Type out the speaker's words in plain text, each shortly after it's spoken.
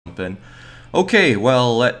in. Okay,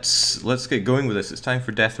 well let's get going with this. It's time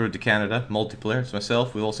for Death Road to Canada multiplayer. It's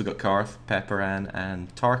myself. We've also got Karth, Pepper Ann,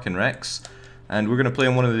 and Tarkin Rex, and we're gonna play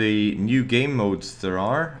on one of the new game modes there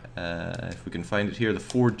are. If we can find it here, the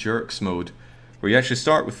 4 Jerks mode, where you actually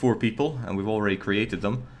start with 4 people, and we've already created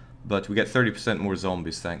them, but we get 30% more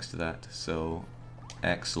zombies thanks to that. So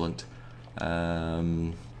excellent.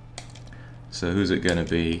 So who's it gonna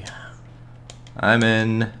be? I'm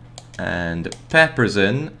in, and Pepper's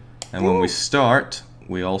in. And when we start,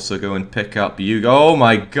 we also go and pick up you. Oh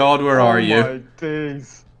my god, where are you? Oh my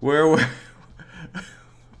days. Where were...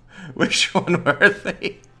 Which one were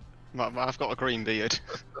they? I've got a green beard.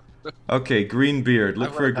 Okay, green beard.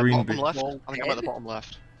 Look for a green beard. Left. I think I'm at the bottom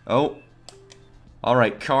left. Oh.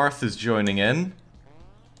 Alright, Karth is joining in.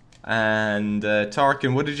 And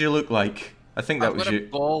Tarkin, what did you look like? I think that was you. I've got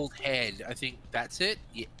a bald head. I think that's it.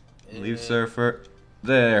 Yeah. Leave Surfer.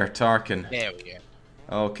 There, Tarkin. There we go.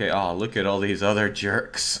 Okay, oh, look at all these other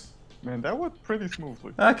jerks. Man, that went pretty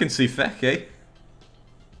smoothly. I can see Feck, eh?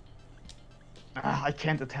 Ah, I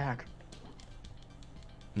can't attack.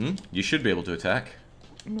 You should be able to attack.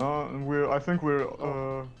 No, I think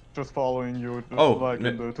we're just following you, just Oh, like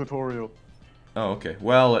in the tutorial. Oh, okay.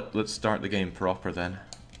 Well, let's start the game proper then.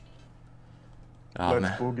 Oh, Let's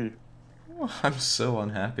man. boogie. Oh, I'm so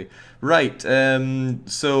unhappy. Right,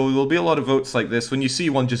 so there'll be a lot of votes like this. When you see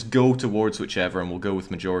one, just go towards whichever, and we'll go with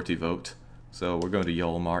majority vote. So we're going to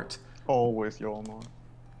Yolmart. Always Yolmart.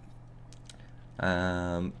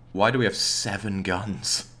 Why do we have 7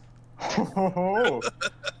 guns? I'm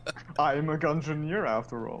a gungeoneer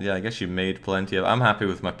after all. Yeah, I guess you made plenty of... I'm happy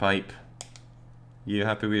with my pipe. You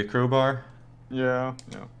happy with your crowbar? Yeah.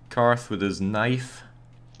 Karth with his knife.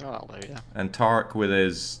 Oh, that'll do, yeah. And Tark with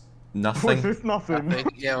his... nothing. This nothing.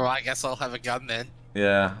 Yeah, well, I guess I'll have a gun then.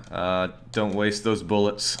 Yeah, don't waste those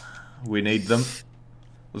bullets. We need them.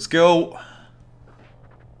 Let's go!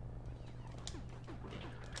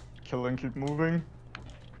 Kill and keep moving.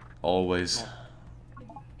 Always.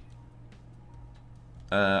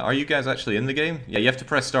 Are you guys actually in the game? Yeah, you have to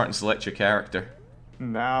press start and select your character.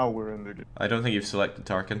 Now we're in the game. I don't think you've selected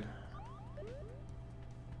Tarkin.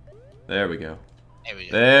 There we go. There we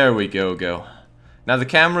go. There we go. Now the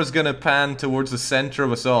camera's gonna pan towards the center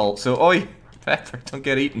of us all, so oi! Pepper, don't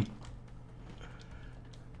get eaten.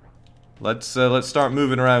 Let's start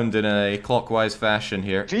moving around in a clockwise fashion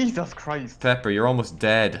here. Jesus Christ. Pepper, you're almost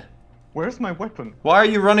dead. Where's my weapon? Why are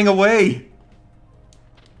you running away?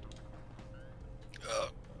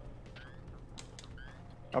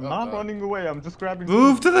 I'm not running away, I'm just grabbing...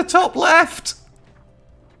 Move to the top left!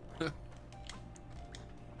 Let's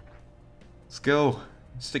go.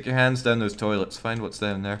 Stick your hands down those toilets, find what's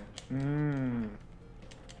down there.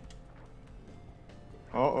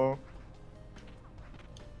 Uh-oh.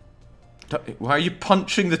 Why are you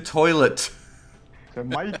punching the toilet? There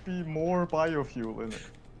might be more biofuel in it.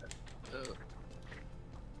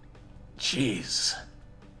 Jeez.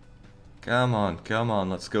 Come on,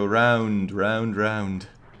 let's go round. Actually,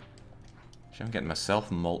 I'm getting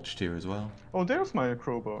myself mulched here as well. Oh, there's my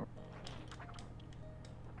crowbar.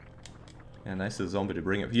 Yeah, nice of the zombie to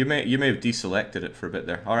bring it. You may have deselected it for a bit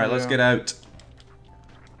there. Alright, let's Yeah. get out.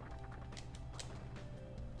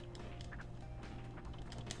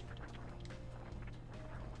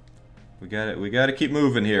 We gotta keep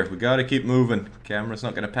moving here. We gotta keep moving. Camera's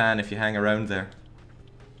not gonna pan if you hang around there.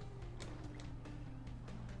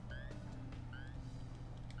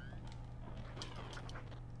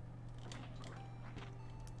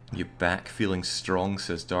 You back feeling strong,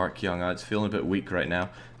 says Dark Young. It's feeling a bit weak right now.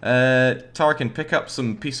 Tarkin, pick up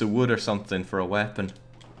some piece of wood or something for a weapon.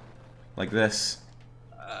 Like this.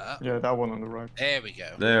 Yeah, that one on the right. There we go.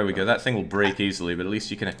 There we go. That thing will break easily, but at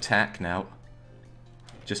least you can attack now.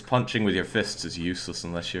 Just punching with your fists is useless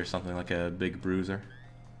unless you're something like a big bruiser.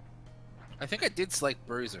 I think I did select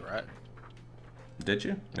Bruiser, right? Did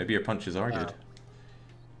you? Maybe your punches are good.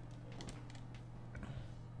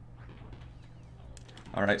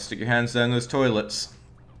 Alright, stick your hands down those toilets.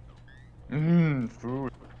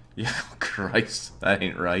 Food. Yeah, Christ, that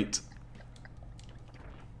ain't right.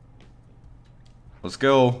 Let's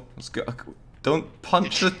go. Let's go. Don't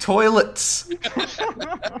punch the toilets!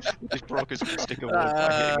 Just broke his stick of wood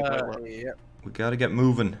by hitting the toilet. Yep. We gotta get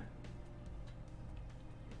moving.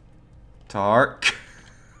 Tark.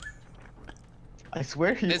 I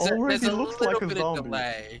swear he There's already a looks little like a bit zombie. of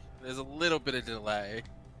delay. There's a little bit of delay.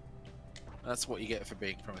 That's what you get for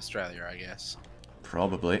being from Australia, I guess.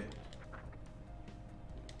 Probably. At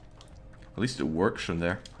least it works from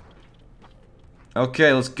there.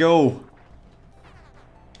 Okay, let's go.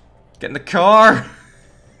 Get in the car!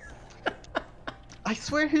 I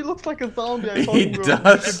swear he looks like a zombie. I thought He we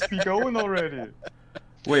does. should be going already.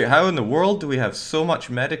 Wait, how in the world do we have so much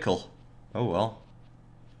medical? Oh well.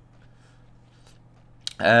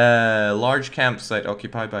 Large campsite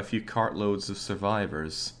occupied by a few cartloads of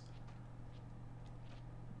survivors.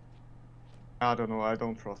 I don't know. I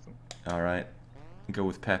don't trust him. Alright. Go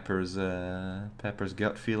with Pepper's Pepper's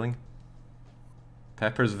gut feeling.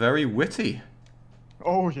 Pepper's very witty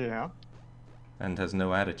Oh yeah. and has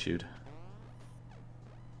no attitude.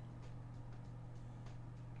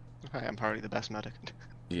 I am probably the best medic.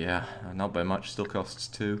 Yeah, not by much, still costs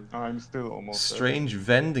 2. I'm still almost there. Strange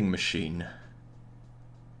vending machine.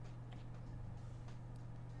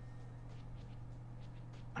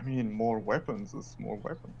 I mean, more weapons is more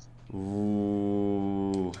weapons.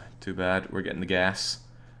 Ooh, too bad. We're getting the gas.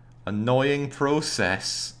 Annoying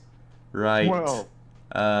process. Right. Well,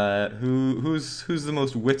 who's the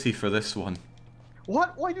most witty for this one?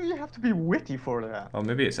 what? Why do you have to be witty for that? Oh,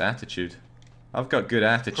 maybe it's attitude. I've got good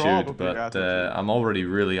attitude, Probably but attitude. I'm already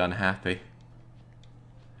really unhappy.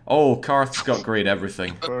 Oh, Karth's got great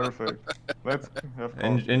everything. Perfect. Let's have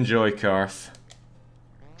fun. Enjoy, Karth.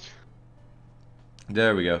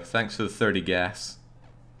 There we go. Thanks for the 30 gas.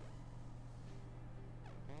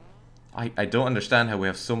 I don't understand how we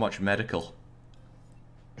have so much medical.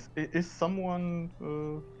 Is someone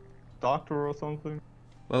doctor or something?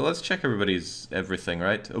 Well, let's check everybody's everything,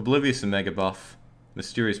 right? Oblivious and Mega Buff,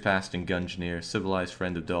 Mysterious Past and Gungeoneer, Civilized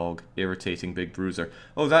Friend of Dog, Irritating Big Bruiser.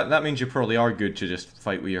 Oh, that means you probably are good to just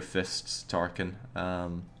fight with your fists, Tarkin.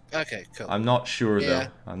 Okay, cool. I'm not sure, Yeah.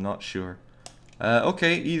 though. I'm not sure.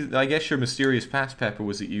 Okay, I guess your Mysterious Past, Pepper,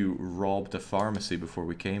 was that you robbed a pharmacy before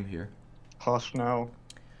we came here. Hush now.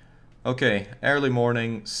 Okay, early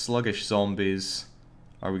morning, sluggish zombies.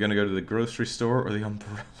 Are we gonna go to the grocery store or the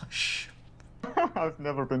umbrella shop? I've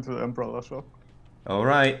never been to the umbrella shop.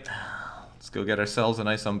 Alright, let's go get ourselves a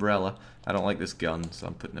nice umbrella. I don't like this gun, so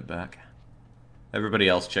I'm putting it back. Everybody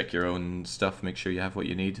else, check your own stuff, make sure you have what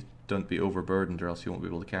you need. Don't be overburdened or else you won't be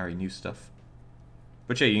able to carry new stuff.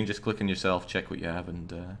 But yeah, you can just click on yourself, check what you have,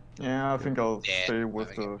 and Yeah, I think I'll Yeah, stay I with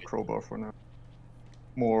think the it'd be- crowbar for now.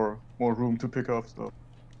 More room to pick up stuff.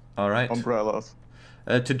 alright. Umbrellas.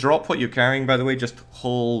 To drop what you're carrying, by the way, just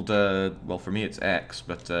hold, well for me it's X,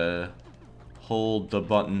 but hold the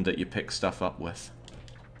button that you pick stuff up with.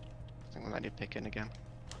 I think we might need to pick in again.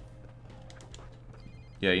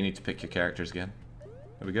 Yeah, you need to pick your characters again.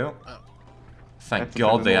 There we go. Oh. Thank That's a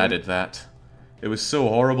God bit they annoying. added that. It was so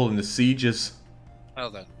horrible in the sieges.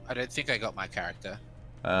 Hold on. I don't think I got my character.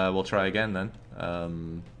 We'll try again then.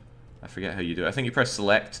 I forget how you do it. I think you press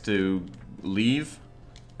select to leave,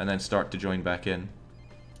 and then start to join back in.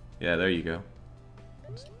 Yeah, there you go.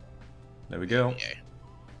 There we go. Yeah.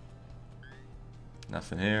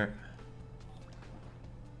 Nothing here.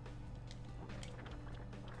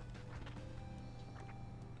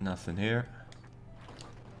 Nothing here.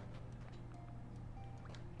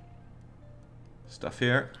 Stuff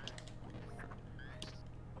here.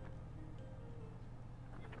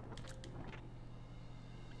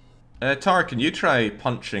 Tar, can you try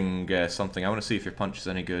punching something? I want to see if your punch is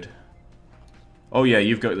any good. Oh yeah,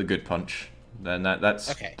 you've got the good punch. Then that's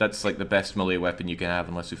Okay. that's like the best melee weapon you can have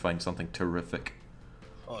unless you find something terrific.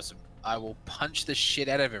 Awesome. I will punch the shit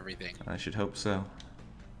out of everything. I should hope so.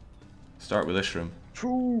 Start with this room.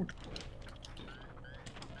 Food.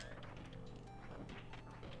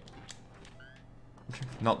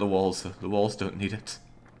 Not the walls, though. The walls don't need it.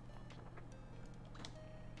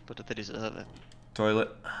 But they deserve it. Toilet.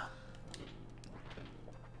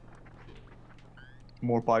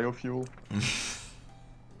 More biofuel.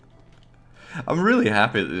 I'm really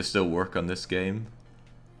happy that they still work on this game.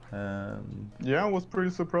 Yeah, I was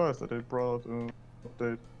pretty surprised that they brought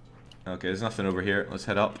update. Okay, there's nothing over here. Let's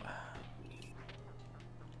head up.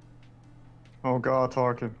 Oh god,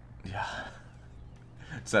 Tarkin. Yeah.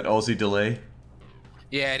 Is that Aussie delay?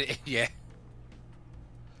 Yeah, yeah.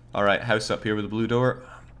 Alright, house up here with the blue door.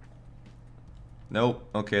 Nope.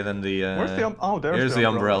 Okay, then the... Where's the oh, there's here's the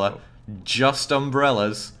umbrella. Just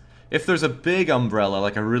umbrellas. If there's a big umbrella,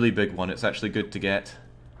 like a really big one, it's actually good to get.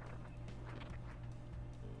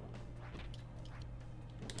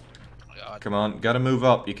 Oh my God. Come on, gotta move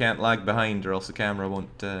up. You can't lag behind or else the camera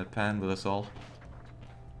won't pan with us all.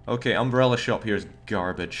 Okay, umbrella shop here's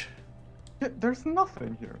garbage. Yeah, there's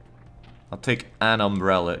nothing here. I'll take an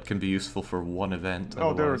umbrella. It can be useful for one event.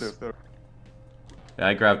 Oh, there it otherwise- is. There. Yeah,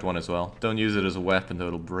 I grabbed one as well. Don't use it as a weapon though,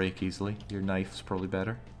 it'll break easily. Your knife's probably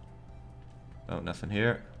better. Oh, nothing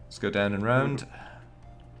here. Let's go down and round.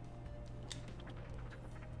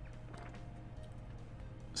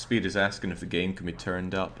 Speed is asking if the game can be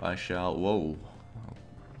turned up. I shall... Whoa.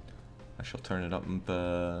 I shall turn it up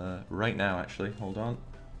right now, actually. Hold on.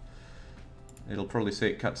 It'll probably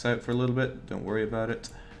say it cuts out for a little bit. Don't worry about it.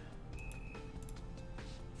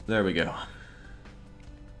 There we go.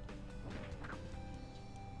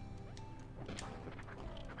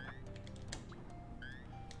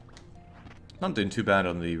 Not doing too bad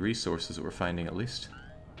on the resources that we're finding, at least.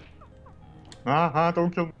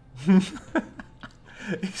 Don't kill me.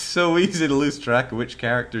 It's so easy to lose track of which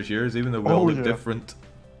character's yours, even though we all look different.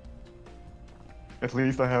 At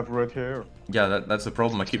least I have red hair. Yeah, that's the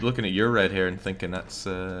problem. I keep looking at your red hair and thinking that's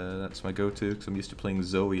my go-to, because I'm used to playing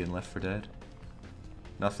Zoe in Left 4 Dead.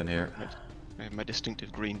 Nothing here. I have my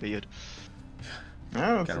distinctive green beard.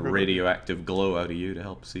 Yeah, Kind of radioactive glow out of you to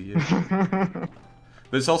help see you.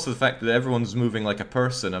 But it's also the fact that everyone's moving like a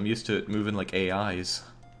person. I'm used to it moving like AIs.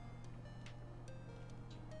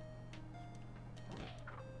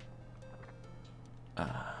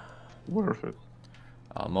 Worth it.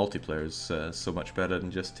 Multiplayer is so much better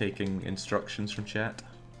than just taking instructions from chat.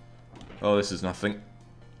 Oh, this is nothing.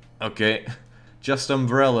 Okay. Just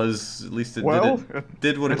umbrellas. At least it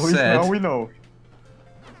did what it said. Now we know.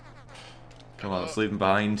 Come on, let's leave him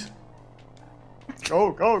behind.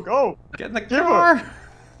 Go, go, go! Get in the car!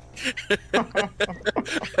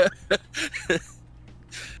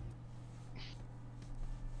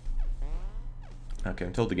 Okay,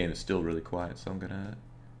 I'm told the game is still really quiet, so I'm gonna...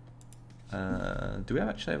 do we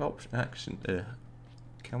actually have action?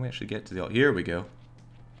 Can we actually get to the... Here we go.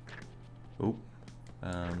 Oh.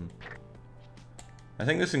 I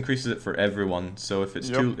think this increases it for everyone, so if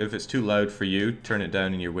it's too loud for you, turn it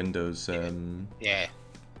down in your Windows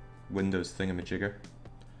Windows thingamajigger.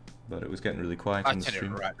 But it was getting really quiet on the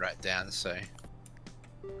stream. I turned it right down, so...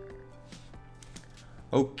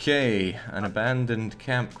 Okay, an abandoned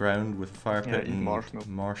campground with a fire pit and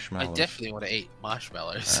marshmallows. I definitely want to eat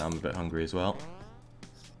marshmallows. I'm a bit hungry as well.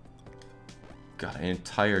 Got an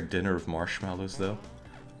entire dinner of marshmallows though.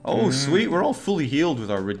 Oh sweet, we're all fully healed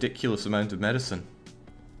with our ridiculous amount of medicine.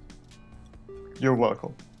 You're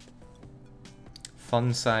welcome.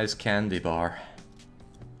 Fun size candy bar.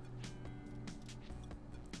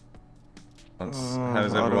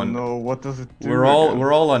 How's everyone? I don't know. What does it do? We're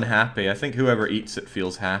all unhappy. I think whoever eats it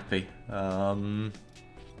feels happy.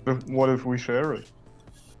 But what if we share it?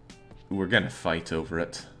 We're gonna fight over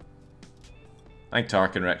it. I think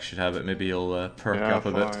Tarkin Rex should have it. Maybe he'll perk up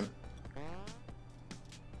a bit.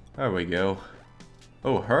 There we go.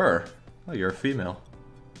 Oh, her. Oh, you're a female.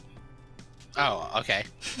 Oh, okay.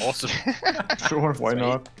 Awesome. Sure, why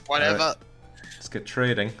not? Whatever. Right. Let's get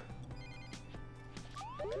trading.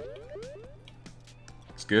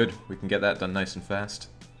 It's good. We can get that done nice and fast.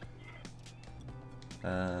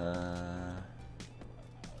 I'm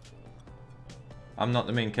not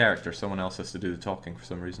the main character. Someone else has to do the talking for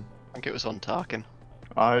some reason. I think it was on Tarkin.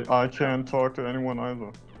 I can't talk to anyone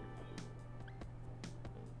either.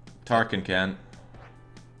 Tarkin can.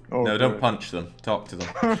 Oh, no, don't punch them. Talk to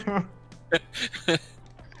them.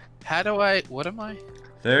 How do I... What am I?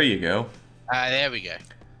 There you go. There we go.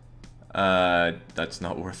 That's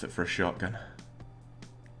not worth it for a shotgun.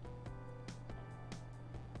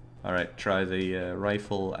 Alright, try the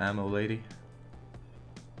rifle ammo lady.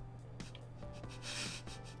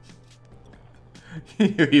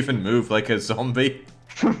 You even move like a zombie.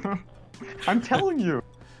 I'm telling you.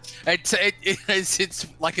 It's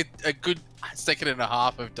like a good second and a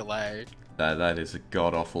half of delay. That is a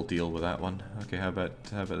god awful deal with that one. Okay, how about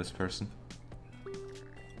this person?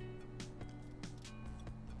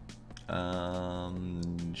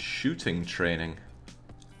 Shooting training.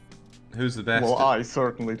 Who's the best? Well, I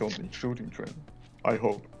certainly don't need shooting training. I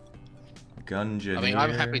hope. Gungeoneer. I mean,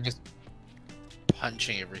 I'm happy just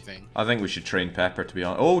punching everything. I think we should train Pepper, to be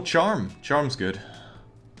honest. Oh, Charm! Charm's good.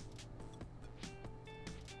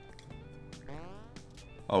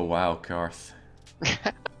 Oh wow, Karth.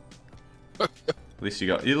 At least you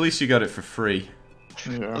got it for free.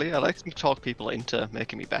 Yeah. Well, yeah, I like to talk people into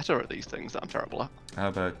making me better at these things that I'm terrible at. How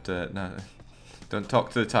about no? Don't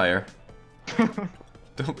talk to the tire.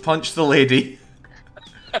 Don't punch the lady.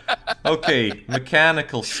 Okay,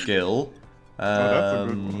 mechanical skill. That's a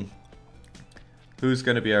good one. Who's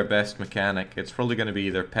going to be our best mechanic? It's probably going to be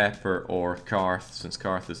either Pepper or Karth, since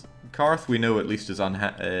Karth we know at least is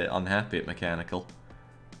unhappy at mechanical.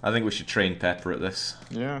 I think we should train Pepper at this.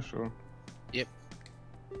 Yeah, sure. Yep.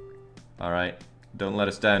 Alright. Don't let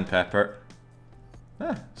us down, Pepper.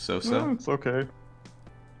 So. No, it's okay.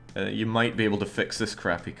 You might be able to fix this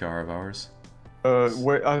crappy car of ours.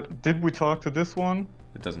 Wait, did we talk to this one?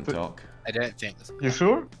 It doesn't talk. I don't think. You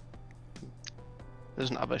sure? It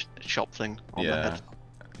doesn't have a shop thing on the head.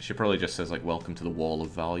 She probably just says like "Welcome to the Wall of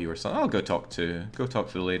Value" or something. I'll go talk to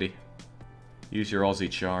the lady. Use your Aussie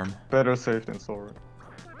charm. Better safe than sorry.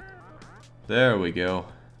 There we go.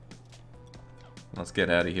 Let's get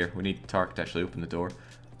out of here. We need Tark to actually open the door.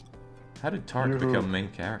 How did Tark become main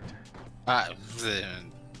character? Well,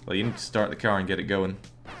 you need to start the car and get it going.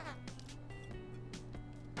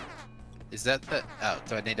 Is that the... Oh,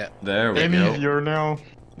 do I need a... There we Any go. easier now.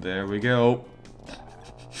 There we go.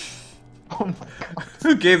 Oh my god.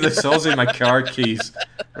 Who gave this Aussie my car keys?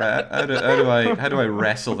 Right, how do I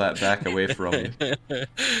wrestle that back away from you?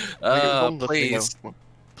 Please.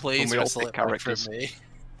 Please we all wrestle pick it back characters. from me.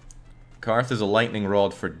 Karth is a lightning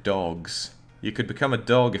rod for dogs. You could become a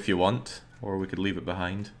dog if you want, or we could leave it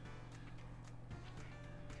behind.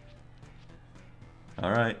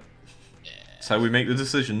 Alright. That's how we make the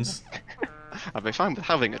decisions. I'd be fine with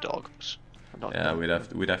having a dog. But not Yeah,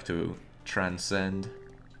 we'd have to transcend.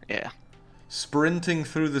 Yeah. Sprinting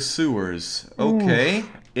through the sewers. Okay.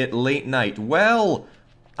 At late night. Well,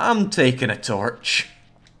 I'm taking a torch.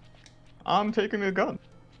 I'm taking a gun.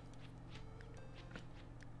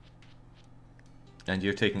 And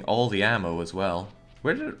you're taking all the ammo as well.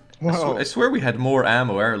 Where did... Wow. I swear we had more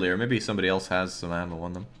ammo earlier. Maybe somebody else has some ammo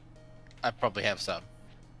on them. I probably have some.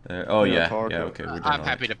 Oh Yeah, yeah, Tark. yeah, okay, we're done. I'm on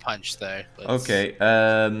happy it. to punch though. Okay,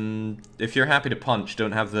 if you're happy to punch,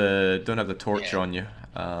 don't have the torch Yeah. on you.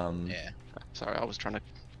 Yeah. Sorry, I was trying to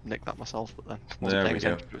nick that myself, but then There wasn't we paying go.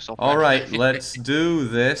 attention to it, so- Alright, let's do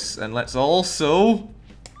this, and let's also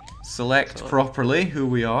select So- properly who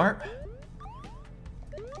we are.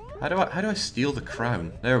 How do I steal the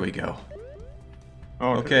crown? There we go.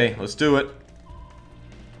 Okay, let's do it.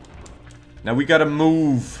 Now we gotta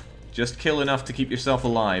move. Just kill enough to keep yourself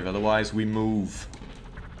alive, otherwise we move.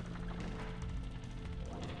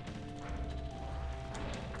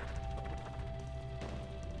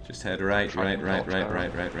 Just head right. Oh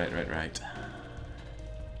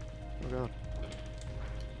god.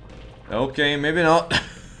 Okay, maybe not.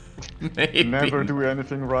 Maybe. Never do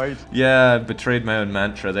anything right. Yeah, I betrayed my own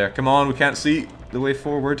mantra there. Come on, we can't see the way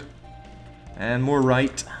forward. And more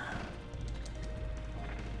right.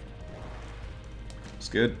 It's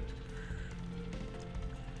good.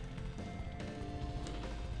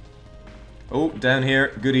 Oh, down here,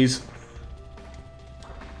 goodies.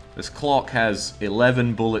 This clock has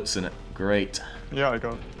 11 bullets in it. Great. Yeah, I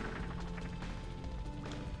got it.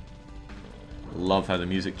 Love how the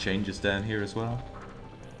music changes down here as well.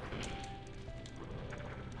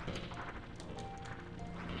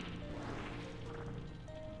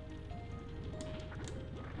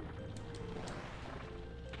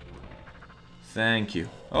 Thank you.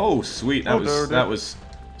 Oh, sweet. That was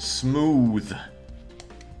smooth.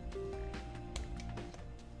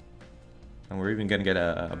 And we're even gonna get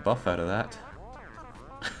a buff out of that.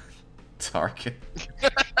 Target.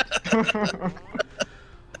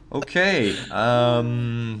 Okay.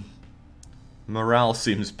 Morale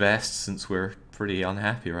seems best since we're pretty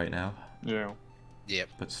unhappy right now. Yeah. Yep.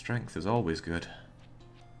 But strength is always good.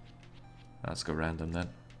 Let's go random then.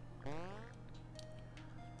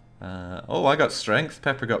 Oh, I got strength.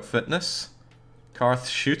 Pepper got fitness. Karth's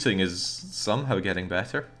shooting is somehow getting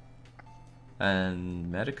better.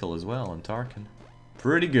 And medical as well, and Tarkin.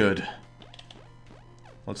 Pretty good.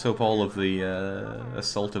 Let's hope all of the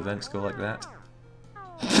assault events go like that.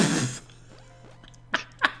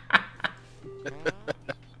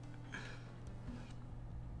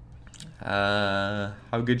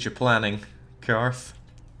 How good you planning, Karth?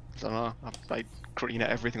 I don't know. I green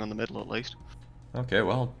at everything on the middle at least. Okay,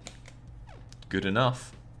 well, good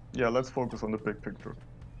enough. Yeah, let's focus on the big picture.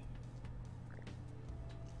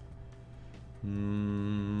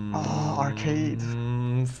 Oh, arcade.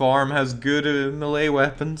 Farm has good melee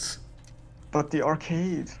weapons. But the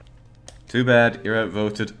arcade. Too bad, you're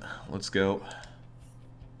outvoted. Let's go.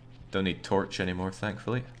 Don't need torch anymore,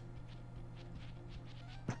 thankfully.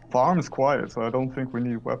 Farm is quiet, so I don't think we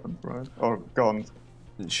need weapons, right? Or guns.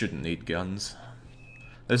 Shouldn't need guns.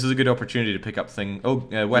 This is a good opportunity to pick up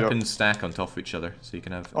weapons stack on top of each other, so you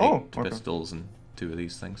can have 8 pistols and 2 of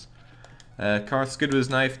these things. Karth's good with his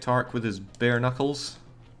knife, Tark with his bare knuckles.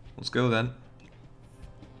 Let's go then.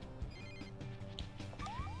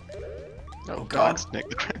 Oh god, Nick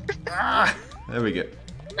the Crit. There we go.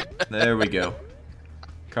 There we go.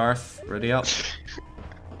 Karth, ready up.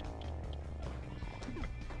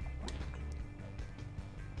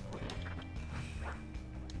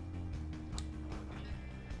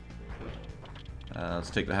 Let's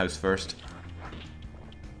take the house first.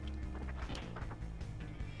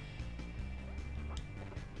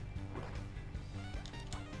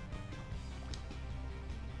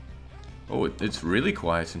 Oh, it's really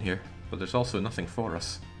quiet in here, but there's also nothing for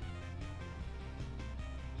us.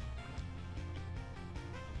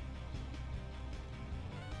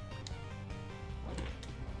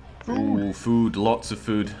 Food. Ooh, food, lots of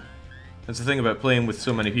food. That's the thing about playing with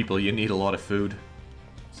so many people, you need a lot of food.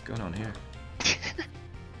 What's going on here?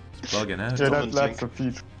 It's bugging out. Yeah, Someone that's a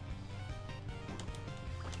think. feature.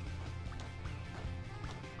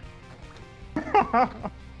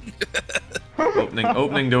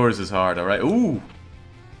 Opening doors is hard, alright. Ooh!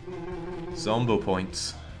 Zombo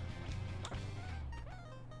points.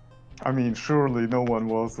 I mean, surely no one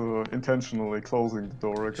was intentionally closing the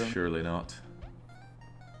door again. Surely not.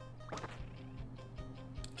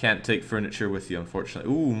 Can't take furniture with you,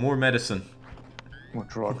 unfortunately. Ooh, more medicine. More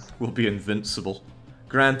drugs. We'll be invincible.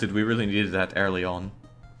 Granted, we really needed that early on.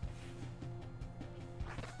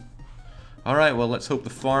 Alright, well, let's hope the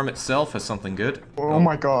farm itself has something good. Oh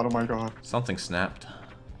my god, oh my god. Something snapped.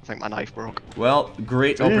 I think my knife broke. Well,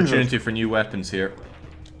 great Jesus. opportunity for new weapons here.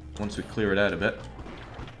 Once we clear it out a bit.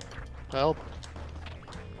 Help.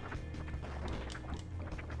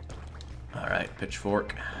 Alright,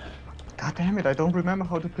 pitchfork. God damn it, I don't remember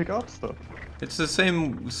how to pick up stuff. It's the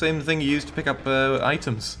same thing you use to pick up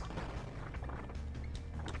items.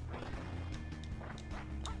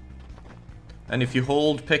 And if you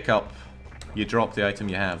hold pickup, you drop the item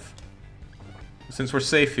you have. Since we're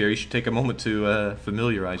safe here, you should take a moment to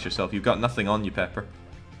familiarize yourself. You've got nothing on you, Pepper.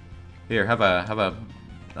 Here, have an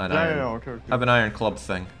iron. Yeah, okay. Have an iron club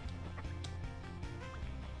thing.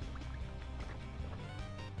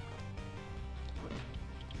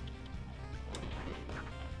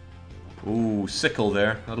 Ooh, sickle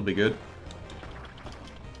there. That'll be good.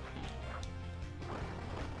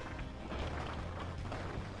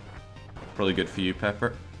 Probably good for you,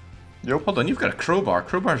 Pepper. Yep. Hold on, you've got a crowbar.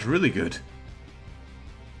 Crowbar's really good.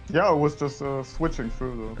 Yeah, I was just switching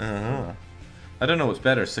through the... Uh-huh. I don't know what's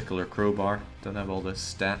better, sickle or crowbar. Don't have all the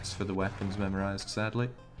stats for the weapons memorized, sadly.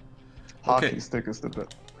 Hockey Okay. stick is the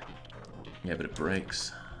bit. Yeah, but it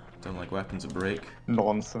breaks. Don't like weapons that break.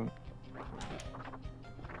 Nonsense.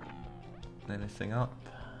 Anything up?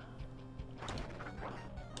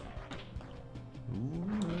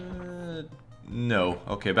 Ooh, no.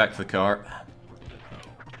 Okay, back to the car.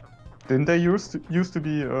 Didn't they used to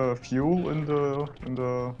be fuel in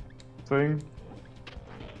the thing?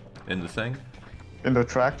 In the thing? In the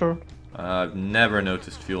tractor? I've never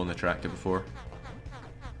noticed fuel in the tractor before.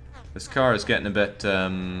 This car is getting a bit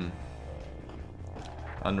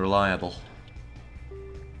unreliable.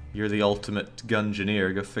 You're the ultimate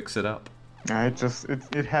gungeoneer, go fix it up.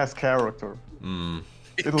 It has character. Hmm.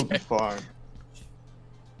 It'll be fine.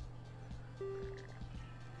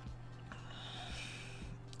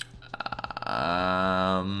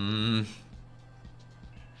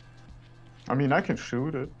 I mean, I can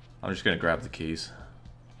shoot it. I'm just gonna grab the keys.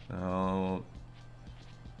 Oh.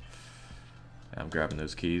 I'm grabbing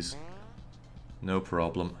those keys. No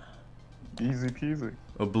problem. Easy peasy.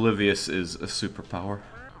 Oblivious is a superpower.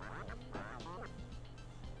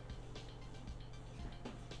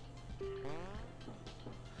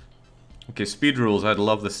 Okay, speed rules. I'd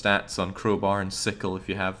love the stats on crowbar and sickle if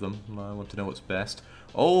you have them. I want to know what's best.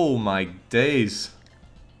 Oh my days!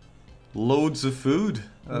 Loads of food.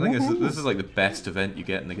 I think this is like the best event you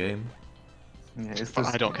get in the game. Yeah, is But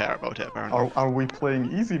this, I don't care about it, apparently. are we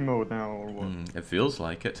playing easy mode now or what? It feels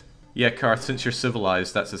like it. Yeah, Karth, since you're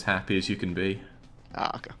civilized, that's as happy as you can be.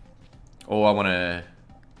 Ah, okay. Oh, I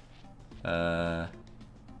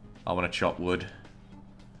wanna chop wood.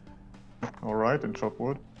 Alright, and chop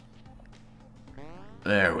wood.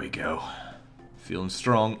 There we go. Feeling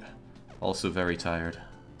strong. Also very tired.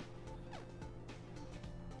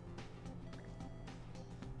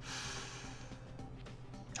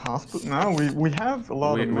 Hospital? No, we have a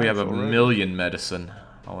lot of We have meds a already. million medicine.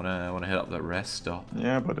 I wanna hit up that rest stop.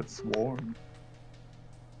 Yeah, but it's warm.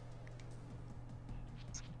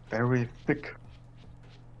 It's very thick.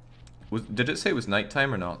 Did it say it was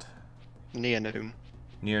nighttime or not? Near noon.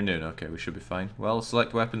 Near noon. Okay, we should be fine. Well,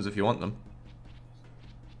 select weapons if you want them.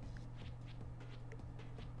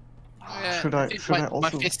 Should I my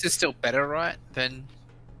also- fist is still better, right? Than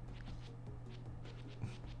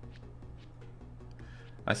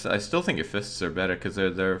I still think your fists are better because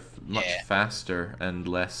they're much Yeah. faster and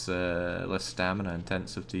less stamina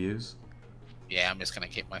intensive to use. yeah, I'm just gonna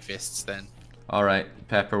keep my fists then. All right,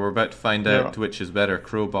 Pepper, we're about to find out which is better,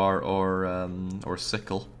 crowbar or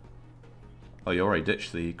sickle. Oh, you already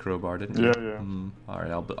ditched the crowbar, didn't you? Yeah, yeah. All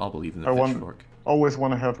right, I'll believe in the I want- pitchfork. Always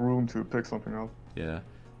want to have room to pick something up. Yeah.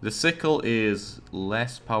 The sickle is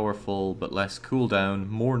less powerful but less cooldown,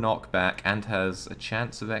 more knockback, and has a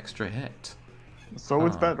chance of extra hit. So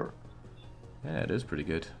it's better. Yeah, it is pretty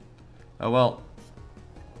good. Oh well.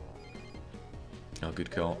 Oh, good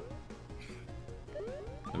call.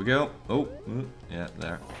 There we go. Oh, yeah,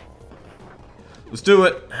 there. Let's do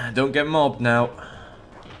it. Don't get mobbed now.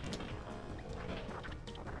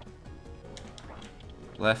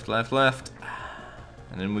 Left, left, left.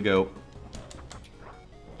 And in we go.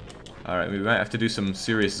 Alright, we might have to do some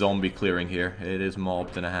serious zombie clearing here. It is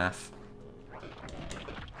mobbed and a half.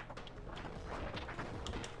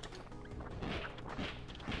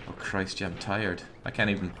 Oh Christ, yeah, I'm tired. I can't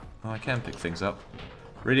even... Oh, I can pick things up.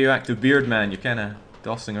 Radioactive beard man, you're kinda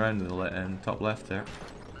dossing around in the top left there.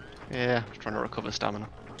 Yeah, trying to recover stamina.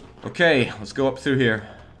 Okay, let's go up through here.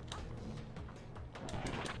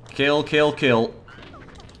 Kill, kill, kill.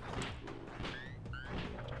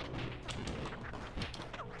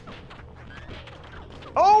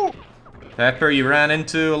 Oh! Pepper, you ran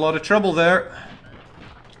into a lot of trouble there.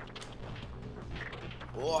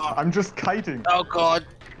 I'm just kiting. Oh god.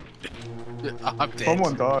 I'm dead.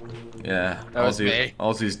 Someone died. Yeah, That was me.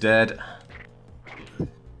 Ozzy's dead.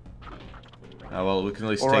 Oh well, we can at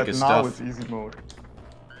least Alright, take his now stuff. it's easy mode.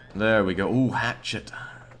 There we go. Ooh, hatchet.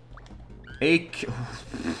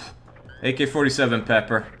 AK-47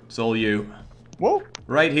 Pepper. It's all you. Whoa!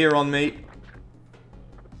 Right here on me.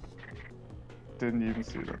 Didn't even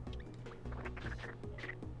see that.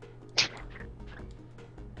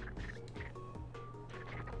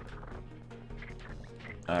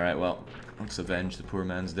 Alright, well, let's avenge the poor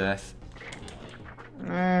man's death.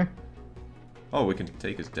 Eh, Oh, we can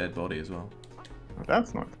take his dead body as well.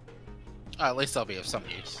 that's not. At least I'll be of some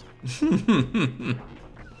use.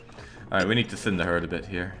 Alright, we need to thin the herd a bit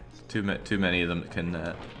here. Too many of them that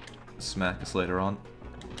can smack us later on.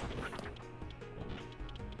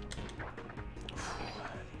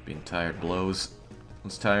 Being tired blows.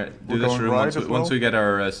 Let's do We're this going room right once as once well? we get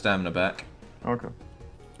our stamina back. Okay.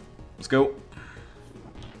 Let's go.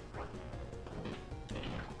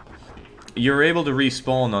 You're able to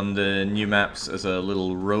respawn on the new maps as a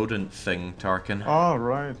little rodent thing, Tarkin. Ah,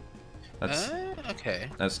 right. Okay.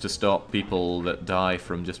 That's to stop people that die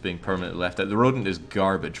from just being permanently left out. The rodent is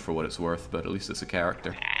garbage for what it's worth, but at least it's a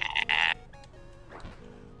character.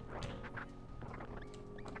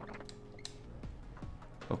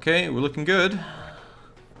 Okay, we're looking good.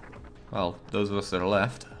 Well, those of us that are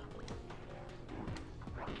left.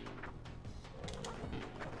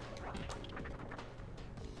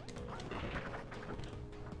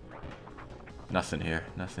 Nothing here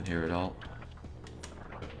at all.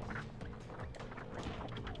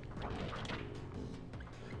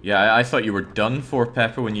 Yeah, I thought you were done for,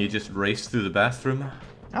 Pepper, when you just raced through the bathroom.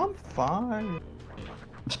 I'm fine.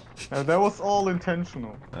 That was all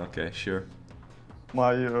intentional. Okay, sure.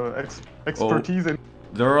 My expertise in.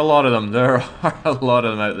 There are a lot of them. There are a lot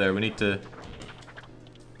of them out there. We need to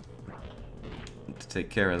take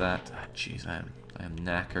care of that. Ah, jeez, I am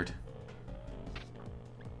knackered.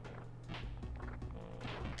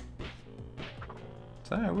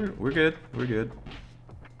 So, yeah, we're good. We're good.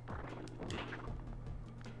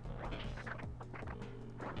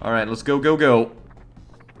 All right, let's go, go, go.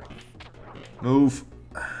 Move.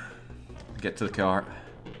 Get to the car.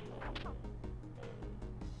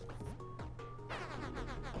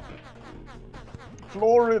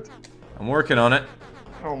 Floor it! I'm working on it.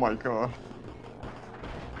 Oh my god.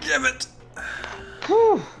 Give it.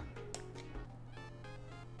 Whew.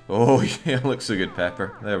 Oh, yeah, looks so good,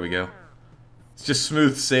 Pepper. There we go. It's just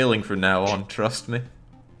smooth sailing from now on, trust me.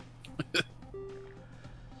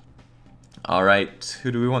 Alright,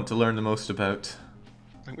 who do we want to learn the most about?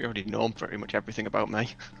 I think we already know pretty much everything about me.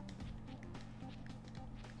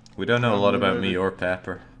 We don't know a lot about me or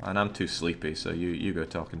Pepper, and I'm too sleepy, so you go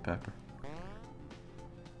talking, Pepper.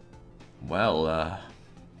 Well,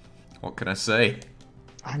 what can I say?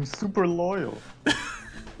 I'm super loyal.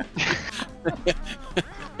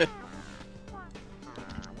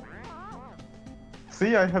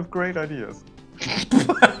 See, I have great ideas.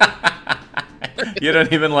 You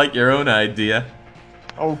don't even like your own idea.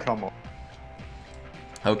 Oh, come on.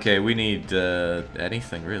 Okay, we need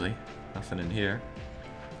anything really. Nothing in here.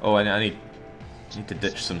 Oh, I need to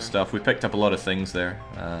ditch some stuff. We picked up a lot of things there.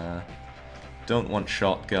 Don't want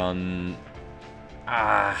shotgun.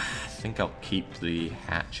 I think I'll keep the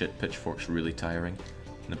hatchet. Pitchfork's really tiring.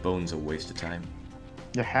 And the bone's a waste of time.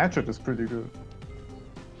 Your hatchet is pretty good.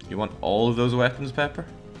 You want all of those weapons, Pepper?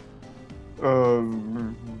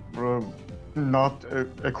 Not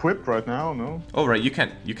equipped right now, no. Oh right, you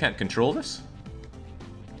can't control this.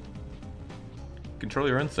 Control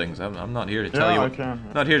your own things. I'm not here to tell you. I What, can.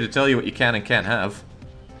 not here to tell you what you can and can't have.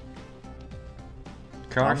 I'm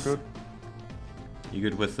Karth, good. you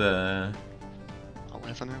good with I'll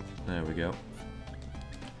live for now. There we go.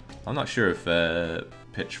 I'm not sure if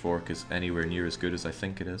Pitchfork is anywhere near as good as I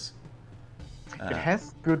think it is. It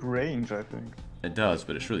has good range, I think. It does,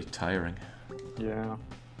 but it's really tiring. Yeah.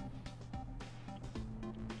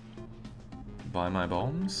 Buy my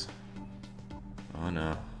bombs? Oh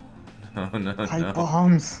no. No, no, High no.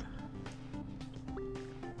 bombs!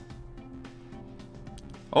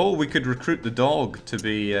 Oh, we could recruit the dog to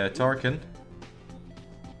be Tarkin.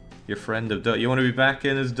 Your friend of dog. You want to be back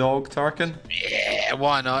in as dog, Tarkin? Yeah,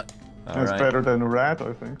 why not? It's Alright. better than a rat,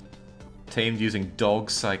 I think. Tamed using dog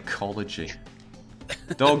psychology.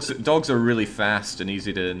 Dogs are really fast and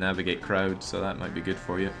easy to navigate crowds, so that might be good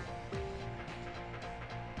for you.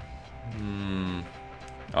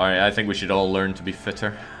 Alright, I think we should all learn to be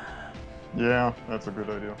fitter. Yeah, that's a good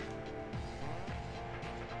idea.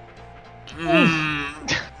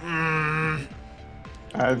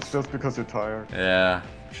 It's just because you're tired. Yeah,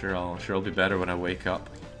 sure I'll be better when I wake up.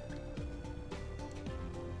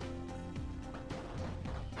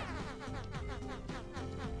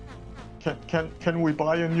 Can we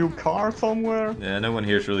buy a new car somewhere? Yeah, no one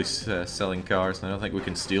here's really selling cars, and I don't think we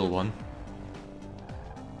can steal one.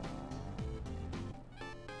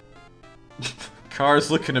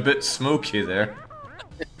 Car's looking a bit smoky there.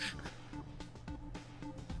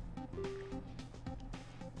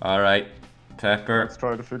 Alright, Pepper. Let's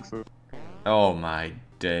try to fix it. Oh my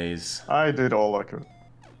days. I did all I could.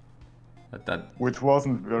 Which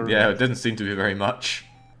wasn't very Yeah, much. it didn't seem to be very much.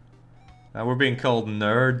 We're being called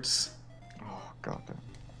nerds. Oh, goddamn.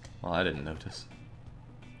 Well, I didn't notice.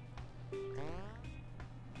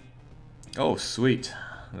 Oh, sweet.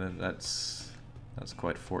 That's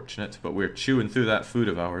quite fortunate, but we're chewing through that food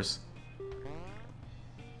of ours.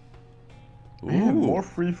 Man, more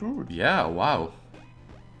free food. Yeah, wow.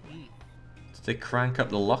 They crank up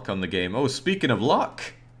the luck on the game. Oh, speaking of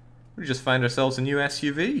luck, we just find ourselves a new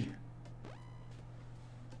SUV.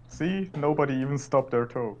 See? Nobody even stopped their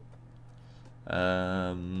toe.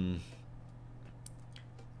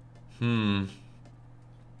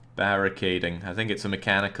 Barricading. I think it's a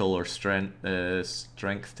mechanical or strength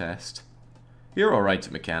test. You're alright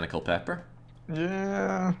at mechanical, Pepper.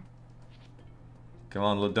 Yeah. Come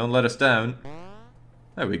on, don't let us down.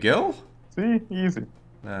 There we go. See? Easy.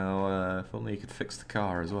 Now, if only you could fix the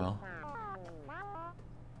car as well.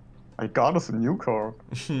 I got us a new car.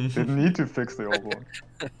 Didn't need to fix the old one.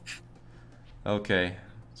 Okay.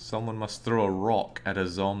 Someone must throw a rock at a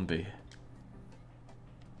zombie.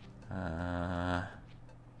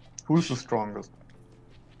 Who's the strongest?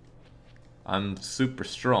 I'm super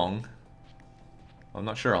strong. I'm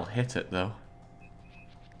not sure I'll hit it though.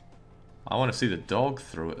 I want to see the dog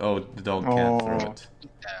throw it. Oh, the dog can't throw it.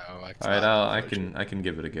 No, Alright, I can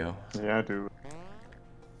give it a go. Yeah, dude.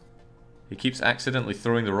 He keeps accidentally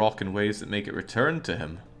throwing the rock in ways that make it return to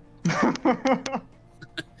him.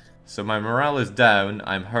 So my morale is down,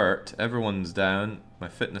 I'm hurt, everyone's down, my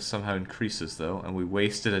fitness somehow increases though, and we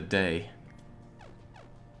wasted a day.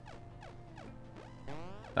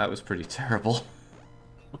 That was pretty terrible.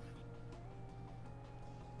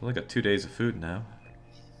 Only got 2 days of food now.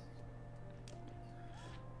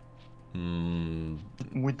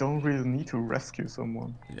 We don't really need to rescue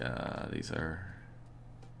someone. Yeah, these are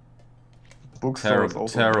Bookstore is terrible,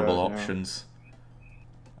 also terrible bad, yeah. options.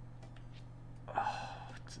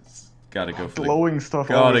 Gotta go for glowing stuff.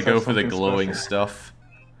 Gotta always go has for the something glowing special. stuff.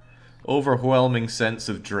 Overwhelming sense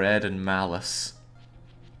of dread and malice.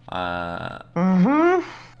 I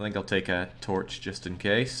think I'll take a torch just in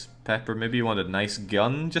case. Pepper, maybe you want a nice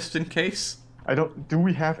gun just in case? I don't. Do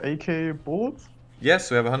we have AK bullets?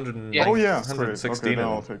 Yes, we have 100 Yeah. Oh yeah, 116 great. Okay, then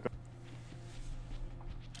I'll of them. take that.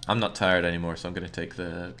 I'm not tired anymore, so I'm gonna take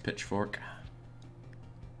the pitchfork.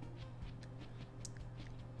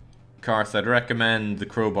 Karth, I'd recommend the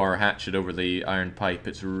crowbar hatchet over the iron pipe.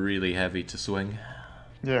 It's really heavy to swing.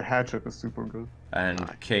 Yeah, hatchet is super good.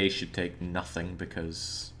 And Kay should take nothing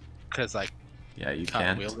because I yeah, you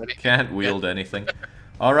Can't wield anything. can't wield anything.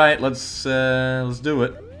 All right, let's do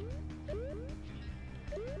it.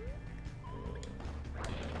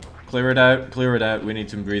 Clear it out, clear it out. We need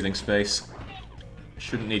some breathing space.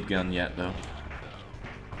 Shouldn't need gun yet though.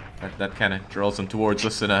 That kind of draws them towards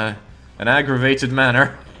us in an aggravated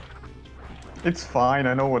manner. It's fine.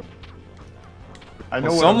 I know what. I know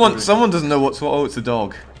Well, what. I'm doing. someone doesn't know what's what. Oh, it's a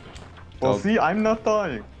dog. Well, Dog. see, I'm not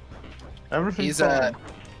dying. Everything's fine.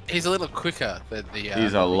 He's a little quicker than the.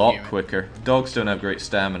 He's a the lot human. quicker. Dogs don't have great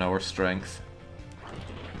stamina or strength.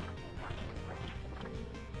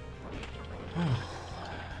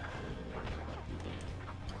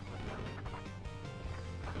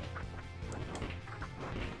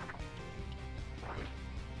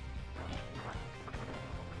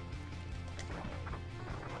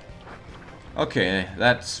 Okay,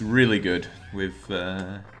 that's really good. We've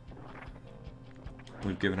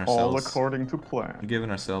We've given All ourselves according to plan.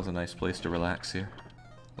 a nice place to relax here.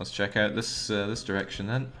 Let's check out this this direction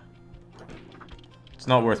then. It's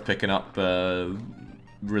not worth picking up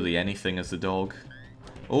really anything as the dog.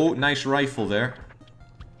 Oh, nice rifle there.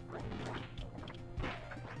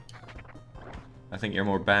 I think you're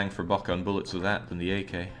more bang for buck on bullets with that than the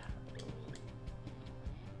AK.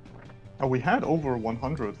 Oh, we had over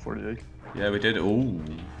 100 for the AK. Yeah, we did. Ooh.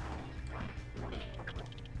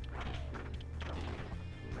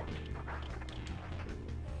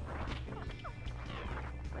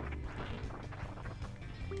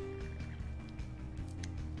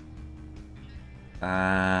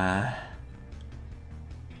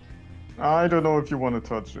 I don't know if you want to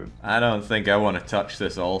touch it. I don't think I want to touch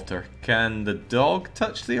this altar. Can the dog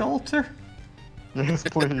touch the altar? Yes,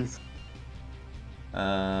 please.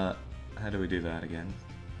 How do we do that again?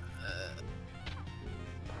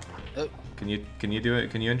 Oh. Can you do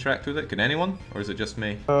it? Can you interact with it? Can anyone, or is it just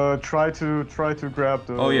me? Try to grab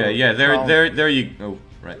the. Oh yeah. crown. There you. Oh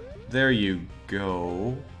right. There you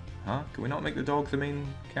go. Huh? Can we not make the dog the main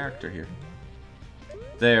character here?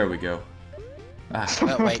 There we go. Ah.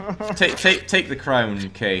 Oh, wait. Take the crown,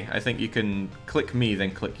 Kay. I think you can click me,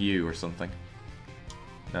 then click you, or something.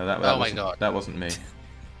 No, that Oh my wasn't, God. that wasn't me.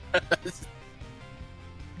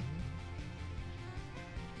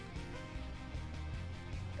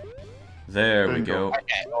 There we Bingo. go.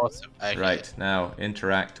 Okay, awesome. Okay. Right, now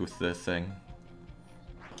interact with the thing.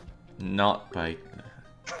 Not bite.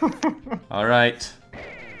 Alright.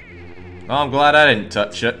 Well, I'm glad I didn't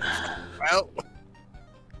touch it. Well,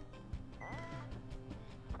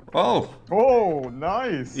 Oh, Oh,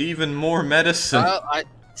 nice. even more medicine. I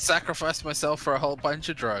sacrificed myself for a whole bunch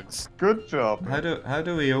of drugs. Good job. How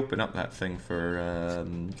do we open up that thing for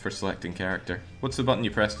selecting character? What's the button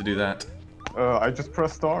you press to do that? I just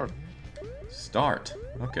pressed start. Start.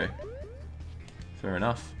 Okay. Fair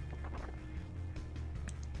enough.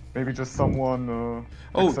 Maybe just someone.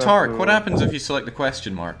 Oh, accept Tark, the- what happens if you select the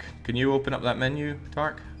question mark? Can you open up that menu,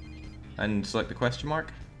 Tark? And select the question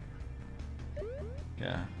mark?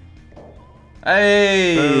 Yeah.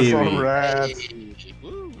 Hey! There's a rat. Hey,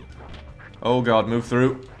 woo. Oh god, move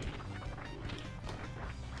through.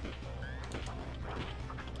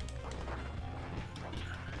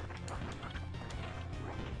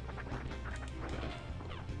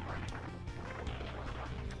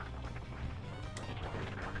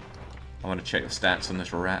 I want to check the stats on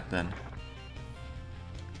this rat then.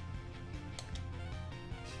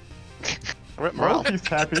 Rip Well, morale. he's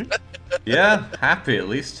happy. Yeah, happy at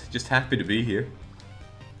least. Just happy to be here.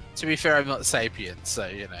 To be fair, I'm not sapient, so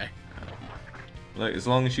you know. Like, as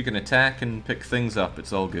long as you can attack and pick things up,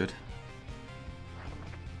 it's all good.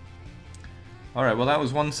 Alright, well that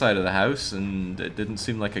was one side of the house, and it didn't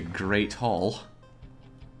seem like a great haul.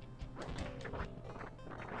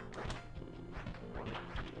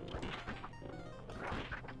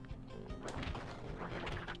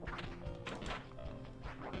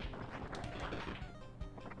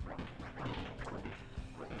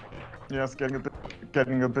 Yeah, it's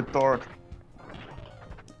getting a bit dark.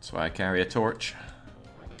 That's why I carry a torch.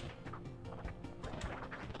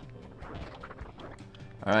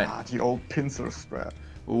 Alright. Ah, the old pincer strap.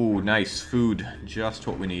 Ooh, nice. Food. Just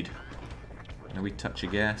what we need. Now we touch a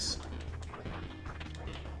gas.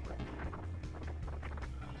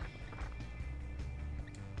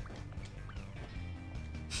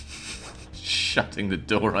 Shutting the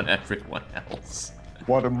door on everyone else.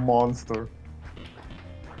 What a monster.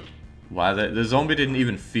 Wow, the zombie didn't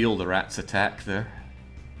even feel the rat's attack there.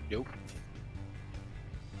 Nope.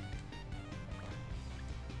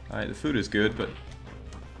 Alright, the food is good, but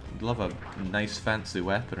I'd love a nice fancy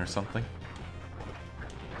weapon or something.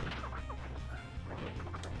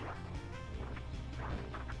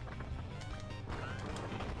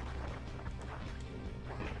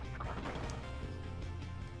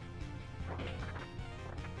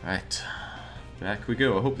 Right, back we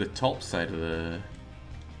go. I hope the top side of the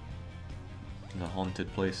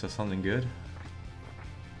haunted place has something good.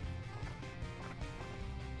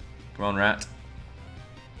 Come on, rat.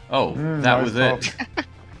 Oh, that nice was top. it.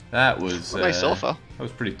 That was Nice sofa. that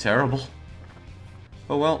was pretty terrible.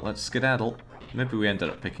 Oh well, let's skedaddle. Maybe we ended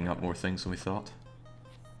up picking up more things than we thought.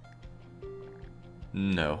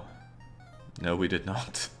 No. No, we did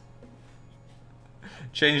not.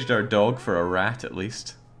 Changed our dog for a rat, at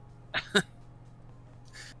least.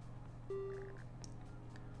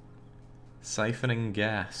 Siphoning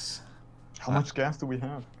gas. How much gas do we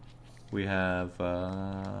have? We have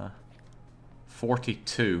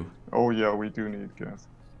 42. Oh yeah, we do need gas.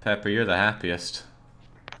 Pepper, you're the happiest.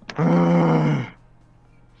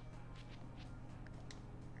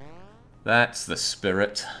 That's the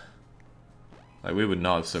spirit. Like, we would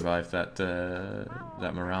not have survived that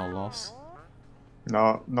that morale loss.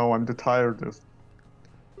 No, I'm the tiredest.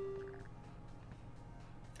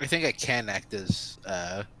 I think I can act as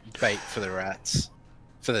bait for the rats,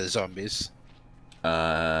 for the zombies.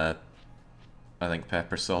 I think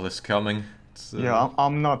Pepper saw this coming. Yeah,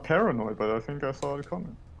 I'm not paranoid, but I think I saw it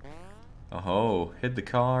coming. Oh, hid the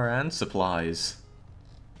car and supplies.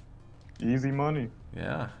 Easy money.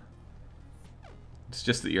 Yeah. It's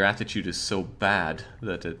just that your attitude is so bad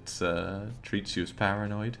that it treats you as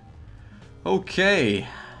paranoid. Okay.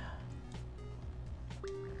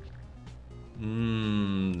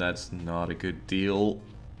 That's not a good deal.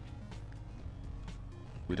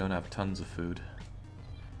 We don't have tons of food.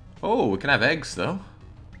 Oh, we can have eggs though.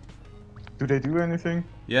 Do they do anything?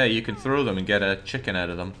 Yeah, you can throw them and get a chicken out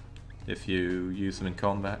of them if you use them in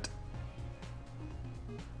combat.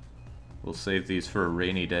 We'll save these for a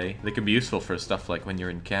rainy day. They can be useful for stuff like when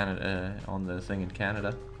you're in Canada, on the thing in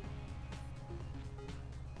Canada.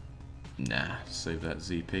 Nah, save that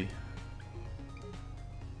ZP.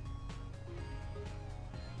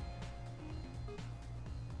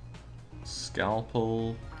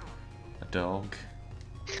 Scalpel, a dog,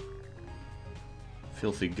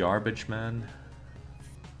 filthy garbage man.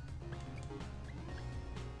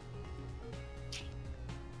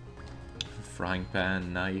 Frying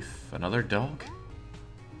pan, knife, another dog?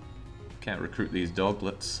 Can't recruit these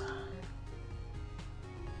doglets.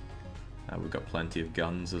 We've got plenty of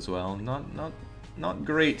guns as well. Not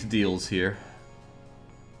great deals here.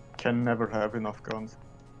 Can never have enough guns.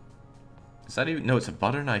 Is that even? No, it's a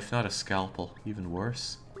butter knife, not a scalpel. Even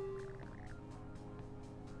worse.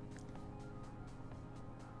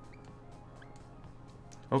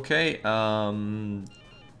 Okay,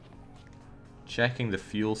 checking the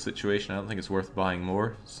fuel situation, I don't think it's worth buying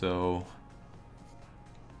more, so...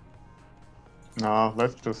 Nah,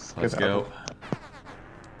 let's just let's get out. go.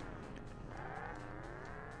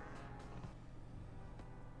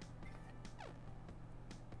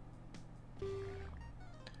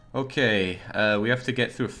 Okay, we have to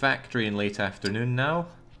get through a factory in late afternoon now,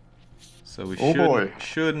 so we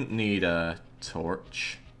shouldn't need a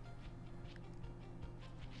torch.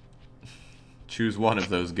 Choose one of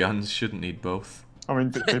those guns, shouldn't need both. I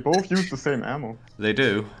mean, they both use the same ammo. They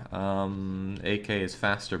do. AK is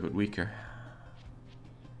faster but weaker.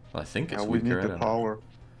 Well, I think it's we weaker. need the power.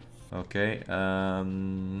 Okay,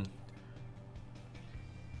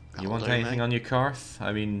 you want anything on your Karth?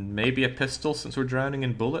 I mean, maybe a pistol since we're drowning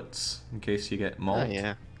in bullets, in case you get mauled. Oh,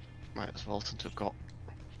 yeah. Might as well since we've got.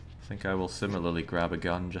 I think I will similarly grab a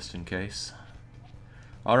gun just in case.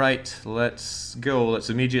 Alright, let's go. Let's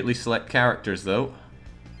immediately select characters though.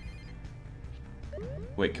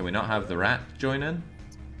 Wait, can we not have the rat join in?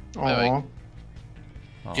 Aww.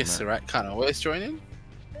 Oh, Guess man. the rat can't always join in.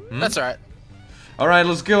 That's alright. Alright,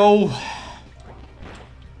 let's go.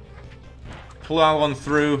 Plow on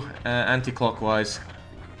through, anti-clockwise.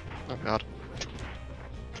 Oh god.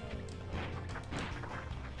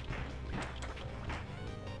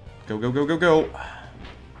 Go, go, go, go, go.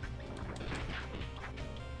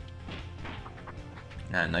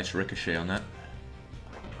 Ah, nice ricochet on that.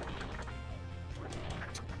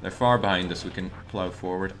 They're far behind us, we can plow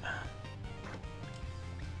forward.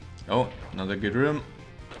 Oh, another good room.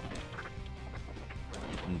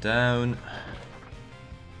 And down.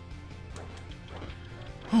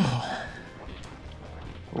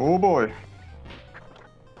 Oh boy.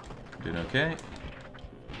 Doing okay.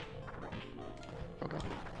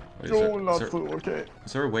 Wait, Oh, not so okay.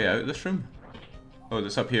 is there a way out of this room? Oh,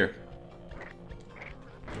 it's up here.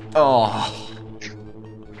 Oh,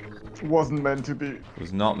 Wasn't meant to be. it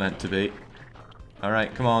was not meant to be.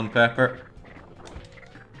 Alright, come on, Pepper.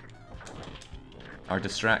 Our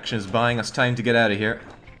distraction is buying us time to get out of here.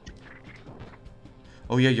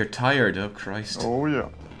 Oh yeah, you're tired. Oh Christ. Oh yeah.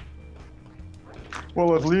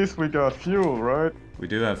 Well, at least we got fuel, right? We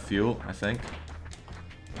do have fuel, I think.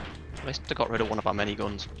 At least I got rid of one of our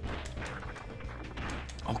miniguns.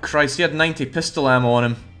 Oh Christ, he had 90 pistol ammo on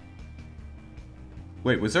him.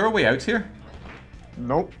 Wait, was there a way out here?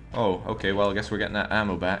 Nope. Oh, okay, well I guess we're getting that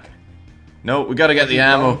ammo back. No, we gotta get the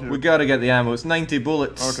ammo. We gotta get the ammo. It's 90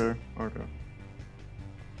 bullets. Okay, okay.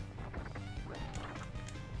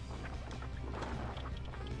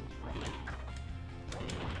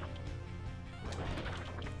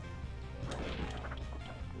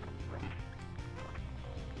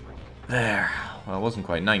 There. Well, it wasn't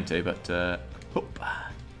quite 90, but whoop.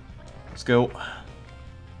 Let's go.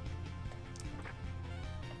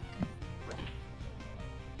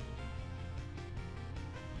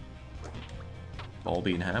 Ball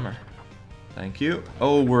bean hammer. Thank you.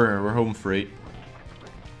 Oh, we're home free.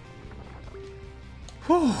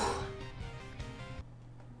 Whew.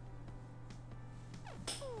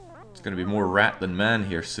 It's gonna be more rat than man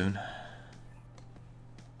here soon.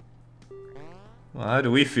 Well, how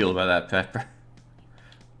do we feel about that, Pepper?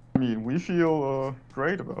 I mean, we feel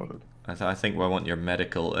great about it. I think I want your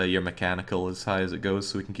your mechanical as high as it goes,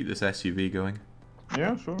 so we can keep this SUV going.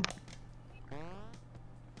 Yeah, sure.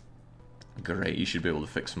 Great, you should be able to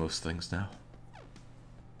fix most things now.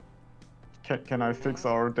 Can I fix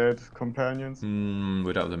our dead companions?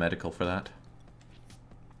 We don't have the medical for that.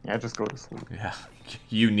 Yeah, just go to sleep. Yeah,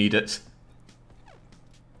 you need it.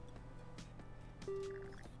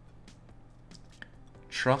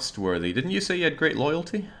 Trustworthy. Didn't you say you had great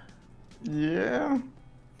loyalty? Yeah.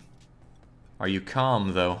 Are you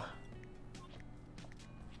calm, though?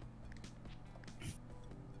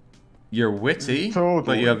 You're witty, Totally.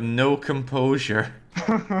 but you have no composure.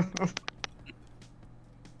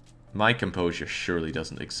 My composure surely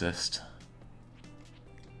doesn't exist.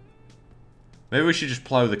 Maybe we should just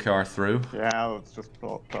plow the car through. Yeah, let's just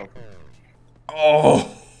plow.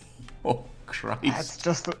 Oh! Oh, Christ. That's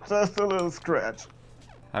just a little scratch.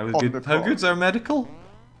 How on good? the How car. good's our medical?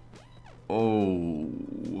 Oh,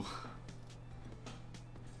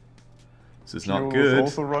 this is not Fuel is good.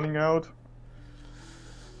 also running out.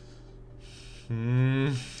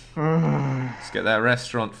 Let's get that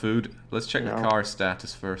restaurant food. Let's check the Yeah. car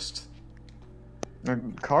status first. The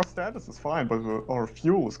car status is fine, but our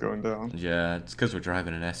fuel is going down. Yeah, it's because we're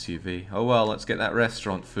driving an SUV. Oh well, let's get that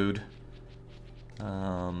restaurant food.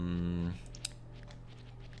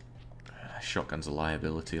 Shotgun's a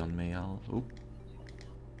liability on me. Oop.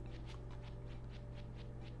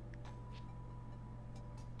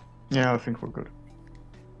 Yeah, I think we're good.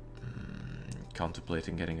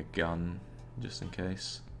 Contemplating getting a gun, just in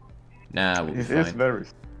case. Nah, we'll be It fine. is very.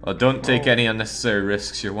 Oh, don't take Oh. any unnecessary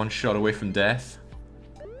risks. You're one shot away from death.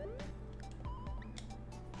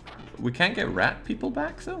 We can't get rat people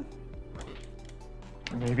back, though?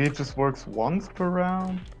 Maybe it just works once per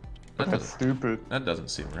round. That That's doesn't, stupid. that doesn't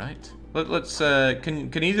seem right. Let's,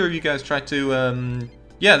 can either of you guys try to,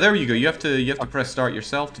 yeah, there you go. You have to press start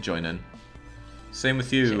yourself to join in. Same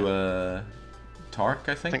with you, Tark,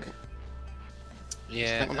 I think. I think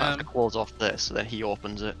Yeah. we might have to close off this, so then he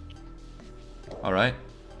opens it. Alright.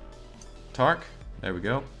 Tark, there we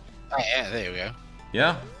go. Oh, yeah, there we go.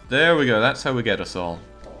 Yeah, there we go. That's how we get us all.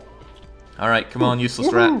 Alright, come on, useless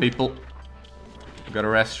Woohoo! rat people. We've got a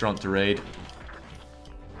restaurant to raid.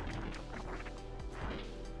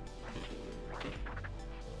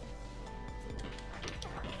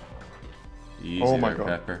 Easy Oh my there, God.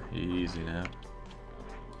 Pepper. Easy now.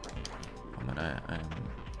 I'm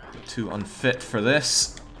too unfit for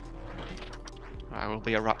this. I will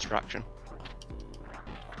be a rat's fraction.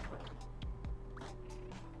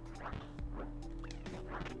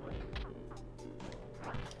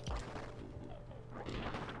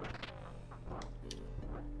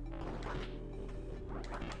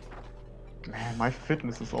 Man, my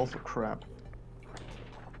fitness is also crap.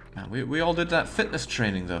 Man, we all did that fitness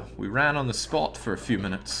training though. We ran on the spot for a few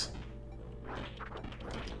minutes.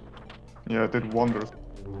 Yeah, it did wonders.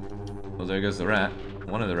 Well, there goes the rat.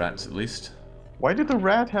 One of the rats, at least. Why did the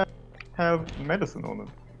rat have medicine on it?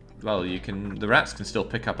 Well, the rats can still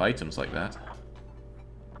pick up items like that.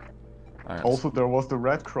 Alright, Also, there was the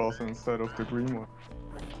red cross instead of the green one.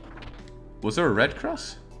 was there a red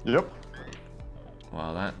cross? Yep.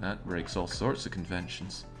 Wow, that breaks all sorts of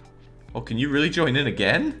conventions. Oh, can you really join in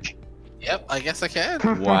again? Yep, I guess I can.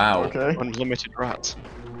 Wow. Okay. Unlimited rats.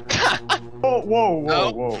 Oh, whoa,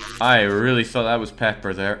 No. whoa. I really thought that was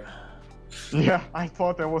Pepper there. Yeah, I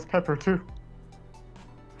thought that was Pepper too.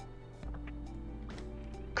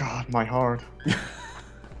 God, my heart.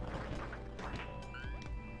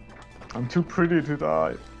 I'm too pretty to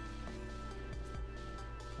die.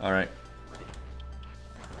 Alright.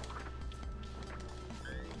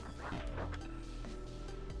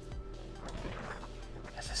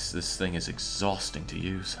 This thing is exhausting to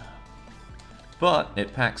use. But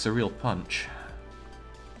it packs a real punch.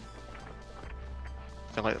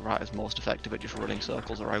 I feel like the rat is most effective at just running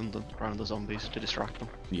circles around them, around the zombies to distract them.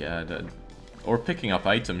 Yeah, or picking up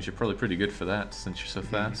items. You're probably pretty good for that since you're so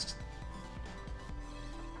fast.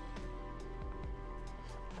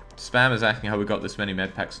 Spam is asking how we got this many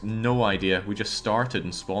med packs. No idea. We just started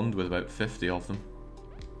and spawned with about 50 of them.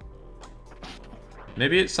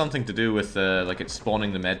 Maybe it's something to do with like it's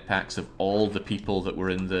spawning the med packs of all the people that were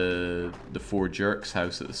in the four jerks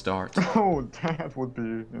house at the start. Oh, that would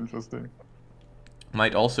be interesting.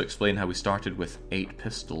 Might also explain how we started with 8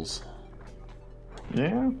 pistols.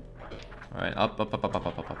 Yeah. Alright, up.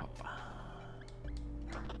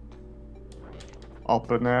 Up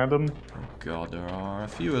and at them. Oh god, there are a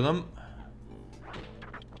few of them.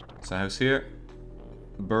 There's a house here.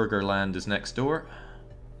 Burgerland is next door.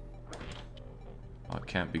 Oh, it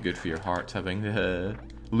can't be good for your heart having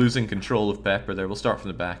losing control of Pepper there. We'll start from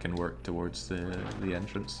the back and work towards the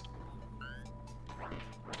entrance.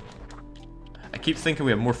 I keep thinking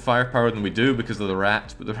we have more firepower than we do because of the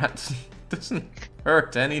rat, but the rat doesn't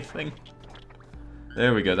hurt anything.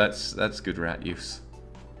 There we go, that's good rat use.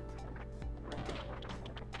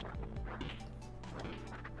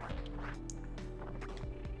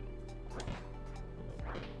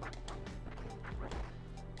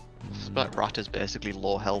 But rat is basically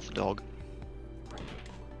low health dog.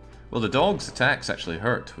 Well, the dog's attacks actually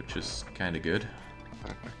hurt, which is kind of good.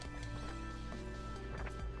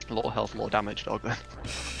 Low health, low damage dog then.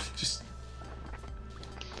 Just...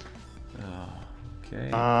 okay.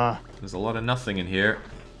 Ah. There's a lot of nothing in here.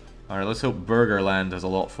 Alright, let's hope Burgerland has a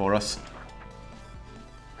lot for us.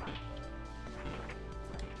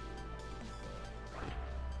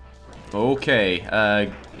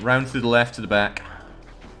 Okay, round through the left to the back.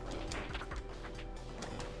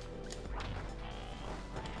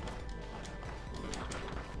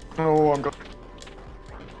 Oh, I'm going.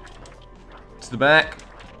 To the back.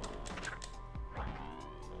 I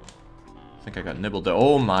think I got nibbled.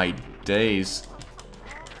 Oh my days.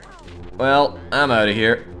 Well, I'm out of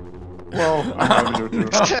here. Well, I'm out of here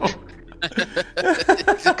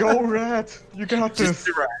too. Go, rat! You got this.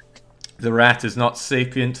 The rat is not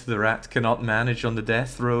sapient. The rat cannot manage on the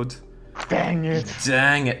death road. Dang it!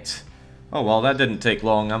 Dang it. Oh well, that didn't take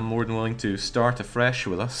long. I'm more than willing to start afresh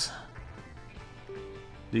with us.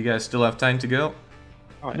 Do you guys still have time to go?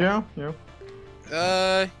 Oh, yeah, yeah.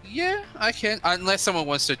 Yeah, I can. Unless someone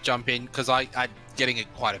wants to jump in, because I'm getting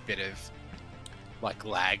quite a bit of, like,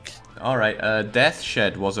 lag. Alright, Death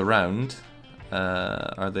Shed was around.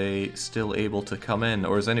 Are they still able to come in,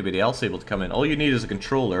 or is anybody else able to come in? All you need is a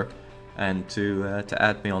controller, and to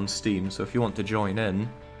add me on Steam, so if you want to join in.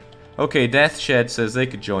 Okay, Death Shed says they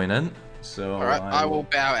could join in, so... Alright, I will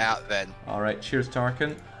bow out then. Alright, cheers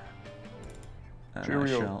Tarkin. And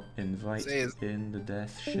Cheerio. I shall invite in the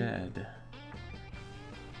Death Shed.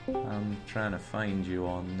 I'm trying to find you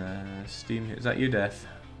on Steam. Is that you, Death?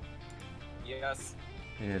 Yes.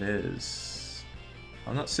 It is.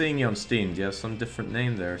 I'm not seeing you on Steam. Do you have some different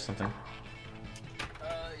name there or something?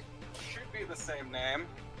 It should be the same name.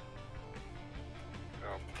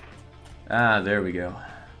 Oh. Ah, there we go.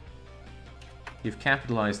 You've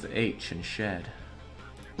capitalized the H in Shed.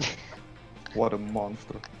 What a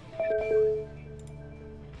monster.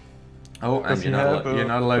 Oh, and Does you're he not, have, you're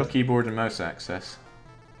not allowed keyboard and mouse access.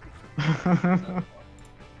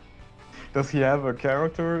 Does he have a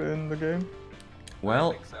character in the game?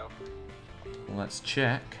 Well, I think so. let's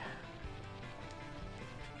check.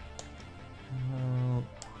 No,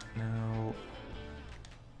 no.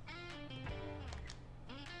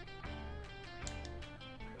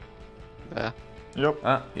 There. Yep.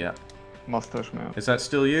 Ah, yeah. Mustache man. Is that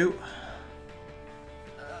still you?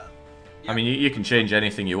 I mean, you can change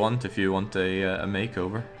anything you want if you want a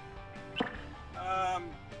makeover.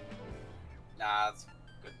 Nah, it's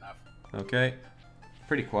good enough. Okay.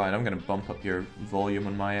 Pretty quiet. I'm gonna bump up your volume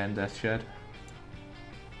on my end, Death Shed.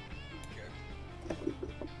 Okay.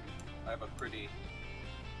 I have a pretty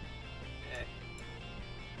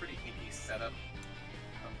hinky setup,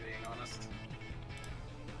 if I'm being honest.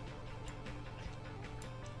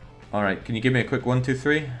 Alright, can you give me a quick 1, 2,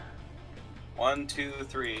 3? 1, 2,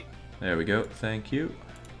 3. There we go, thank you.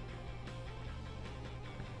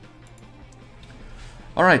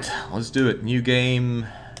 Alright, let's do it. New game,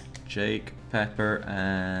 Jake, Pepper,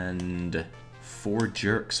 and 4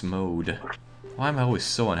 Jerks mode. Why am I always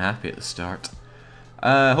so unhappy at the start?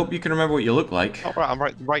 Hope you can remember what you look like. Oh, right, I'm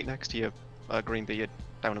right next to you, Green Beard.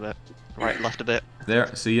 Down a bit. Right, left a bit.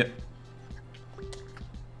 There, see ya.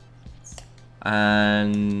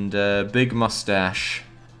 And big mustache.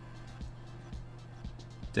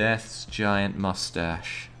 Death's giant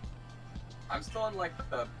mustache. I'm still on like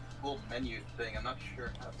the little menu thing. I'm not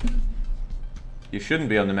sure how to... You shouldn't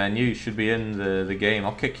be on the menu, you should be in the game.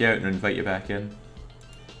 I'll kick you out and invite you back in.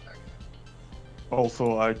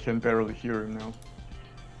 Also, I can barely hear him now.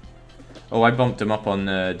 Oh, I bumped him up on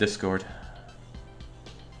Discord.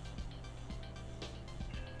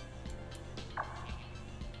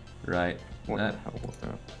 Right. What That, the hell was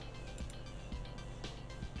that?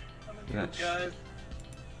 that guys.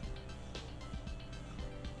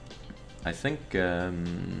 I think it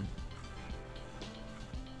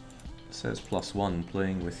says +1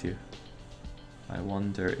 playing with you. I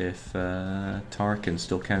wonder if Tarkin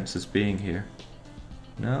still counts as being here.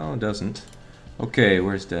 No, it doesn't. Okay,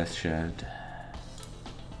 where's Death Shed?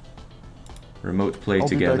 remote play I'll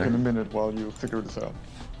together. be back in a minute while you figure this out.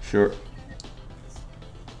 Sure.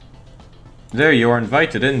 There you are,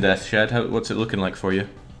 invited in, Deathshed. What's it looking like for you?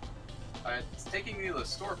 It's taking me to the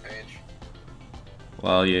store page.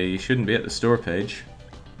 Well, yeah, you shouldn't be at the store page.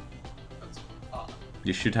 That's odd.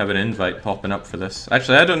 You should have an invite popping up for this.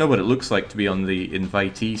 Actually, I don't know what it looks like to be on the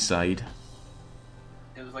invitee side.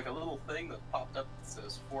 It was like a little thing that popped up that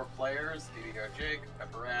says 4 players, DDR Jake,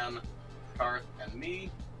 Pepperan, Karth, and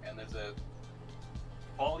me, and there's a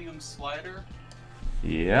volume slider.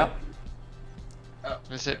 Yeah. Oh,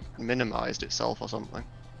 Is it minimized itself or something?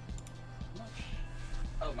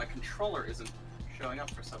 oh, my controller isn't showing up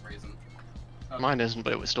for some reason. Oh, Mine isn't,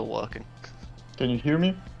 but it was still working. Can you hear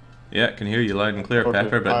me? Yeah, can hear you loud and clear, Okay,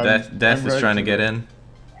 Pepper, but I'm Death is ready trying to to get go. in.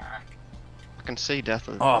 I can see Death.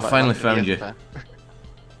 Oh, I finally found you. I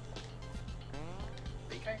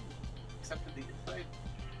think I accepted the invite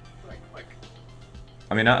quite quick.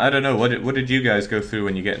 I mean, I don't know, what did you guys go through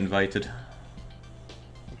when you get invited?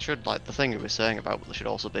 It should, like, the thing it was saying about there should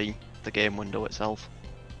also be the game window itself.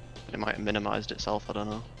 But it might have minimized itself, I don't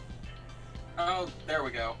know. Oh, there we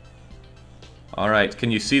go. Alright, can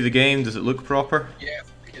you see the game? Does it look proper? Yes,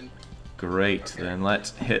 we can. Great, Okay. then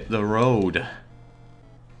let's hit the road.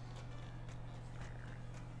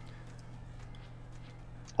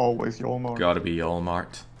 Always Yolmar. Gotta be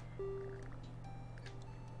Walmart.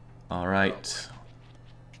 Alright.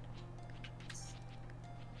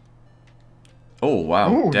 Oh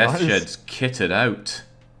wow, Ooh, Deathshed's kitted out.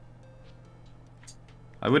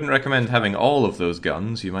 I wouldn't recommend having all of those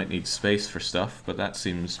guns, you might need space for stuff, but that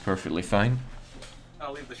seems perfectly fine.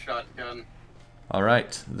 I'll leave the shotgun.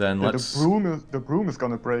 Alright, then Yeah, let's... the broom is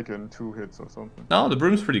gonna break in 2 hits or something. No, the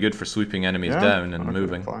broom's pretty good for sweeping enemies Yeah? down and Okay,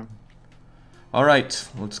 moving. Fine. Alright,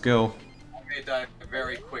 let's go. I may die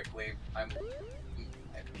very quickly. I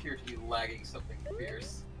appear to be lagging something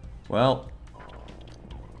fierce. Well,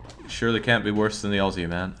 surely can't be worse than the Aussie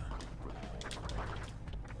man.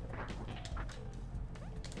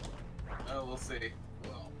 Oh, we'll see.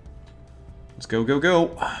 Well, Let's go, go,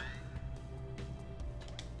 go!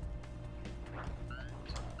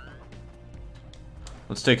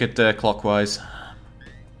 Let's take it clockwise.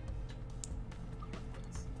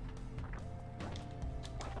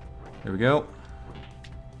 There we go.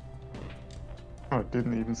 Oh, I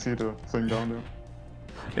didn't even see the thing down there.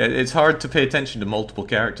 Yeah, it's hard to pay attention to multiple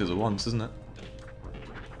characters at once, isn't it?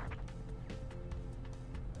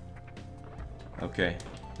 Okay,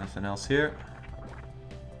 nothing else here.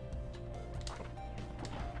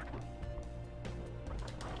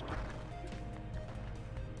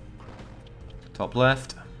 Top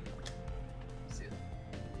left. see it.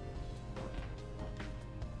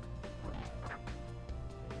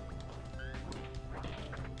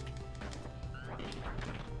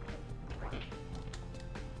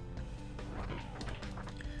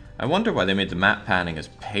 I wonder why they made the map panning as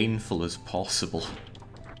painful as possible.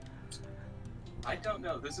 I don't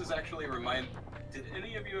know. This is actually Did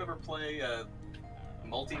any of you ever play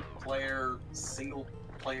multiplayer,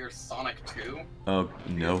 single-player Sonic 2? Oh,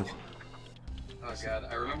 no. Oh god,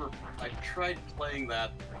 I remember I tried playing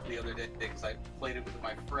that the other day because I played it with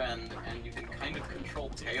my friend, and you can kind of control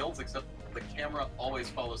Tails, except the camera always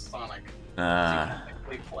follows Sonic. So you Ah. can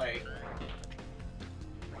technically play.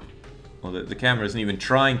 Well, the camera isn't even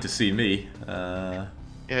trying to see me. Yeah,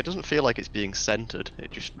 it doesn't feel like it's being centered.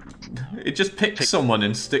 It just Picks someone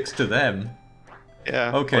and sticks to them.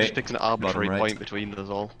 yeah. Okay. Or just picks an arbitrary Bottom right. point between us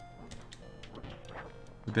all.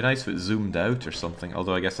 It'd be nice if it zoomed out or something.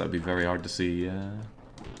 Although I guess that'd be very hard to see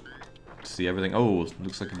everything. Oh,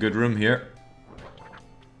 looks like a good room here.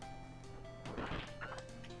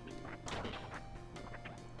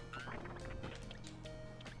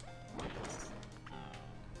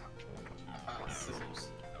 Scissors.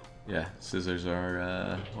 Yeah, scissors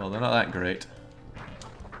are, well, they're not that great.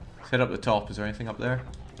 Let's head up the top. Is there anything up there?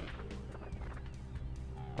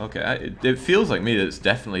 Okay, it feels like me that it's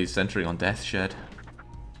definitely centering on Deathshed.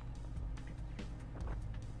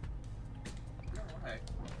 Alright.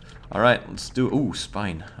 Alright, let's do... Ooh,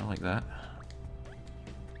 spine. I like that.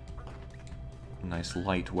 Nice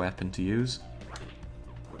light weapon to use.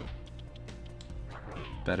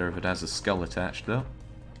 Better if it has a skull attached, though.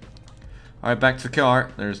 Alright, back to the car.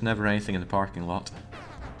 There's never anything in the parking lot.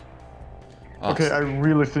 Oh, Okay, I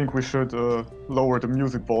really think we should lower the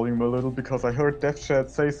music volume a little because I heard Deathshed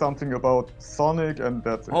say something about Sonic and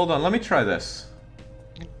that's it. Hold on, let me try this.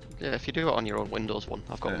 Yeah, if you do it on your own Windows one,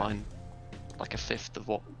 I've got Yeah. mine like a fifth of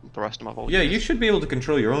what the rest of my volume Yeah, is. you should be able to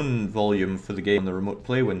control your own volume for the game on the remote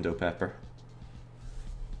play window, Pepper.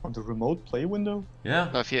 On the remote play window? Yeah.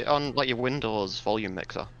 No, if you on like your Windows volume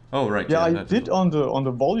mixer, Oh right. Yeah, I that did doesn't- on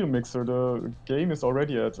the volume mixer. The game is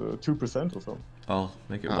already at 2% or so. I'll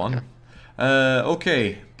make it Oh, 1. okay.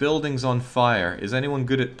 Okay, buildings on fire. Is anyone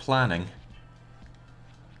good at planning?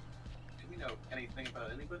 Do we know anything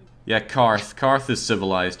about anybody? Yeah, Karth. Karth is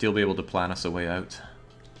civilized. He'll be able to plan us a way out.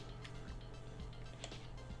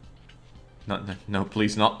 No,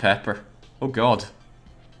 please, not Pepper. Oh God.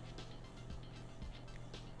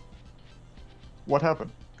 What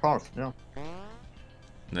happened? Cars, yeah.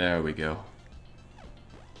 There we go.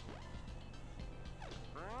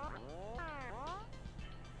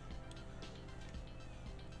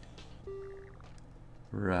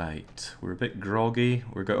 Right, we're a bit groggy.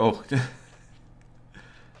 Oh,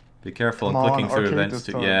 be careful. Come I'm clicking on, through arcade events this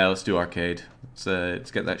too. time. Yeah, let's do arcade.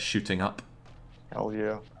 Let's get that shooting up. Hell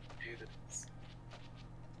yeah.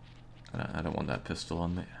 I don't want that pistol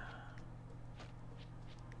on me.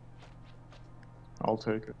 I'll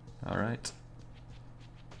take it. All right.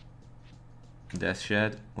 Death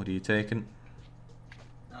Shed. What are you taking?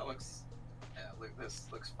 That looks. Yeah, look, this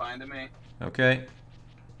looks fine to me. Okay.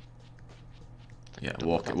 Yeah, Done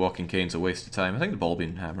with that. walking cane's a waste of time. I think the ball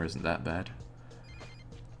beam hammer isn't that bad.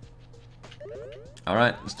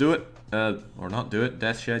 Alright, let's do it. Or not do it.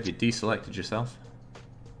 Death Shed, you deselected yourself.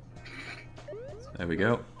 There we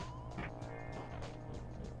go.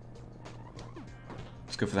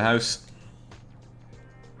 Let's go for the house.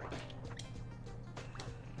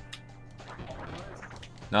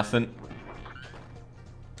 Nothing.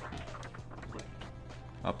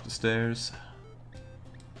 Up the stairs.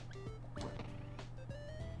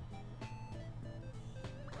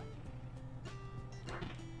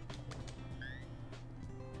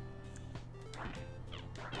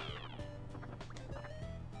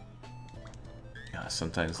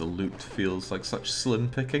 Sometimes the loot feels like such slim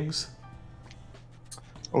pickings.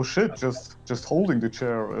 Oh shit, just holding the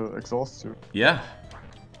chair exhausts you. Yeah.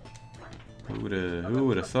 Who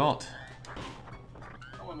would have thought?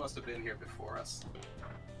 Someone must have been here before us.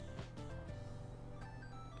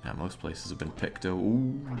 Yeah, most places have been picked out.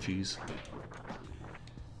 Ooh, jeez.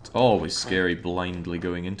 It's always scary blindly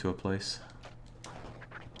going into a place.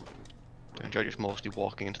 I enjoy just mostly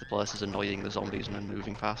walking into the places, annoying the zombies, and then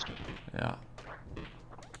moving past. Yeah.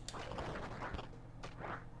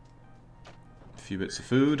 A few bits of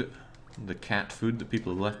food. The cat food that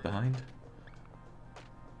people have left behind.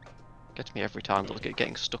 Gets me every time to look at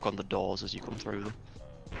getting stuck on the doors as you come through them.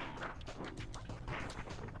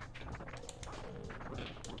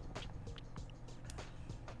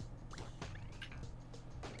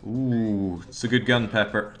 Ooh, it's a good gun,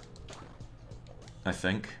 Pepper. I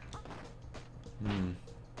think.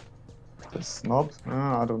 The snub?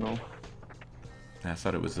 I don't know. I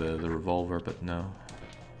thought it was the revolver, but no.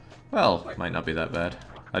 Well, it might not be that bad.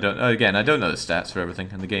 I don't know the stats for everything,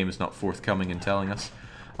 and the game is not forthcoming in telling us.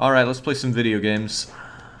 Alright, let's play some video games.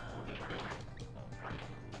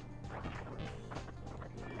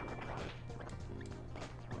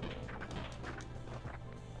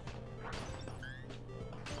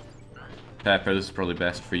 Pepper, this is probably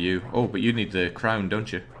best for you. Oh, but you need the crown,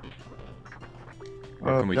 don't you?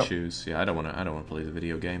 Or can we Yep. choose? Yeah, I don't wanna play the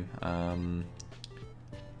video game.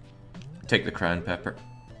 Take the crown, Pepper.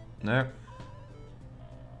 No.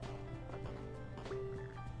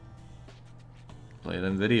 Play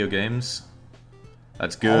them video games.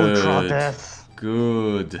 That's good. Ultra death.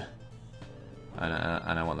 Good.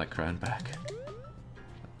 And I want that crown back.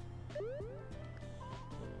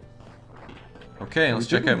 Okay, let's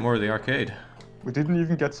check out more of the arcade. We didn't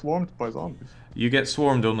even get swarmed by zombies. You get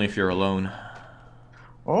swarmed only if you're alone.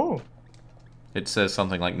 Oh, It says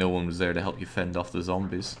something like no one was there to help you fend off the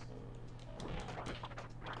zombies.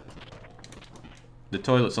 The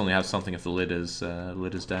toilets only have something if the lid is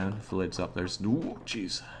down. If the lid's up, there's... Ooh,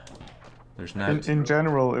 jeez. There's now... in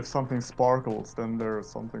general, if something sparkles, then there's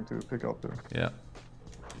something to pick up there. Yeah.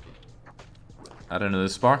 I don't know, the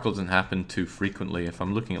sparkle doesn't happen too frequently. If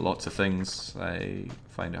I'm looking at lots of things, I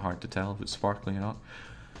find it hard to tell if it's sparkling or not.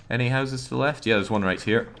 Any houses to the left? Yeah, there's one right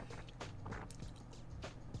here.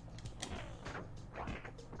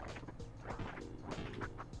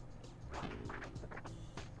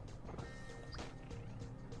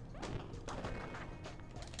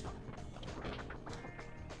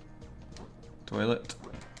 Toilet.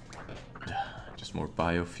 Just more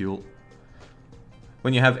biofuel.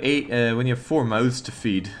 When you have when you have 4 mouths to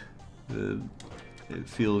feed, it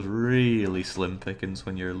feels really slim pickings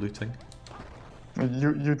when you're looting.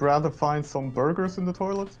 You'd rather find some burgers in the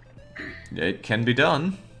toilet? It can be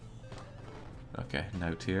done. Okay,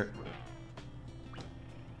 note here.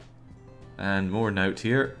 And more note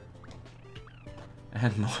here.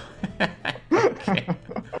 And more. Okay.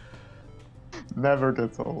 never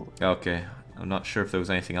gets old. Okay, I'm not sure if there was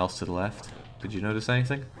anything else to the left. Did you notice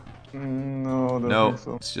anything? No, I don't No, think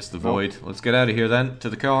so. it's just the No. void. Let's get out of here then, to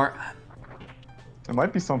the car. There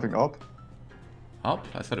might be something up. Up?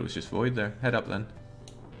 I thought it was just void there. Head up then.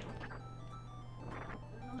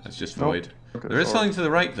 It's just Nope. void. Okay, There is sorry. something to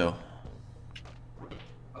the right though.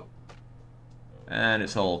 And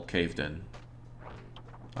it's all caved in.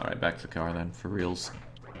 Alright, back to the car then, for reals.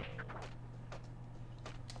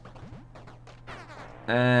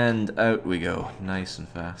 And out we go, nice and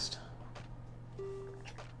fast.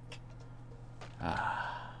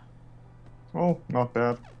 Ah. Oh, not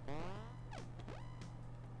bad.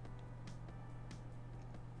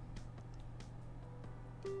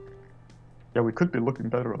 Yeah, we could be looking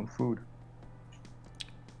better on food.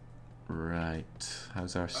 Right,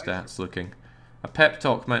 how's our stats looking? A pep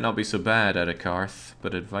talk might not be so bad out of Karth,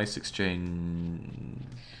 but advice exchange...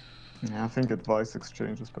 Yeah, I think advice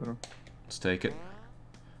exchange is better. Let's take it.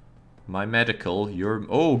 My medical, your...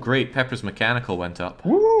 Oh, great, Pepper's mechanical went up.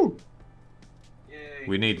 Woo! Yay.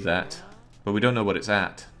 We need that, but we don't know what it's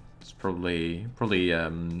at. It's probably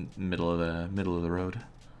middle of the road.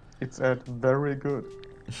 It's at very good.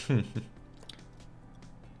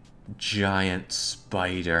 Giant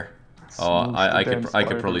spider. Oh, Smoosh I the could damn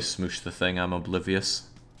probably spider. smoosh the thing. I'm oblivious.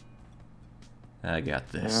 I got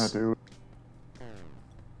Yeah, this. dude.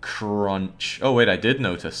 Crunch. Oh wait, I did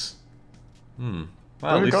notice. Well,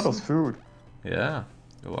 Well, at we got least- us food. Yeah.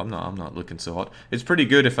 Oh, I'm not looking so hot. It's pretty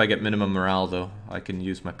good if I get minimum morale though. I can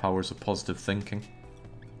use my powers of positive thinking.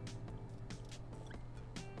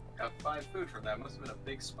 Got 5 food from that. Must have been a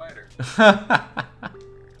big spider.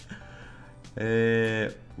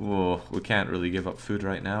 Whoa, we can't really give up food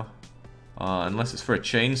right now. Unless it's for a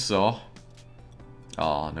chainsaw.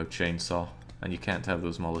 Oh, no chainsaw. And you can't have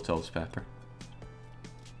those Molotovs, Pepper.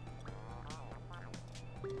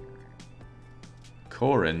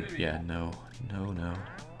 Corin? Yeah, no. No, no.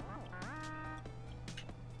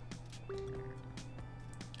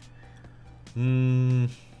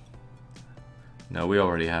 No, we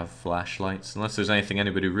already have flashlights. Unless there's anything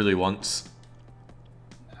anybody really wants.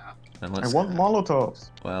 Nah. Then I let's... want Molotovs.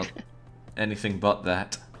 Well, anything but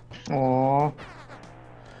that. Aww.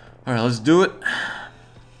 Alright, let's do it.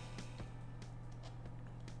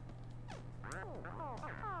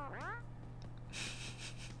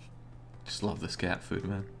 Just love this cat food,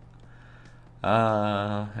 man.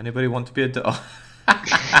 Anybody want to be a dog?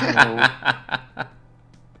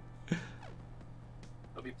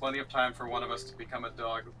 There'll be plenty of time for one of us to become a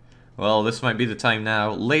dog. Well, this might be the time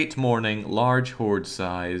now. Late morning, large horde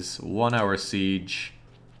size, 1 hour siege.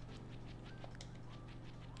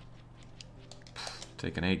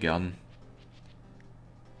 Taking a gun.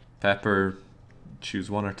 Pepper, choose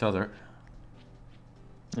one or t'other.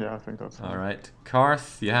 Yeah, I think that's fine. Alright.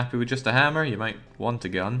 Karth, you happy with just a hammer? You might want a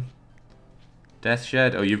gun.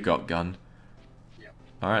 Deathshed, oh, you've got gun. Yep.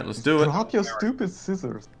 Alright, let's do it. Drop your stupid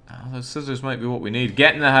scissors. Oh, those scissors might be what we need.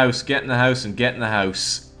 Get in the house, get in the house, and get in the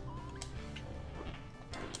house.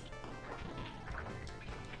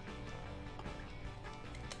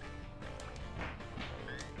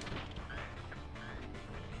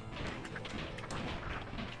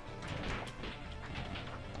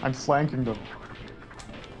 I'm flanking them.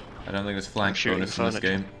 I don't think there's flank shooting bonus in this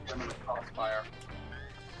furniture. game. Them in the crossfire.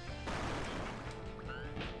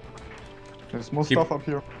 There's more Keep- stuff up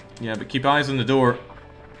here. Yeah, but keep eyes on the door.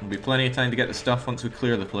 There'll be plenty of time to get the stuff once we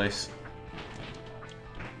clear the place.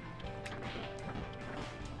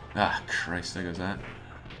 Ah, Christ, there goes that.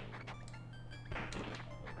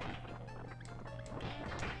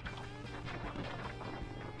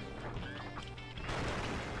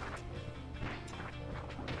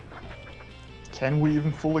 Can we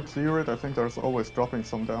even fully clear it? I think there's always dropping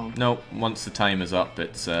some down. No, once the time is up,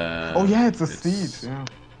 it's Oh yeah, it's a siege. Yeah.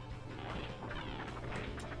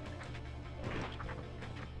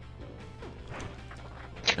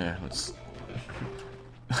 Yeah, let's...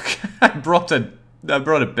 Okay, I brought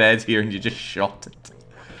a bed here and you just shot it.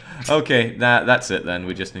 Okay, that's it then.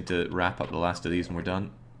 We just need to wrap up the last of these and we're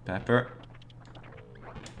done. Pepper.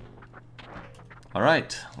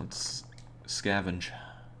 Alright, let's scavenge.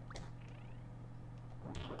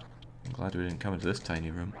 I'm glad we didn't come into this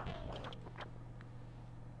tiny room.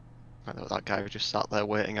 I know that guy just sat there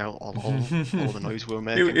waiting out all the noise we were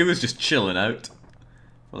making. It was just chilling out.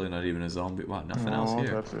 Probably not even a zombie. What, nothing else Oh,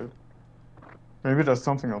 here? that's it. Maybe there's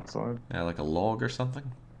something outside. Yeah, like a log or something?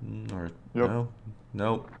 Or Yep. no?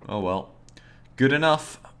 No. Oh well. Good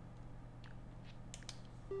enough.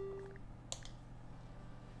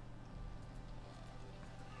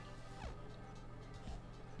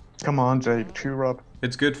 Come on, Jake, cheer up.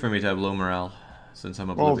 It's good for me to have low morale, since I'm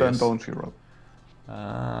Well, then oblivious. don't cheer up.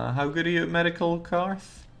 How good are you at medical,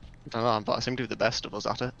 Karth? I don't know, but I seem to be the best of us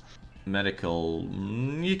at it. Medical,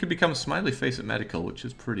 you could become smiley face at medical, which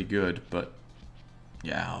is pretty good, but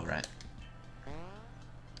yeah, alright.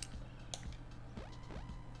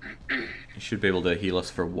 You should be able to heal us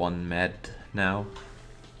for 1 med now.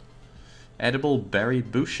 Edible berry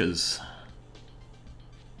bushes.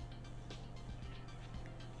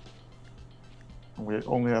 We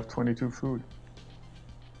only have 22 food.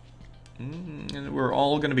 And we're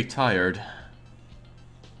all gonna be tired.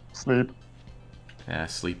 Sleep. Yeah,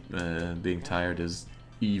 sleep, being tired is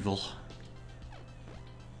evil.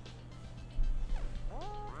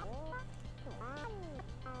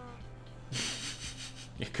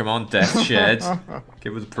 Yeah, come on, Death Shed.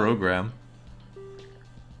 Get with the program.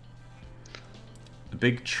 A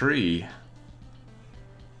big tree.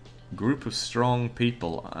 Group of strong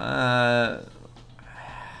people. I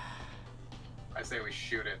say we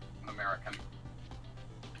shoot it, American.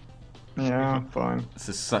 Yeah, fine. This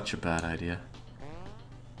is such a bad idea.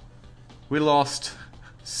 We lost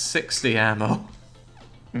 60 ammo.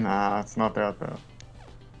 Nah, it's not that bad.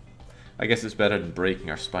 I guess it's better than breaking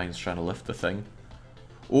our spines trying to lift the thing.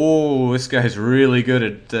 Oh, this guy's really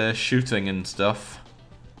good at shooting and stuff.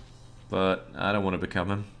 But I don't want to become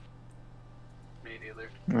him. Me neither.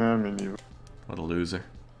 Nah, me neither. What a loser.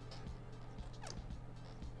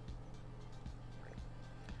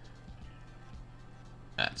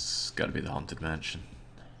 That's gotta be the Haunted Mansion.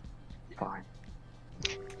 Fine.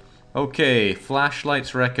 Okay,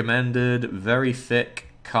 flashlights recommended, very thick,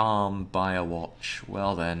 calm, buy a watch.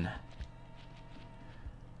 Well then.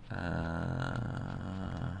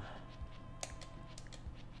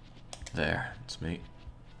 There, it's me.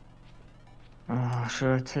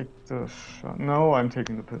 Should I take the shot? No, I'm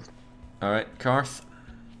taking the pistol. Alright, Karth.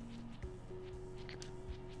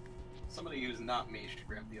 Somebody who's not me should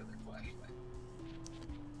grab the other flashlight.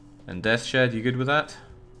 And Death Shed, you good with that?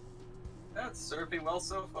 That's served me well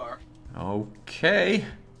so far. Okay.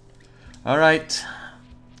 Alright.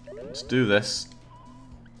 Let's do this.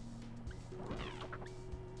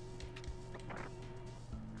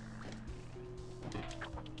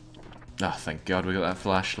 Ah, thank God we got that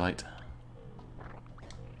flashlight.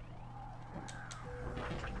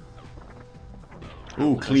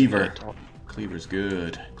 Ooh, Cleaver. Cleaver's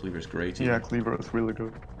good. Cleaver's great. Yeah, Cleaver is really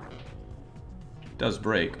good. Does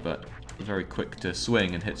break, but very quick to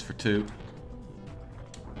swing and hits for 2.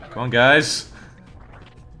 Come on, guys.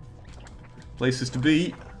 Places to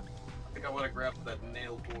be. I think I want to grab that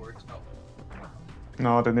nail board. Oh,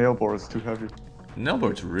 No, the nail board is too heavy.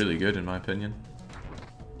 Nailboard's really good in my opinion.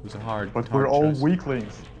 It was a hard But hard we're all choice.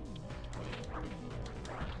 weaklings.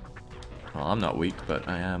 Well, I'm not weak, but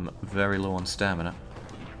I am very low on stamina.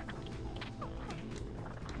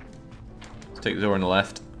 Let's take the door on the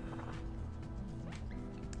left.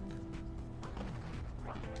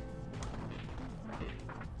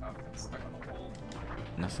 it's stuck on the wall.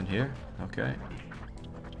 Nothing here. Okay.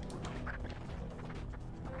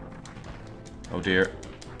 Oh dear.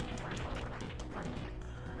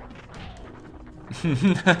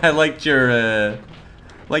 I liked your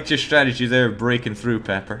strategy there of breaking through,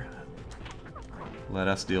 Pepper. Let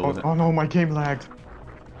us deal with it. Oh no, my game lagged.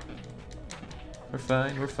 We're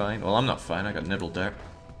fine, we're fine. Well, I'm not fine, I got nibbled there.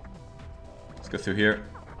 Let's go through here.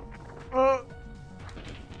 Oh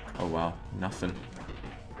wow, nothing.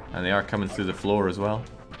 And they are coming through the floor as well.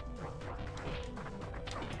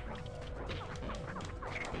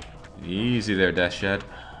 Easy there, Death Shed.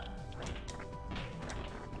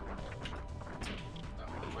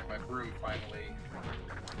 Looks like my broom finally.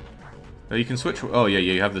 Oh, you can switch. Oh yeah,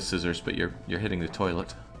 yeah, you have the scissors, but you're hitting the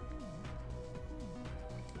toilet.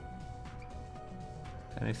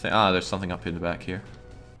 Anything? Ah, there's something up in the back here.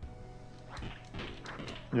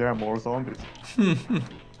 Yeah, more zombies.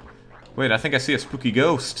 Wait, I think I see a spooky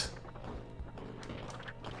ghost.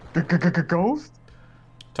 Ghost?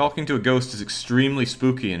 Talking to a ghost is extremely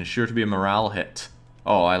spooky and is sure to be a morale hit.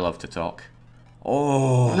 Oh, I love to talk.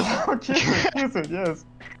 Oh. Kiss it, yes.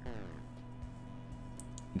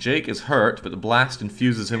 Jake is hurt, but the blast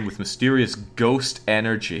infuses him with mysterious ghost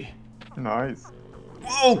energy. Nice.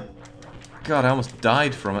 Whoa! God, I almost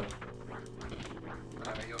died from it.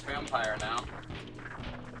 You're a vampire now.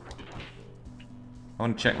 I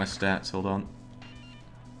want to check my stats, hold on.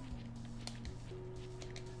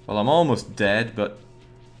 Well, I'm almost dead, but...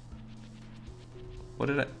 What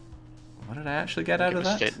did I actually get out It of was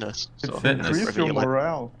that? fitness. It So Fitness. increased your reveal it.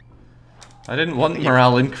 morale. I didn't want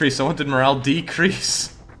morale increase, I wanted morale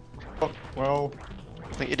decrease. Oh, well,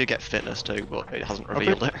 I think you did get fitness too, but it hasn't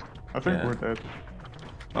revealed it. I think Yeah. we're dead.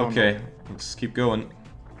 Oh, Okay, let's keep going.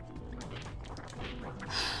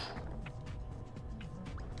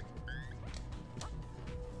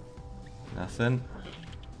 Nothing.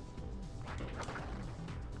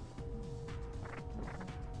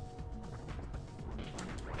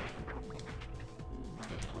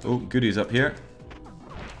 Oh, goodies up here.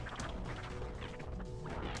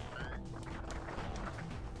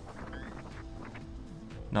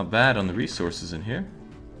 Not bad on the resources in here.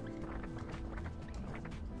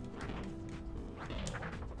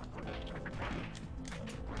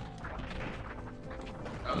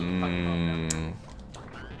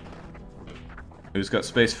 Who's got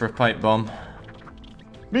space for a pipe bomb?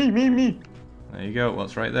 Me! There you go,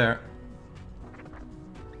 what's right there?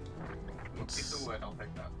 Piece of wood, I'll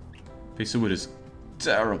take that. Piece of wood is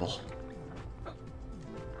terrible.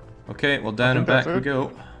 Okay, well down and think back that's we it.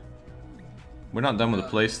 go. We're not done with the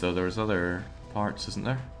place though, there's other parts, isn't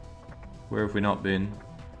there? Where have we not been?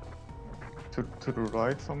 To the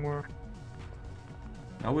right somewhere.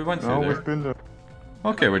 Oh, we went through No, there. we've been there.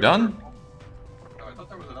 Okay, we're done. Oh, I thought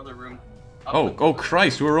there was another room. Oh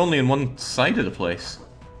Christ, we were only in one side of the place.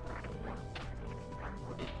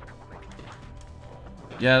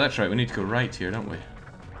 Yeah, that's right, we need to go right here, don't we?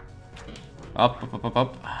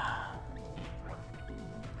 Up.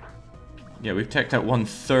 Yeah, we've checked out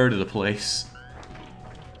 1/3 of the place.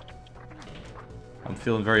 I'm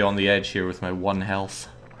feeling very on the edge here with my 1 health.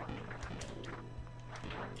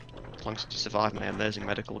 As long as you survive, my amazing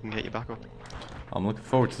medical can get you back up. I'm looking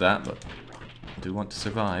forward to that, but I do want to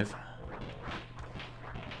survive.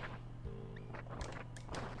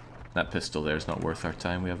 That pistol there is not worth our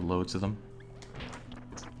time, we have loads of them.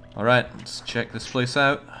 Alright, let's check this place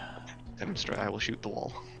out. Demonstrate, I will shoot the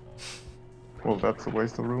wall. Well, that's a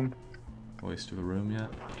waste of room. Waste of a room, yeah.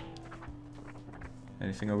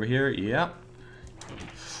 Anything over here? Yeah.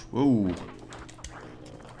 Whoa.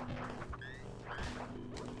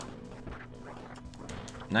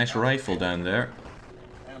 Nice rifle down there.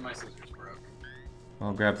 And my scissors broke.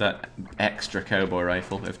 I'll grab that extra cowboy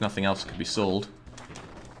rifle. If nothing else could be sold.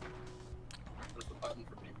 There's the button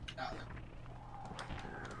for me. Ah,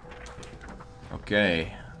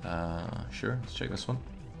 Okay. Sure, let's check this one.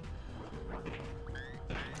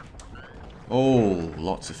 Oh,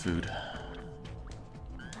 lots of food.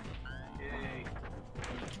 yay.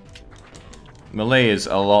 Melee is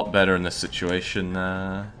a lot better in this situation,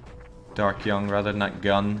 Dark Young, rather than that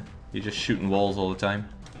gun. You're just shooting walls all the time.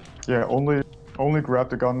 Yeah, only grab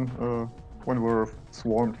the gun when we're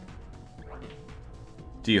swarmed.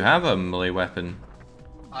 Do you have a melee weapon?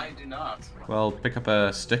 I do not. Well, pick up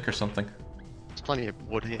a stick or something. There's plenty of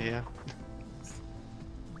wood here, yeah.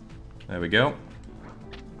 There we go.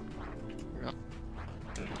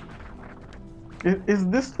 Is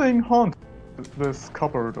this thing haunted? This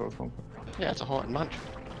cupboard or something? Yeah, it's a haunted mansion.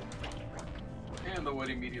 And the wood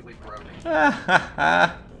immediately broke.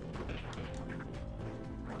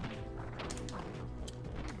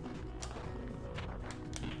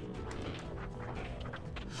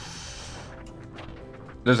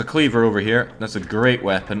 There's a cleaver over here. That's a great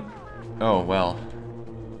weapon. Oh, well.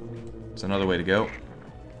 It's another way to go.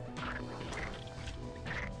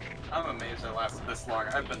 I'm amazed I lasted this long.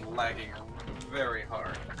 I've been lagging very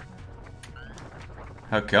hard.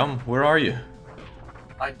 How come? Where are you?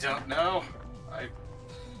 I don't know.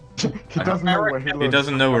 He doesn't know where he He lives.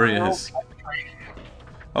 doesn't know where he is.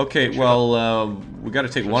 Okay, well, we gotta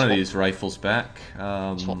take one of these rifles back.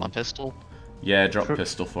 Swap my pistol. Yeah, drop Sure.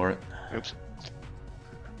 pistol for it. Oops.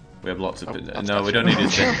 We have lots of... that's no, we don't need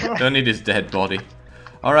his don't need his dead body.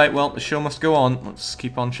 Alright, well, the show must go on. Let's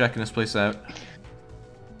keep on checking this place out.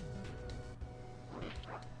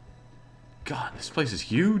 God, this place is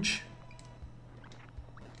huge.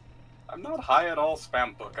 I'm not high at all,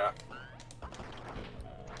 Spam Booka.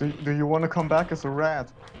 Do you want to come back as a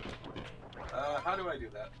rat? How do I do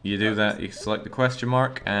that? You do that, you select the question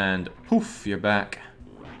mark, and poof, you're back.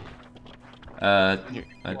 I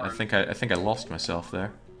think I lost myself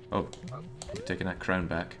there. Oh, you're taking that crown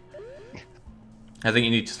back. I think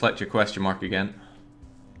you need to select your question mark again.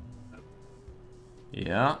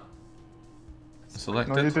 Yeah. Select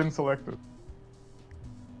No, you it. didn't select it.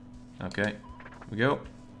 Okay, here we go.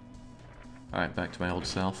 Alright, back to my old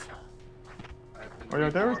self. Oh yeah,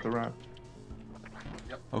 there is the rat.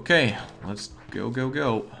 Okay, let's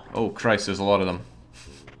go. Oh Christ, there's a lot of them.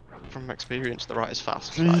 From experience, the right is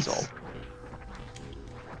fast. That is all. Jeez.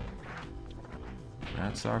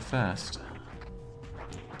 Rats are fast.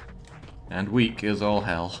 And weak is all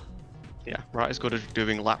hell. Yeah, right is good at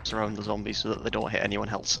doing laps around the zombies so that they don't hit anyone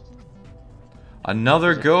else.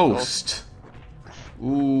 Another ghost!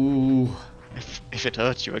 Ooh. If it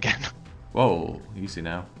hurts you again. Whoa, easy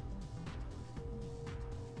now.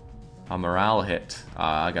 A morale hit.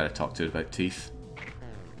 I gotta talk to it about teeth.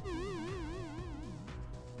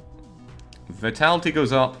 Vitality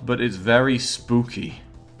goes up, but it's very spooky.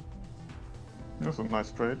 That's a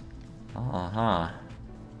nice trade. Uh-huh.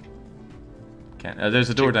 Can't...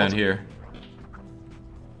 there's a door down here.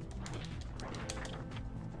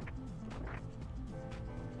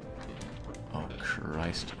 Oh,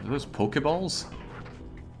 Christ. Are those Pokeballs?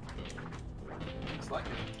 Looks like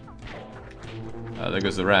it. Oh, there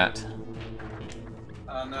goes the rat.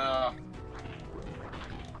 Oh no.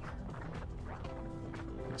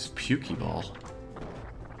 It's Pukeball.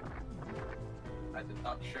 I did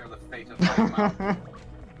not share the fate of my mouth.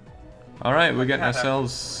 Alright, we're getting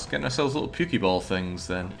ourselves little Pukeball things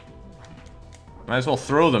then. Might as well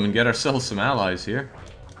throw them and get ourselves some allies here.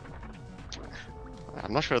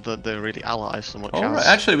 I'm not sure that they're really allies so much Alright, as...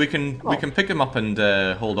 actually we can pick them up and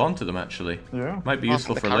hold on to them actually. Yeah. Might be I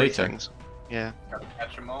useful think they for carry later. things. Yeah. Gotta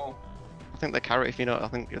catch 'em all. I think they carry, if you know, I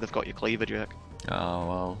think they've got your cleaver jack. Oh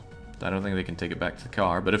well, I don't think they can take it back to the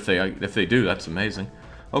car, but if they do, that's amazing.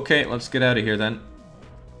 Okay, let's get out of here then.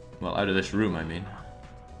 Well, out of this room, I mean.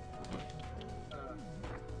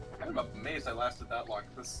 I'm amazed I lasted that long.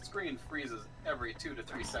 The screen freezes every 2 to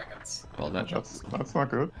 3 seconds. Well, That's not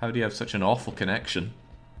good. how do you have such an awful connection?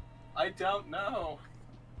 I don't know.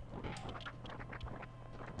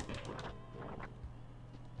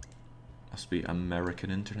 Must be American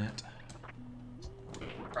internet.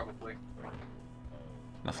 Probably.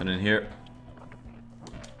 Nothing in here.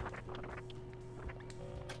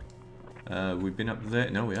 We've been up there.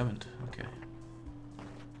 No, we haven't. Okay.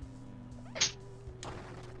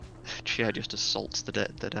 Chair just assaults the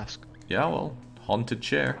desk. Yeah, well, haunted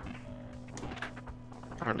chair.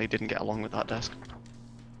 Apparently didn't get along with that desk.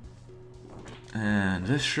 And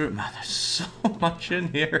this room, man, there's so much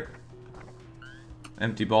in here.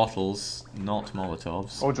 Empty bottles, not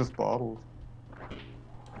Molotovs. Oh, just bottles.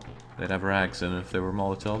 They'd have rags in if they were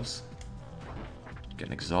Molotovs.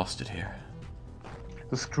 Getting exhausted here.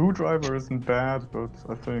 The screwdriver isn't bad, but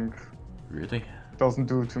I think Really? it doesn't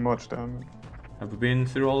do too much damage. Have we been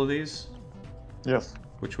through all of these? Yes.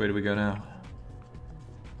 Which way do we go now?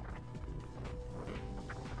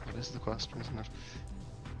 That is the question, isn't it?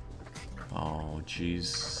 Oh,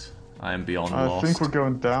 jeez. I am beyond I lost. think we're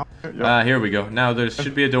going down. Yeah. Here we go. Now there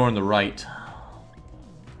should be a door on the right.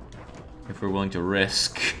 If we're willing to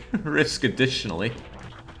risk. risk additionally.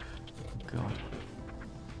 Oh, God.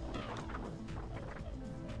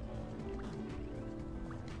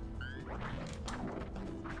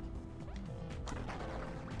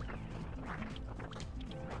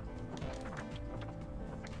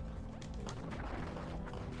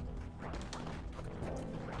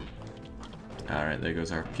 Alright, there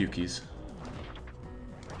goes our pukies.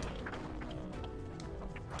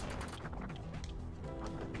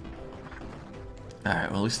 Alright,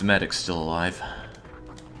 well at least the medic's still alive.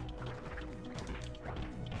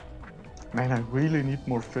 Man, I really need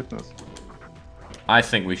more fitness. I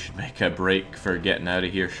think we should make a break for getting out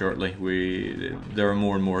of here shortly. There are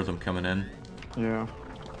more and more of them coming in. Yeah.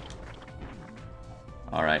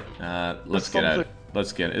 Alright, let's get out.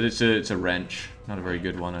 Let's get it. It's a wrench. Not a very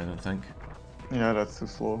good one, I don't think. Yeah, that's too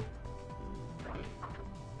slow.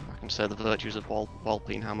 I can say the virtues of ball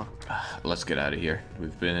peen hammer. Let's get out of here.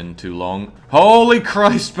 We've been in too long. Holy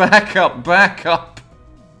Christ, back up, back up!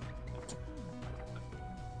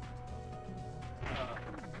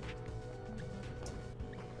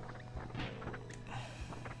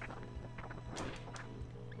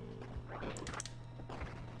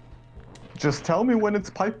 Just tell me when it's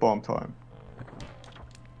pipe bomb time.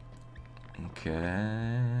 Okay.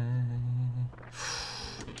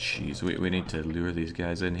 Jeez, we need to lure these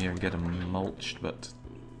guys in here and get them mulched, but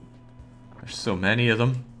there's so many of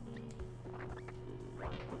them.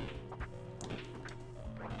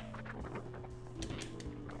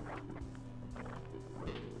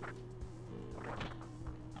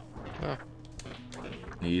 Oh.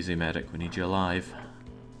 Easy, medic. We need you alive.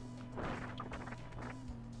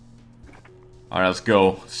 Alright, let's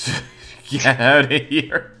go. Get out of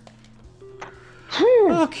here.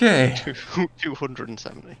 Okay.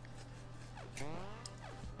 270.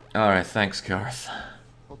 Alright, thanks, Garth.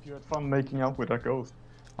 Hope you had fun making out with that ghost.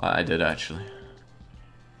 I did, actually.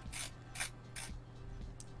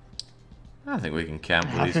 I think we can camp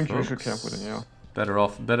with I these think folks. we should camp with it, yeah.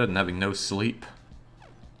 Better than having no sleep.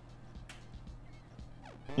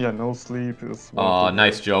 Yeah, no sleep is... Aw,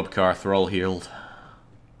 nice job, Garth. We're all healed.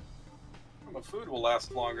 The food will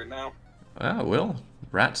last longer now. Ah, well.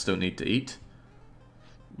 Rats don't need to eat.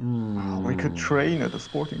 We could train at a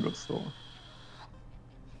sporting goods store.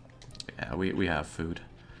 Yeah, we have food.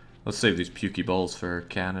 Let's save these pukey balls for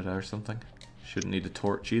Canada or something. Shouldn't need a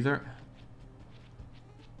torch either.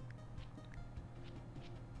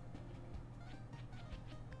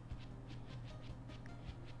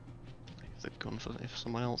 shotgun for if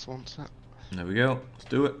someone else wants it. There we go. Let's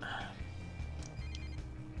do it.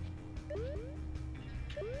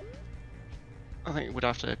 I think we'd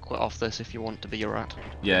have to quit off this if you want to be a rat.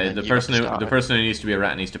 Yeah, And the then you have person to who start it. needs to be a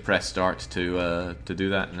rat needs to press start to do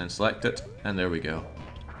that, and then select it, and there we go.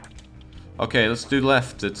 Okay, let's do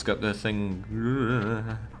left. It's got the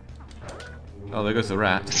thing. Oh, there goes the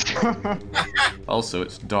rat. Also,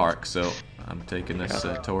 it's dark, so I'm taking this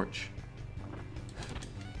torch.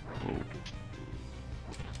 Oh.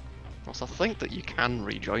 Also, I think that you can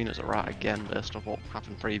rejoin as a rat again based on what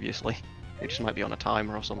happened previously. It just might be on a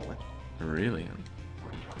timer or something. Really?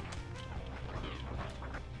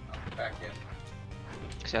 Back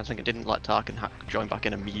in. See, I think it didn't let Tarkin join back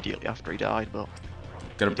in immediately after he died, but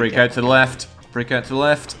Gotta break out to the left. Break out to the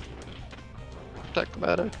left. protect the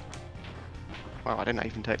murder. Wow, I didn't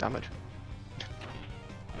even take damage.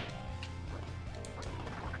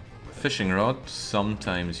 Fishing rod,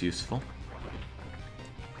 sometimes useful.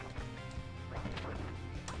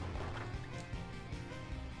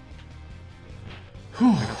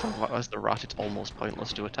 As the rat, it's almost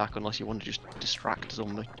pointless to attack unless you want to just distract a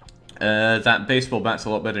zombie. That baseball bat's a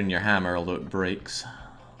lot better than your hammer, although it breaks.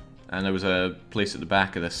 And there was a place at the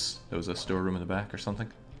back of this. There was a storeroom in the back or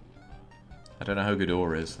something. I don't know how good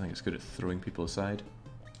ore is. I think it's good at throwing people aside.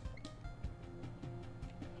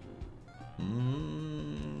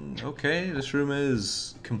 Okay, this room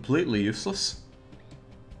is completely useless.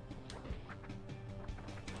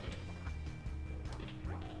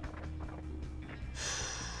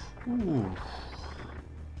 Ooh.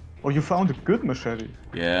 Oh, you found a good machete.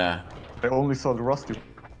 Yeah. I only saw the rusty.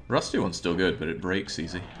 Rusty one's still good, but it breaks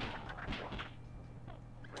easy.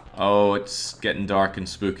 Oh, it's getting dark and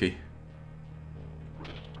spooky.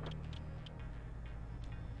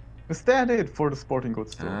 Is that it for the sporting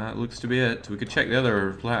goods store? It looks to be it. We could check the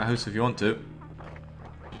other house if you want to.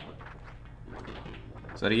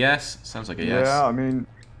 Is that a yes? Sounds like a yes. Yeah, I mean,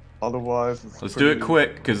 otherwise it's Let's do it pretty-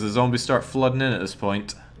 quick, because the zombies start flooding in at this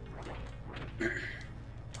point.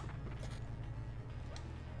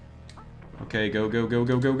 Okay, go, go, go,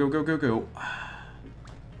 go, go, go, go, go, go.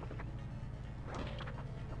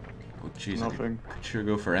 Oh, jeez, I Nothing. could sure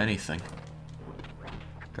go for anything.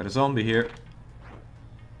 Got a zombie here.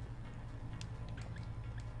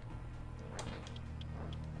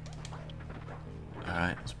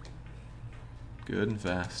 Alright, good and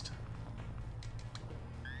fast.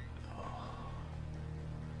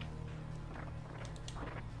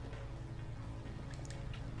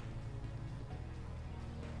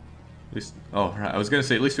 At least, oh, right, I was gonna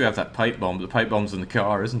say at least we have that pipe bomb, but the pipe bomb's in the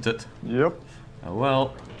car, isn't it? Yep. Oh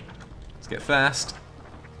well. Let's get fast.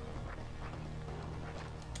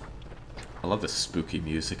 I love the spooky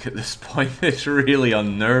music at this point, it's really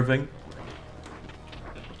unnerving.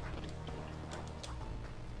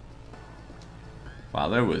 Wow,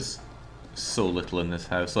 there was so little in this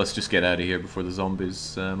house. Let's just get out of here before the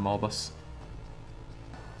zombies mob us.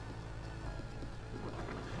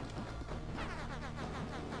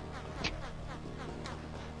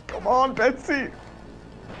 Come on, Betsy!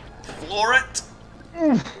 Floor it!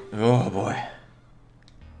 Oh boy.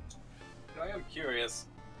 I am curious.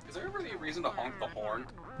 Is there ever any reason to honk the horn?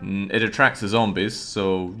 It attracts the zombies,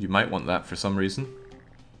 so you might want that for some reason.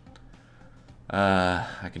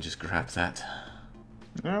 I can just grab that.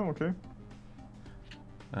 Yeah, okay.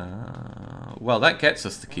 Well, that gets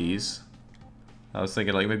us the keys. I was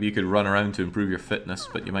thinking like maybe you could run around to improve your fitness,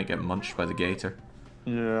 but you might get munched by the gator.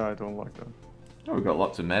 Yeah, I don't like that. Oh, we've got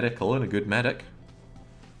lots of medical and a good medic.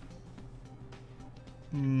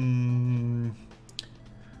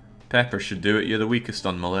 Pepper should do it. You're the weakest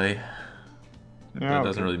on melee. Yeah, It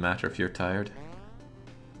doesn't okay. really matter if you're tired.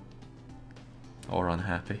 Or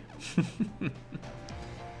unhappy.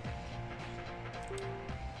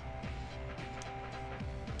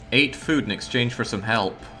 Eight food in exchange for some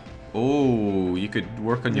help. Oh, you could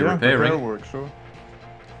work on your Yeah, repairing. repair work, sure.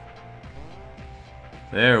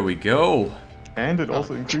 There we go. And it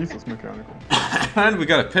also increases mechanical. And we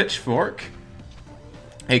got a pitchfork.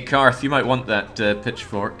 Hey Karth, you might want that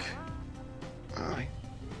pitchfork. Aye.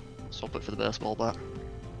 Swap it for the baseball bat.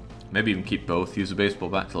 Maybe even keep both. Use a baseball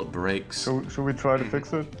bat till it breaks. So, should we try to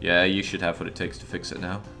fix it? Yeah, you should have what it takes to fix it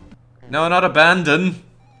now. No, not abandon.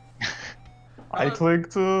 I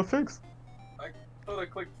clicked fix. I thought I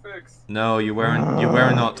clicked fix. No, you weren't. You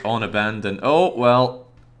were not on abandon. Oh well,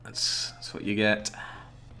 that's what you get.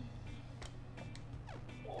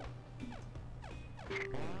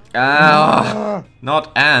 Ah,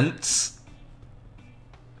 not ants.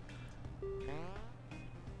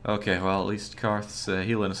 Okay, well at least Karth's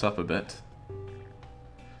healing us up a bit.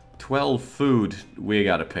 12 food. We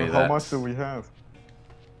gotta pay How that. much do we have?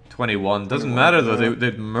 21. Doesn't 21, matter though, yeah.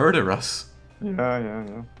 they'd murder us.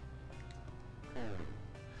 Yeah.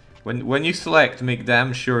 When you select, make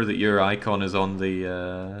damn sure that your icon is on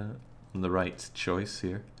the right choice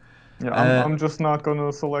here. Yeah, I'm just not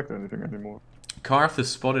gonna select anything anymore. Karth has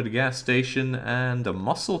spotted a gas station and a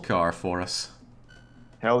muscle car for us.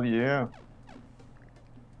 Hell yeah.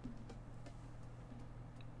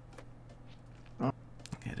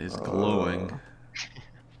 It is glowing.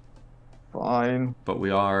 Fine. But we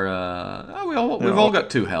are, we've all got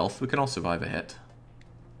 2 health. We can all survive a hit.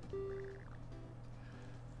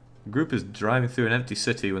 The group is driving through an empty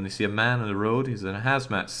city when they see a man on the road. He's in a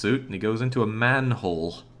hazmat suit and he goes into a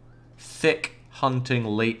manhole. Thick, hunting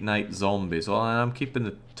late night zombies. Well, I'm keeping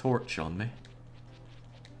the torch on me.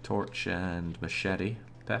 Torch and machete.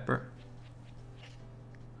 Pepper.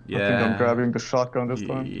 Yeah. I think I'm grabbing the shotgun this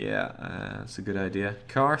time. Yeah, that's a good idea.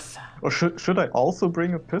 Karth? Or should I also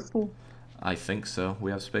bring a pistol? I think so. We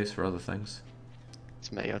have space for other things.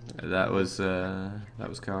 It's me. That was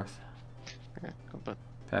Karth. Okay, but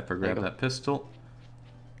Pepper, There you grab go. that pistol.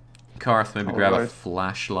 Karth, maybe grab a Alright.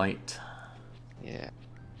 flashlight. yeah.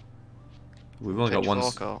 We've only got one.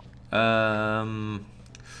 Pitchfork or-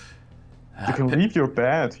 You can leave your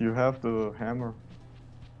bed. You have the hammer.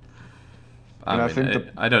 I and I mean, think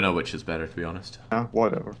I don't know which is better, to be honest. Yeah,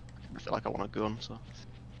 whatever. I feel like I want a gun, so.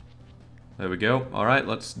 There we go. Alright,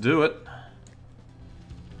 let's do it.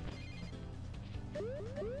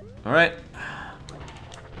 Alright.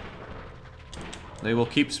 They will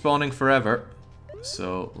keep spawning forever.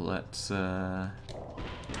 So, let's...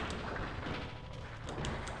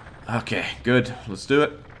 Okay, good. Let's do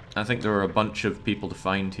it. I think there are a bunch of people to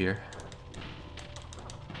find here.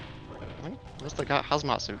 I think there's the guy,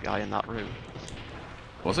 hazmat suit guy in that room.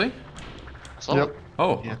 Was he? I saw Yep. it.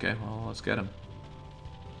 Oh, Yeah. okay. Well, let's get him.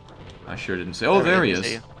 I sure didn't see... Oh, there he is.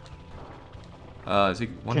 here. Is he...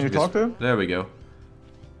 Can you talk to him? There we go.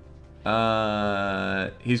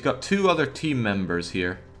 He's got 2 other team members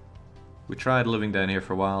here. We tried living down here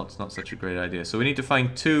for a while. It's not such a great idea. So we need to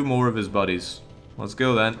find 2 more of his buddies. Let's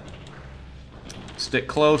go then. Stick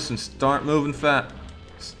close and start moving fast.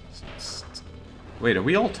 Wait, are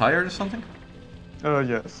we all tired or something?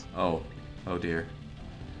 Yes. Oh. Oh dear.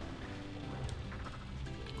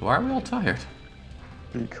 Why are we all tired?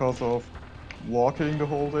 Because of walking the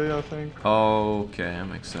whole day, I think. Okay, that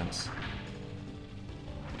makes sense.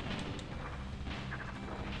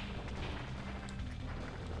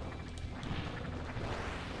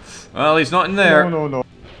 Well, he's not in there. No.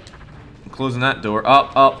 I'm closing that door.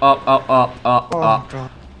 Up. Oh, God.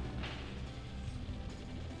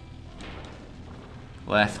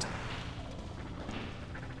 Left.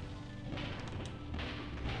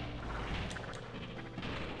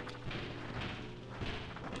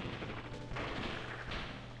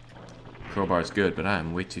 Crowbar's good, but I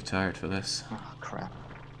am way too tired for this. Oh, crap.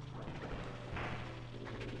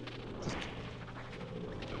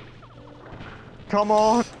 Come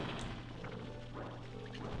on!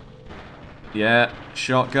 Yeah,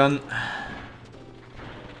 shotgun.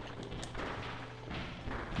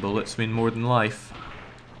 Bullets mean more than life.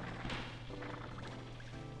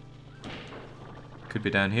 Could be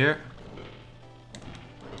down here.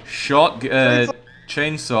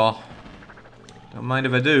 Chainsaw. Don't mind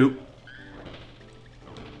if I do.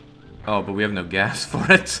 Oh, but we have no gas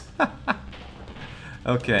for it.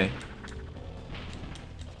 Okay.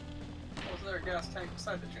 Was there a gas tank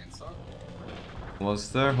beside the chainsaw?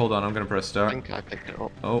 Was there? Hold on, I'm gonna press I start. think I picked it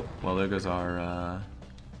up. Oh, well there goes our,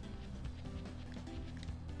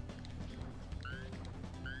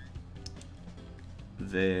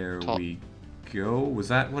 There Top. we go. Was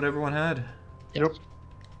that what everyone had? Yep.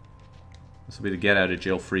 This will be the get out of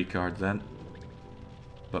jail free card then.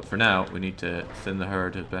 But for now, we need to thin the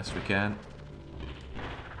herd as best we can.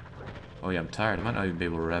 Oh yeah, I'm tired. I might not even be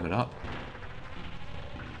able to rev it up.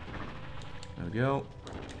 There we go.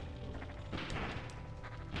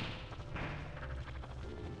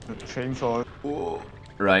 The chainsaw. Whoa.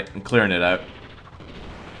 Right, I'm clearing it out.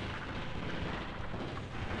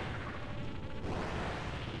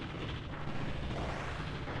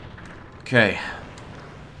 Okay.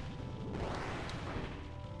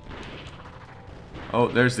 Oh,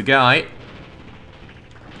 there's the guy.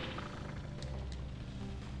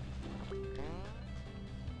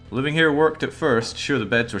 Living here worked at first. Sure, the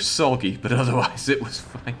beds were soggy, but otherwise it was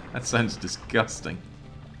fine. That sounds disgusting.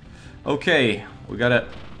 Okay, we gotta...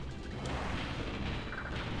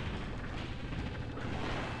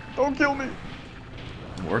 Don't kill me!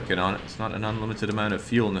 I'm working on it. It's not an unlimited amount of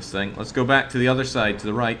fuel in this thing. Let's go back to the other side, to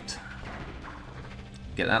the right.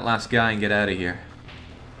 Get that last guy and get out of here.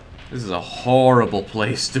 This is a horrible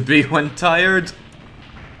place to be when tired.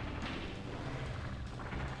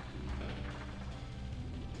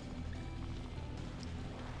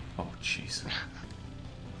 jeez.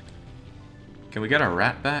 Can we get our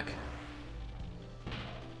rat back?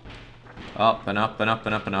 Up and up and up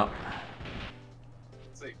and up and up.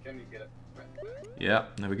 Let's see, can you get it? Yeah,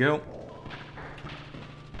 there we go.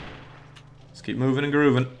 Let's keep moving and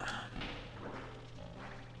grooving.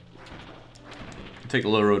 Take the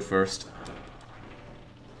low road first.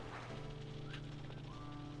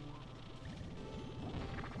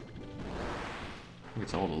 I think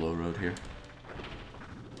it's all the low road here.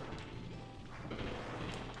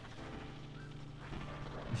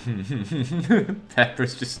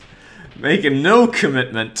 Pepper's just making no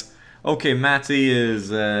commitment. Okay, Matty is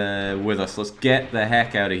with us. Let's get the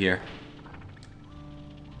heck out of here.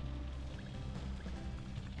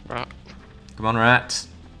 Right. Come on, rat.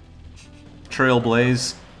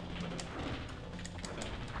 Trailblaze.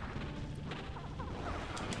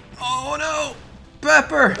 Oh no!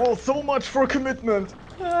 Pepper! Oh, so much for commitment.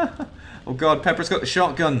 Oh god, Pepper's got the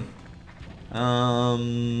shotgun.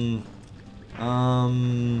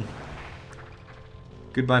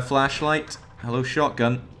 Goodbye flashlight. Hello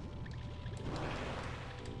shotgun.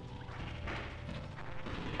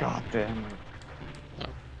 God damn it.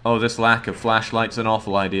 Oh, this lack of flashlight's an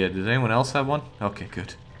awful idea. Does anyone else have one? Okay,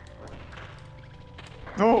 good.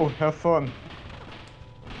 Oh, have fun.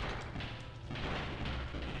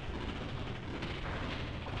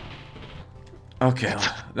 Okay.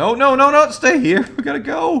 No, no, no, no, stay here. We gotta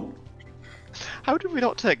go. How did we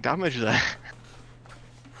not take damage there?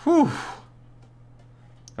 Whew.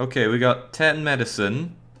 Okay, we got 10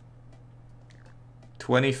 medicine,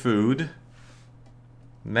 20 food,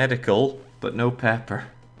 medical, but no pepper.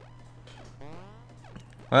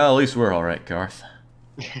 Well, at least we're alright, Garth.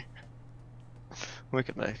 We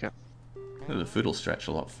could make it. Oh, the food will stretch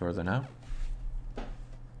a lot further now.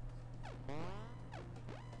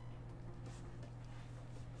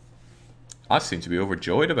 I seem to be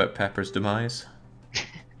overjoyed about Pepper's demise.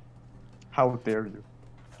 How dare you?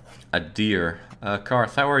 A deer.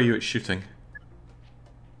 Garth, how are you at shooting?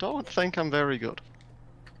 Don't think I'm very good.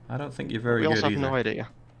 I don't think you're very We good also have either. no idea.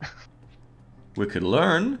 We could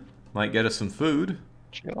learn. Might get us some food.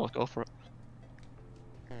 Sure, I'll go for it.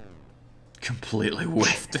 Completely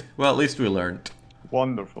whiffed. Well, at least we learned.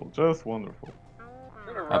 Wonderful, just wonderful.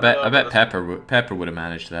 I bet Pepper would have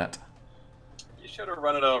managed that. You should have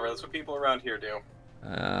run it over. That's what people around here do.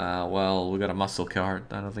 Well, we got a muscle cart.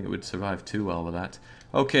 I don't think it would survive too well with that.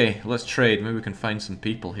 Okay, let's trade. Maybe we can find some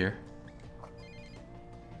people here.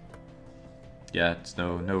 Yeah, it's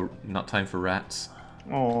not time for rats.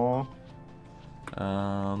 Aww.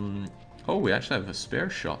 Oh, we actually have a spare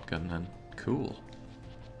shotgun then. Cool.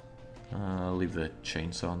 I'll leave the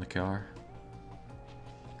chainsaw in the car.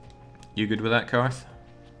 You good with that, Garth?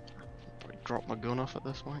 Probably drop my gun off at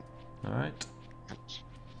this point. Alright.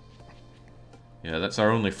 Yeah, that's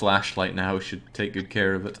our only flashlight now. We should take good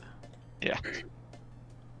care of it. Yeah.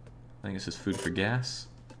 I think this is food for gas.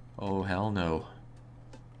 Oh, hell no.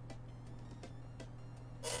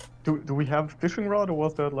 Do we have fishing rod or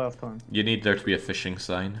was that last time? You need there to be a fishing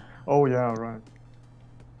sign. Oh yeah, right.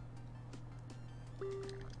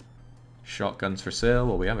 Shotguns for sale.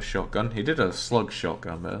 Well, we have a shotgun. He did a slug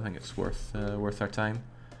shotgun, but I think it's worth our time.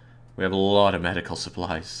 We have a lot of medical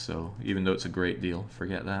supplies, so even though it's a great deal,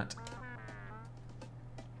 forget that.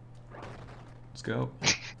 Let's go.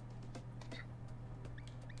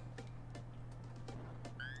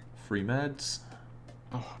 Free meds.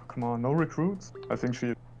 Oh, come on, no recruits? I think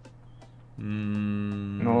she...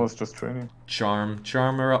 Mm, No, it's just training. Charm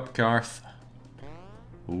her up, Garth.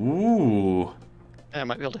 Ooh. Yeah, I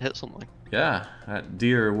might be able to hit something. Yeah, that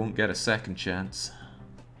deer won't get a second chance.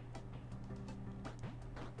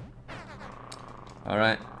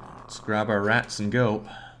 Alright, let's grab our rats and go.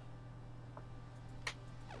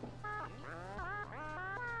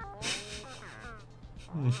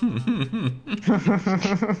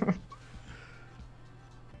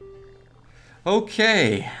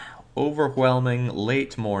 Okay, overwhelming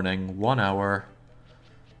late morning, 1 hour.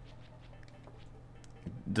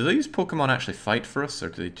 Do these Pokemon actually fight for us, or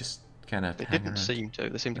do they just kind of They hang didn't around? seem to.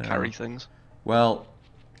 They seem to No. carry things. Well,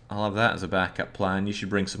 I'll have that as a backup plan. You should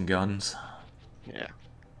bring some guns. Yeah.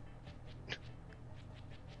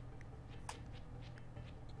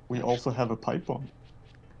 We also have a pipe bomb.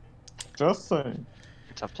 Just saying.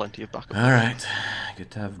 To have plenty of backup. Alright,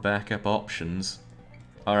 good to have backup options.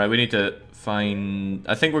 Alright, we need to find...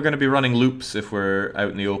 I think we're going to be running loops if we're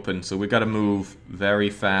out in the open, so we got to move very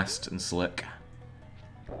fast and slick.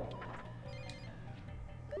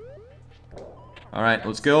 Alright,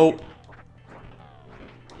 let's go.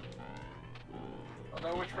 Oh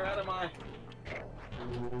no, which rat am I?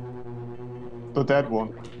 The dead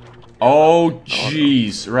one. Oh,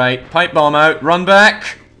 jeez. Right, pipe bomb out. Run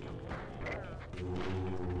back.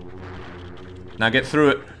 Now get through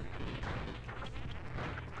it.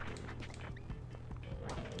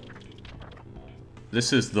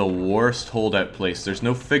 This is the worst holdout place. There's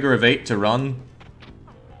no figure of 8 to run.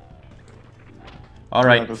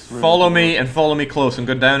 Alright, that's really follow good. me and follow me close and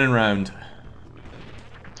go down and round.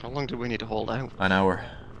 How long do we need to hold out? An hour.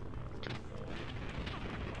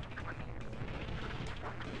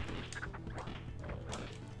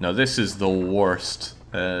 No, this is the worst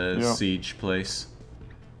siege place.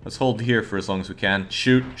 Let's hold here for as long as we can.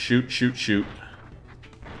 Shoot, shoot, shoot, shoot.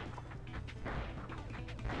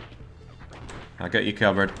 I'll get you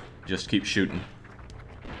covered. Just keep shooting.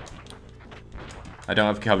 I don't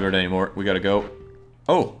have covered anymore. We gotta go.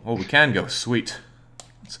 Oh, we can go. Sweet.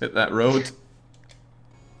 Let's hit that road.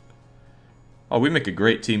 Oh, we make a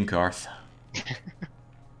great team, Karth. Seems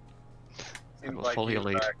We'll like follow your you've,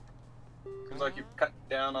 lead. Seems like you've cut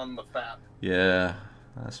down on the fat. Yeah.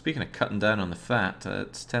 Speaking of cutting down on the fat,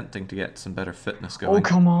 it's tempting to get some better fitness Oh, going.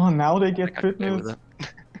 come on, now they I get can do with fitness. it.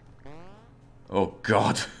 Oh,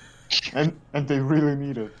 God. And they really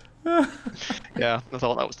need it. Yeah, I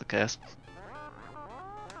thought that was the case.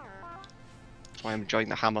 That's why I'm enjoying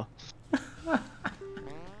the hammer.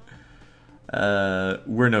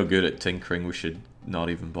 We're no good at tinkering. We should not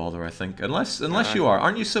even bother, I think. Unless you are.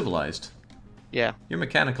 Aren't you civilized? Yeah, Your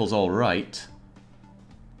mechanical's alright.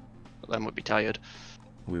 but then we'd be tired.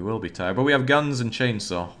 We will be tired. But we have guns and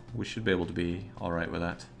chainsaw. We should be able to be alright with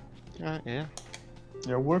that. Yeah.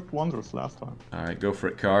 Yeah, worked wonders last time. Alright, go for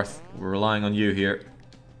it, Karth. We're relying on you here.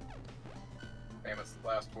 Famous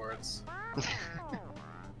last words.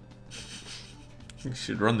 You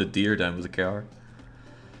should run the deer down with the car.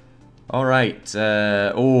 Alright,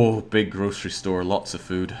 oh, big grocery store, lots of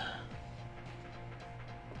food.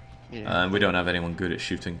 Yeah. And we don't have anyone good at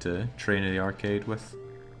shooting to train in the arcade with. This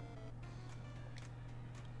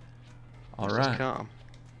is Alright, calm.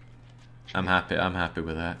 I'm happy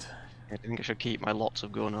with that. I think I should keep my lots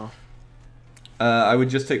of gun. I would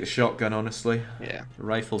just take the shotgun, honestly. Yeah. The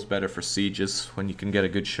rifle's better for sieges when you can get a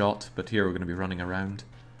good shot, but here we're going to be running around.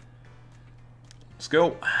 Let's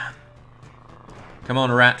go. Come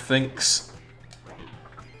on, Rat Finks.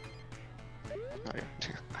 Oh, yeah.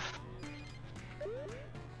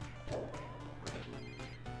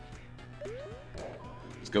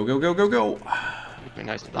 Let's go, go, go, go, go. It'd be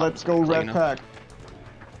nice if that Let's was go, cleaner. Red Pack.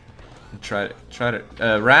 Try it.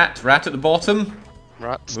 Rat at the bottom.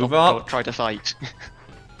 Rats, Move stop, up. don't try to fight.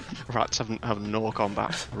 Rats have no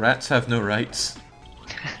combat. Rats have no rights.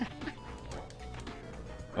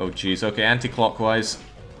 Oh jeez, okay, anti-clockwise.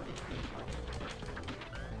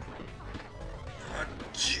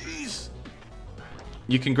 Jeez.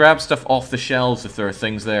 You can grab stuff off the shelves if there are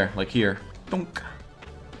things there, like here. Dunk.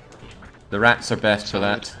 The rats are best for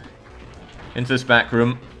that. Into this back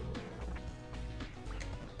room.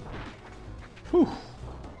 Whew.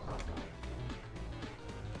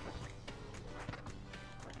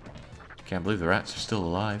 Can't believe the rats are still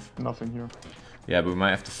alive. Nothing here. Yeah, but we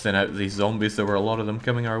might have to thin out these zombies. There were a lot of them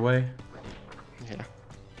coming our way. Yeah.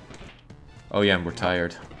 Oh yeah, and we're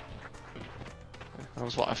tired. That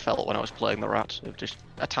was what I felt when I was playing the rat. Just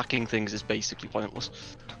attacking things is basically pointless.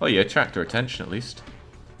 Oh, you attract their attention at least.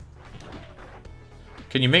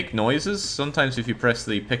 Can you make noises? Sometimes if you press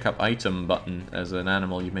the pick up item button as an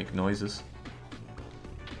animal, you make noises.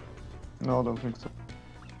 No, I don't think so.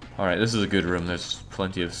 Alright, this is a good room. There's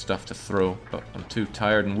plenty of stuff to throw, but I'm too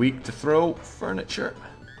tired and weak to throw furniture.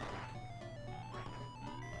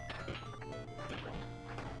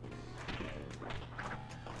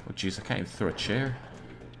 Oh jeez, I can't even throw a chair.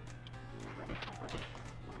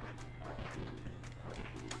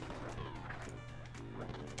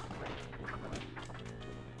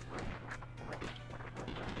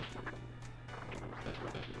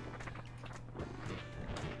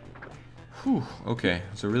 Whew, okay.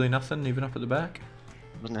 Is there really nothing even up at the back?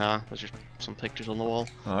 But nah, there's just some pictures on the wall.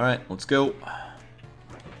 Alright, let's go. Ah,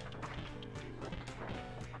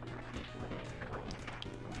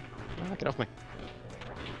 get off me.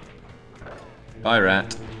 Bye,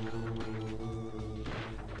 rat.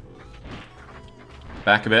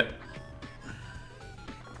 Back a bit.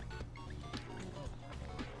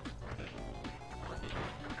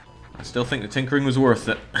 I still think the tinkering was worth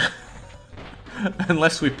it.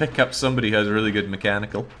 Unless we pick up somebody who has a really good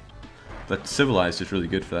mechanical. But Civilized is really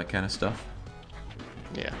good for that kind of stuff.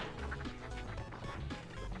 Yeah.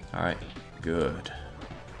 Alright, good.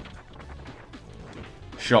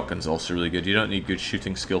 Shotgun's also really good. You don't need good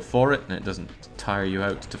shooting skill for it, and it doesn't tire you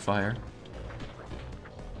out to fire.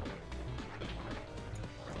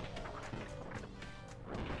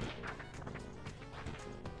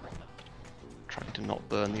 can not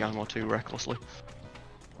burn the ammo too recklessly.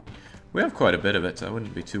 We have quite a bit of it. I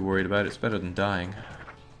wouldn't be too worried about it. It's better than dying.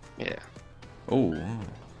 Yeah. Oh,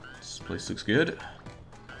 this place looks good.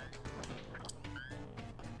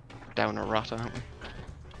 Down a rat, aren't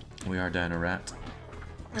we? We are down a rat.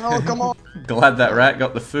 Oh, come on! Glad that rat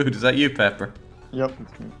got the food. Is that you, Pepper? Yep,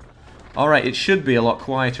 it's me. Alright, it should be a lot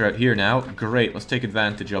quieter out here now. Great, let's take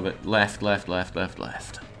advantage of it. Left, left, left, left,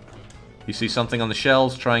 left. You see something on the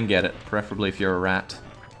shelves, try and get it. Preferably if you're a rat.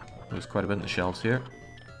 There's quite a bit on the shelves here.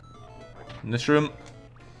 In this room.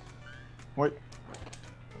 Wait.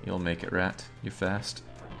 You'll make it, rat. You're fast.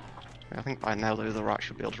 I think by now the other rat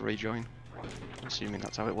should be able to rejoin. Assuming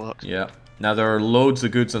that's how it works. Yeah. Now there are loads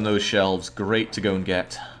of goods on those shelves. Great to go and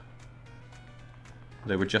get.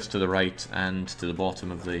 They were just to the right and to the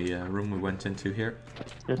bottom of the room we went into here.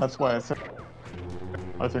 Yeah, that's why I said.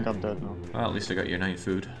 I think I'm dead now. Well, at least I got your 9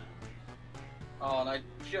 food. Oh, and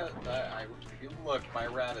if you look, my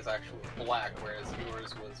rat is actually black, whereas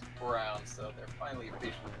yours was brown, so they're finally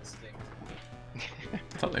visually distinct.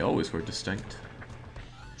 I thought they always were distinct.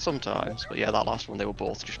 Sometimes, but yeah, that last one they were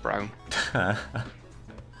both just brown. Yeah,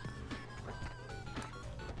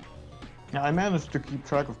 I managed to keep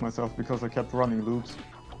track of myself because I kept running loops.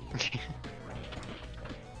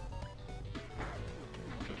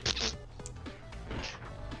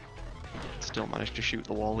 Still managed to shoot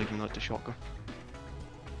the wall even though it's a shotgun.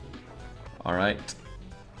 Alright.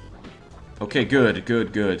 Okay, good,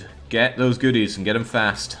 good, good. Get those goodies and get them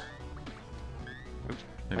fast.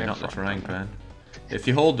 Maybe Yeah, not the frying frying pan. If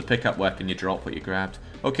you hold the pickup weapon, you drop what you grabbed.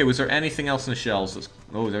 Okay, was there anything else in the shelves? That's...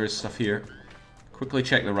 Oh, there is stuff here. Quickly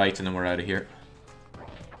check the right and then we're out of here.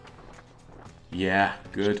 Yeah,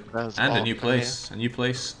 good. There's And a Bob new down place. A new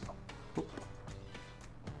place. Ooh,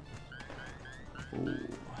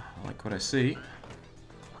 I like what I see.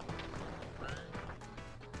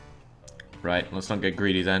 Right, let's not get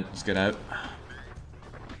greedy then. Let's get out.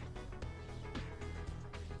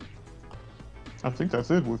 I think that's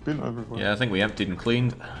it, we've been everywhere. Yeah, I think we emptied and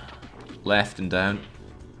cleaned. Left and down.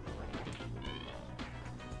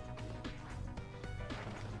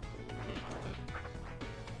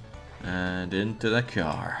 And into the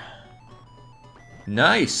car.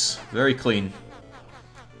 Nice! Very clean.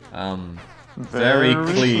 Very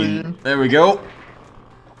clean. There we go.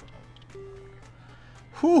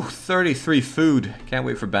 Whew, 33 food. Can't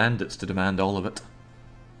wait for bandits to demand all of it.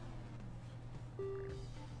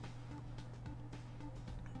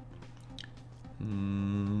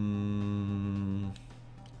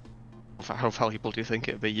 How valuable do you think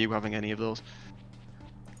it'd be you having any of those?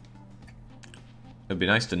 It'd be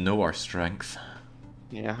nice to know our strength.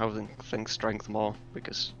 Yeah, I would think strength more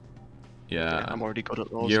because Yeah, I'm already good at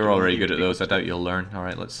those. you're Don't already need good to at be those. I doubt you'll learn. All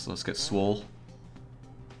right, let's get swole.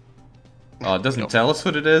 Oh, it doesn't tell us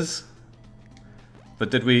what it is. But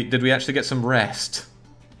did we actually get some rest?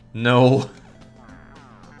 No.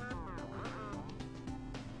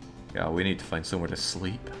 Yeah, we need to find somewhere to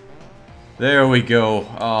sleep. There we go.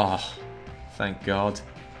 Oh, thank God.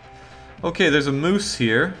 Okay, there's a moose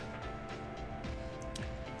here.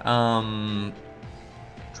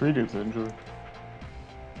 Treat its injury.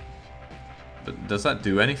 But does that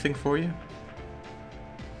do anything for you?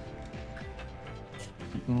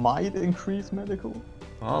 It might increase medical.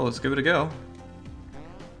 Well, let's give it a go.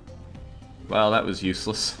 Well, that was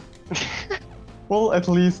useless. Well, at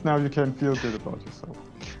least now you can feel good about yourself.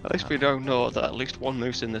 At least we don't know that at least one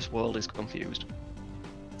moose in this world is confused.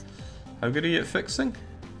 How good are you at fixing?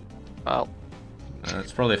 Well,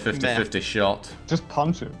 It's probably a 50-50 shot. Just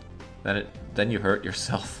punch him. Then you hurt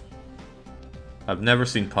yourself. I've never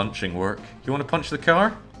seen punching work. You want to punch the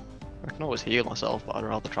car? I can always heal myself, but I'd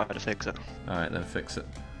rather try to fix it. Alright, then fix it.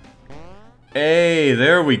 Hey,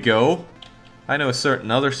 there we go. I know a certain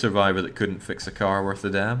other survivor that couldn't fix a car worth a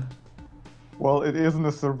damn. Well, it isn't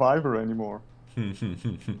a survivor anymore. We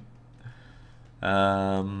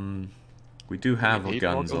do have We need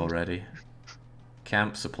guns more guns. already.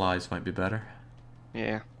 Camp supplies might be better.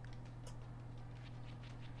 Yeah.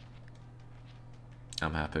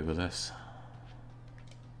 I'm happy with this.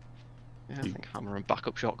 Yeah, I think hammer and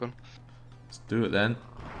backup shotgun. Let's do it then.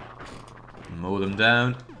 Mow them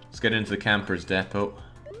down. Let's get into the camper's depot.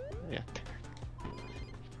 Yeah.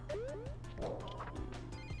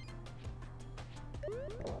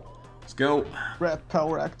 Let's go. Rat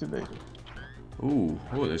power activated. Ooh,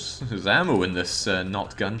 there's ammo in this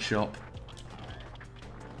not gun shop.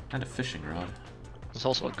 And a fishing rod. There's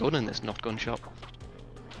also a gun in this not gun shop.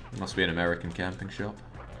 Must be an American camping shop.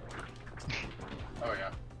 Oh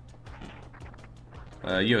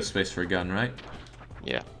yeah. You have space for a gun, right?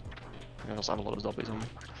 Yeah. I also have a lot of zombies on me.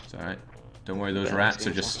 It's alright. Don't worry, those Yeah, rats are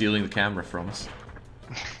seems just so. stealing the camera from us.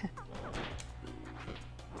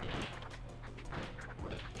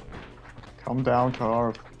 Come down,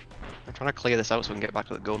 Carve. I'm trying to clear this out so we can get back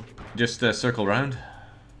to the gun. Just circle round.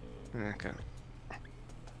 Okay.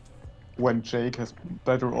 When Jake has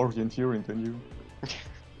better orienteering than you.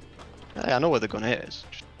 Yeah, I know where the gun is.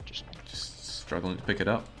 Just struggling to pick it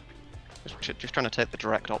up. Just trying to take the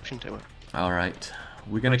direct option to it. Alright.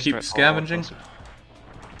 We're gonna keep Straight scavenging. forward,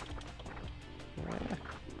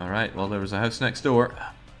 Alright, well there was a house next door.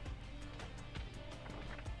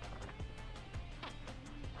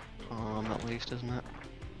 Not least, isn't it?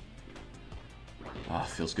 Ah,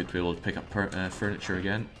 feels good to be able to pick up furniture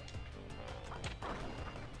again.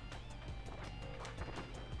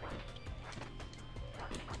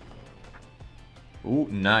 Ooh,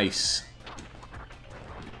 nice.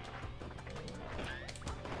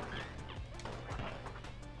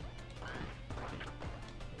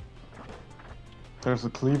 There's a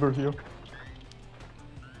cleaver here.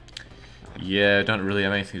 Yeah, I don't really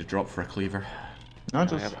have anything to drop for a cleaver. I'm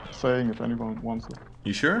just saying if anyone wants it.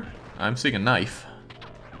 You sure? I'm seeing a knife.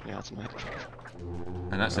 Yeah, that's nice.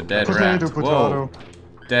 And that's a dead rat. Potato, Whoa.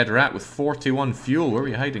 potato. Dead rat with 41 fuel. Where were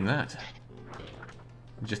you hiding that?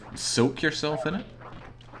 Just soak yourself in it?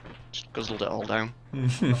 Just guzzled it all down.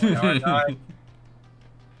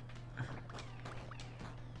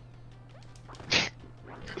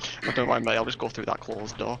 Oh, don't mind me, I'll just go through that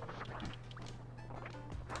closed door.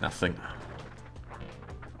 Nothing.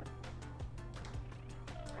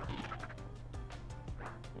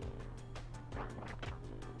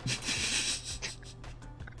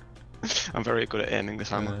 I'm very good at aiming this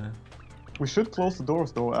hammer. We should close the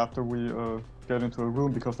doors though after we get into a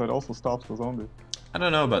room because that also stops the zombie. I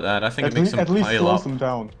don't know about that. I think At, it makes them at least pile slows up. them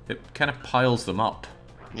down. It kind of piles them up.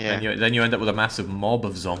 Yeah. And then you end up with a massive mob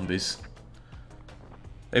of zombies.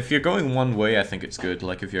 If you're going one way, I think it's good.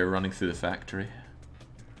 Like if you're running through the factory.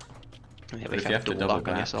 Yeah, But but if you have to double back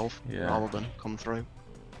on back, yourself yeah. rather than come through.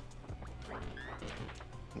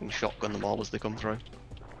 You can shotgun them all as they come through.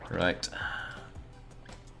 Right.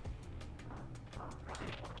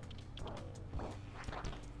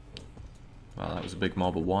 Well, that was a big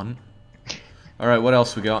mob of one. Alright, what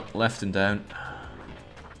else we got? Left and down.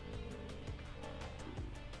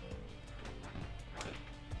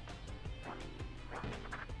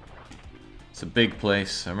 It's a big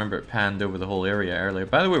place. I remember it panned over the whole area earlier.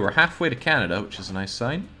 By the way, we're halfway to Canada, which is a nice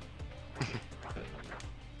sign.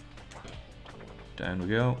 Down we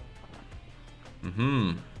go.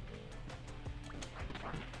 Mm-hmm.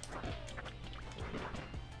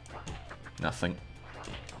 Nothing.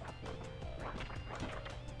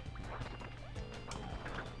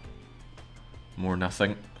 More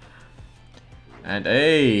nothing. And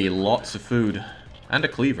lots of food. And a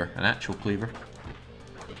cleaver, an actual cleaver.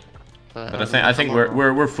 But I think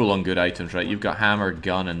we're full on good items, right? You've got hammer,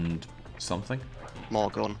 gun, and something. More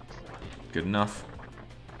gun. Good enough.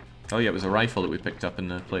 Oh yeah, it was a rifle that we picked up in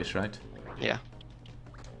the place, right? Yeah.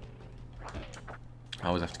 I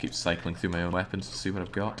always have to keep cycling through my own weapons to see what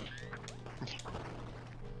I've got.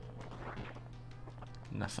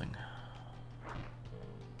 Nothing.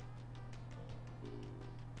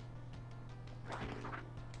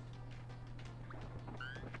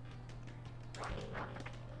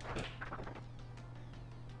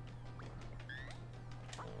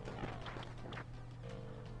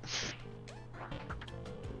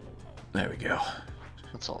 There we go.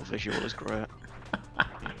 That sort of visual is great.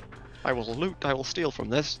 I will loot, I will steal from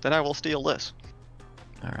this, then I will steal this.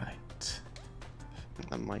 Alright.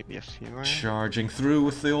 There might be a few, right? Charging through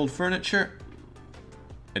with the old furniture.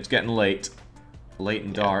 It's getting late. Late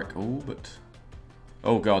and dark. Oh, but...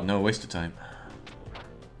 Oh god, no, waste of time.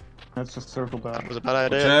 Let's just circle back. That was a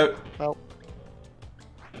bad Watch idea. out! Well,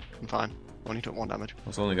 I'm fine. Only took 1 damage. I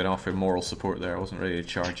was only going to offer moral support there, I wasn't ready to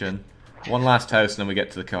charge in. One last house and then we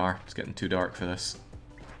get to the car. It's getting too dark for this.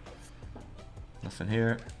 Nothing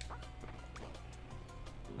here.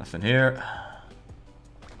 Nothing here.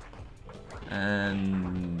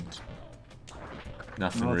 And...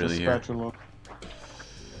 Nothing No, really just here. spatula.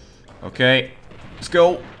 Okay, let's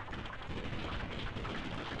go.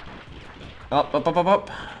 Up, up, up, up,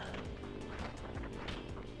 up.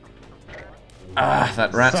 Ah,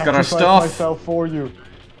 that rat's got our Sacrifice stuff. myself for you.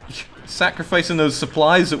 Sacrificing those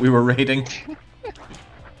supplies that we were raiding.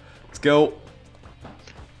 Let's go.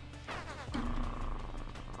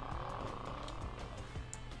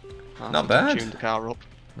 Not bad. Tune the car up.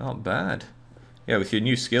 Not bad. Yeah, with your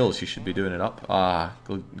new skills, you should be doing it up. Ah,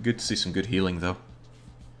 good to see some good healing, though.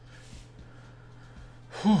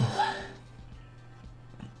 Whew.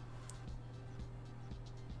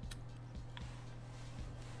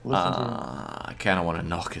 Listen to him. I kind of want to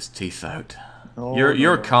knock his teeth out. Oh,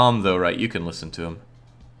 You're no. calm though, right? You can listen to him.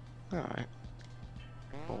 Alright.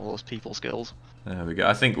 All those people skills. There we go.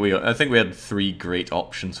 I think we had 3 great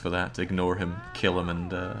options for that. Ignore him, kill him,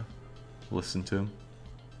 and listen to him.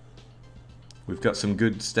 We've got some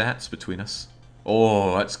good stats between us.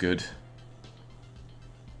 Oh, that's good.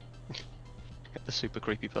 Get the super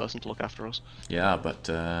creepy person to look after us. Yeah, but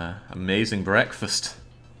amazing breakfast.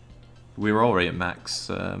 We were already at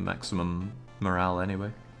maximum morale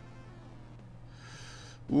anyway.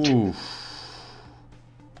 Ooh.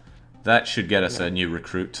 That should get us a new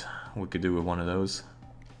recruit. We could do with one of those.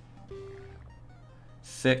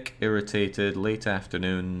 Thick, irritated, late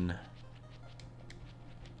afternoon.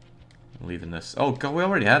 I'm leaving this. Oh god, we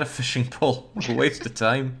already had a fishing pole. What a waste of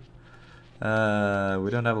time. We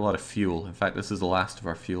don't have a lot of fuel. In fact, this is the last of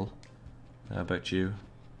our fuel. How about you?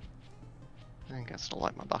 I think I still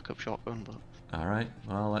like my backup shotgun, but Alright,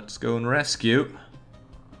 well, let's go and rescue.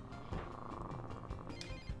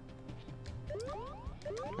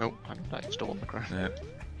 oh, I'm still on the ground. Yep.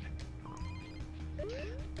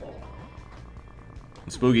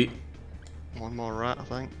 And Spooky. One more rat, I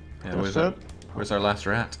think. Yeah, That's where's, it. where's our last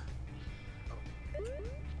rat?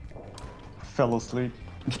 Fell asleep.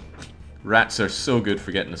 Rats are so good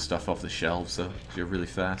for getting the stuff off the shelves, though, 'cause you're really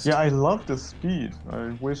fast. Yeah, I love the speed. I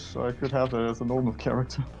wish I could have that as a normal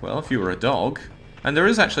character. Well, if you were a dog. And there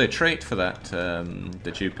is actually a trait for that,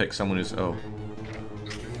 that you pick someone who's... Oh.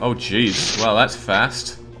 Oh, jeez. Well, that's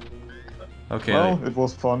fast. Okay. Well, it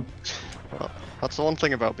was fun. Well, that's the one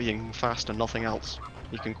thing about being fast and nothing else.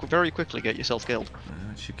 You can very quickly get yourself killed.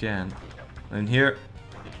 That you can. And here...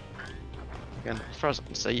 Again, as far as I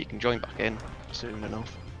can see, you can join back in soon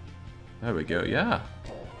enough. There we go, yeah.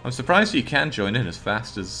 I'm surprised you can join in as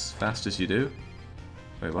fast as you do.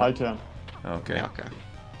 Wait, what? I can. Okay. Yeah, okay.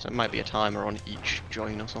 So it might be a timer on each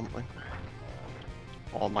join or something.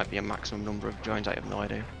 Or it might be a maximum number of joins, I have no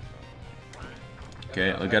idea.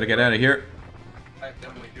 Okay, I gotta get out of here. I've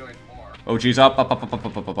definitely joined more. Oh geez, up, up, up, up, up,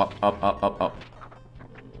 up, up, up, up, up, up, up.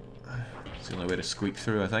 It's the only way to squeak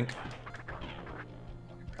through, I think.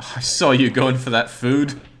 Oh, I saw you going for that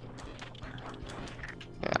food.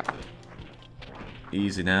 Yeah.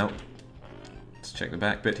 Easy now. Let's check the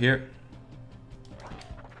back bit here.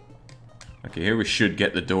 Okay, here we should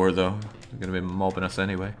get the door though. They're gonna be mobbing us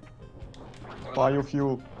anyway.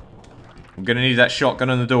 Biofuel. I'm gonna need that shotgun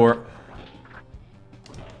on the door.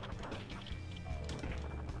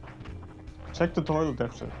 Check the toilet,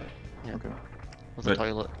 that's it. Yeah. Okay. There's a But-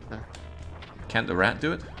 toilet there. Can't the rat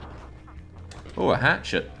do it? Oh, a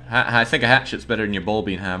hatchet. I think a hatchet's better than your ball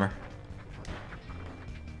bean hammer.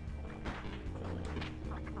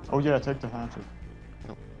 Oh yeah, take the hatchet.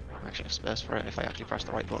 Actually, have space for it if I actually press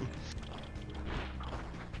the right button.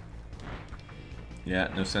 Yeah,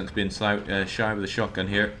 no sense being shy with a shotgun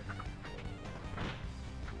here.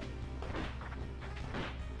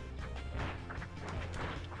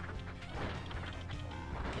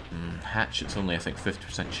 Hatchet's only, I think,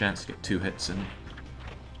 50% chance to get 2 hits in.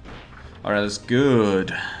 Alright, that's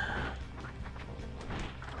good.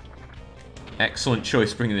 Excellent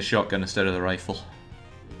choice bringing the shotgun instead of the rifle.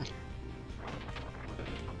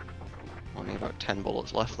 Only about 10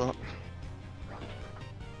 bullets left, though.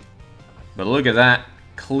 But look at that.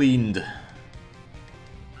 Cleaned.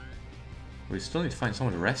 We still need to find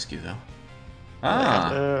someone to rescue, though. Ah!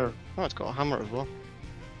 There. Oh, it's got a hammer as well.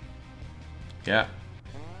 Yeah.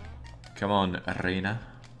 Come on, Arena.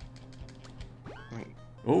 I think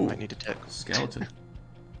Oh, might need to take. skeleton.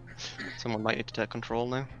 Someone might need to take control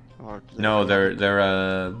now. Or No, they're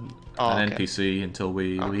Oh, an okay. NPC until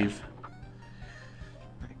we Okay. leave.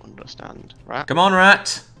 I understand. Right. Come on,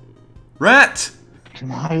 rat! Rat!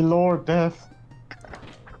 My lord, death.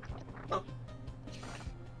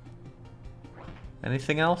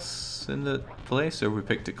 Anything else in the place, or we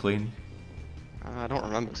picked it clean? I don't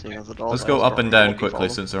remember seeing other doors. Let's I go was up and probably down looking quickly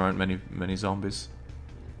for them. since there aren't many zombies.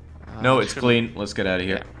 No, it's shouldn't- clean. Let's get out of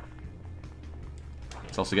here. Yeah.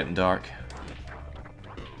 It's also getting dark.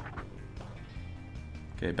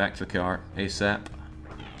 Okay, back to the car. ASAP.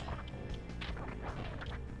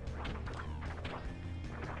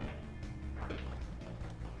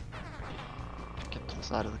 Get to the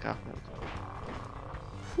side of the car.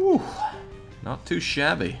 Whew. Not too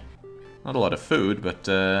shabby. Not a lot of food, but,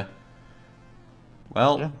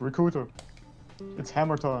 well, Yeah, recruiter. It's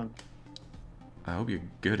hammer time. I hope you're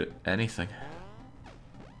good at anything.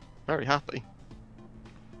 Very happy.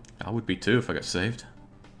 I would be too if I got saved.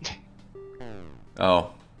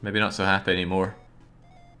 Oh, maybe not so happy anymore.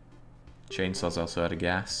 Chainsaw's also out of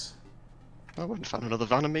gas. I went and found another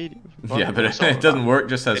van immediately. Yeah, but it doesn't work,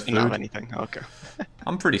 just has It didn't have food. anything. Okay.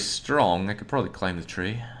 I'm pretty strong, I could probably climb the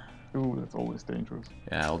tree. Ooh, that's always dangerous.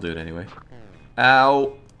 Yeah, I'll do it anyway.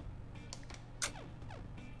 Ow!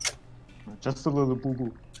 Just a little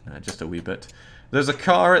boo-boo. Just a wee bit. There's a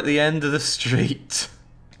car at the end of the street.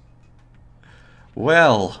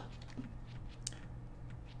 Well.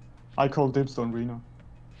 I call dibs on Rena.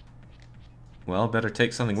 Well, better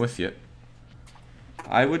take something with you.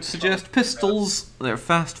 I would suggest pistols. They're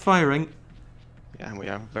fast firing. Yeah, and we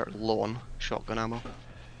are very low on shotgun ammo.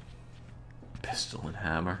 Pistol and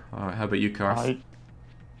hammer. Alright, how about you, Karth?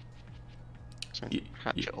 So Y-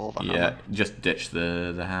 hatchet over Yeah, hammer. just ditch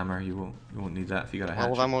the hammer. You won't need that if you got a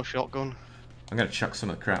hatchet. 12 ammo shotgun. I'm gonna chuck some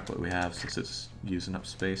of the crap that we have since it's using up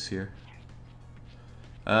space here.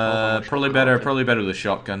 ammo Probably shotgun. better with a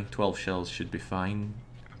shotgun. 12 shells should be fine.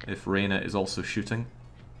 If Reyna is also shooting.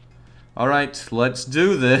 Alright, let's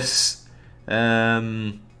do this.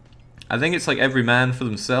 I think it's like every man for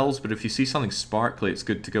themselves, but if you see something sparkly, it's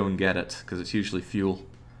good to go and get it, because it's usually fuel.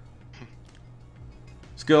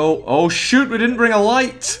 Let's go. Oh shoot, we didn't bring a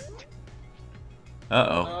light!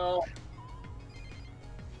 Uh-oh.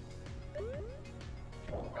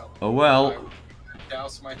 Oh well. I would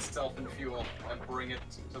douse myself in fuel and bring it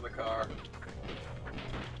to the car.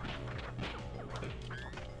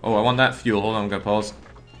 Oh, I want that fuel. Hold on, I'm gonna pause.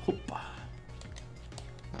 Hoop.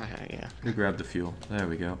 Yeah. You grab the fuel. There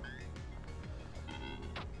we go.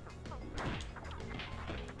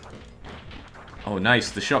 Oh, nice.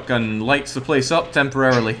 The shotgun lights the place up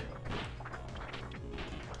temporarily.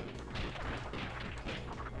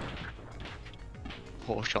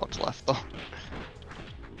 4 shots left though.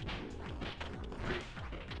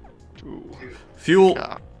 2. Fuel!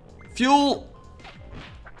 Yeah. Fuel!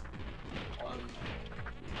 One.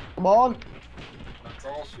 Come on! That's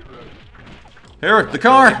all she wrote. Here, the I don't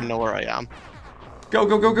car! even know where I am. Go,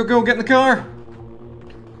 go, go, go, go, get in the car!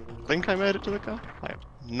 Think I made it to the car? I have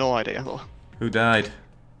no idea though. Who died?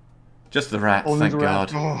 Just the rat, Only thank the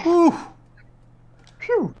rat. God. Oh.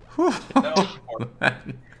 Phew! Whew. No,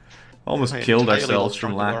 Man. Almost I killed entirely ourselves lost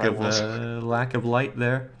from track lack of where I of lack of light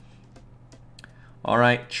there.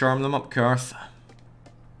 Alright, charm them up, Karth.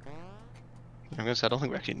 I'm gonna say I don't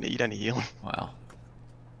think we actually need any healing. Wow.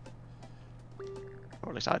 Or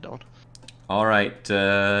at least I don't. Alright,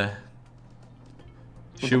 should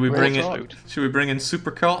we Great bring job. in should we bring in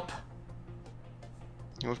Super Cop?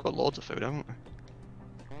 Yeah, we've got loads of food, haven't we?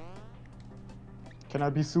 Can I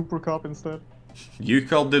be Super Cop instead? You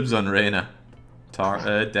call dibs on Reyna.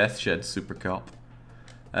 Death Shed Super Cop.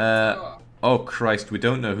 Oh Christ, we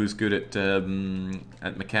don't know who's good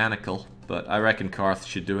at mechanical, but I reckon Karth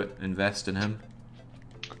should do it. Invest in him.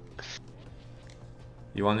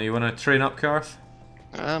 You wanna train up, Karth?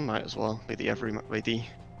 Might as well. Be the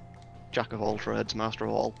jack of all trades, master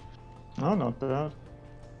of all. Oh, not bad.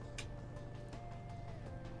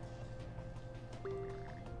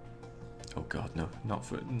 Oh God, no, not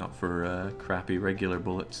for crappy regular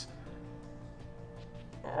bullets.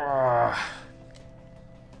 I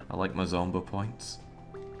like my Zombo points.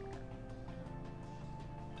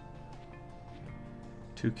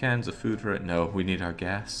 2 cans of food for it. No, we need our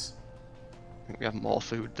gas. I think we have more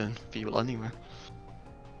food than fuel anyway.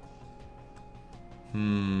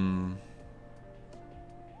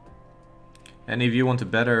 Any of you want a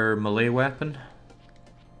better melee weapon?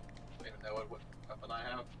 I don't even know what weapon I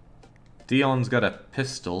have. Dion's got a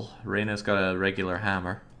pistol. Reyna's got a regular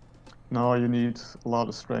hammer. No, you need a lot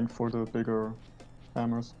of strength for the bigger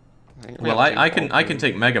hammers. think we Well, have I two can food.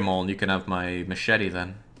 take Mega Maul and you can have my machete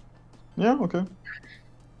then. Yeah, okay.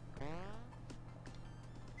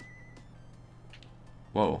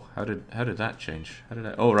 Whoa, how did that change? How did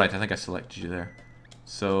I? Oh right, I think I selected you there.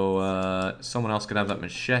 So someone else could have that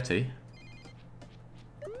machete.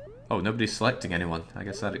 Oh, nobody's selecting anyone. I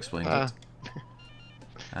guess that explains it.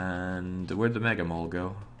 And where'd the Mega Maul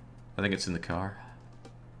go? I think it's in the car.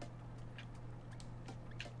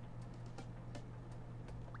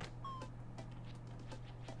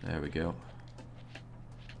 There we go.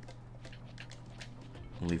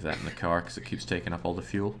 I'll leave that in the car because it keeps taking up all the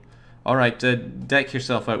fuel. Alright, deck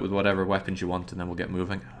yourself out with whatever weapons you want and then we'll get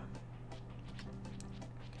moving.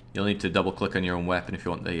 You'll need to double click on your own weapon if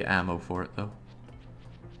you want the ammo for it though.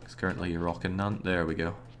 Because currently you're rocking none. There we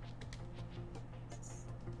go.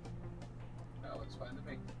 That looks fine to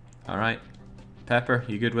me. Alright. Pepper,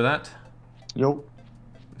 you good with that? Yo.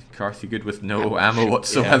 Karth, you good with no ammo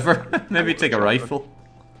whatsoever? Maybe take a rifle.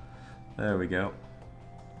 There we go.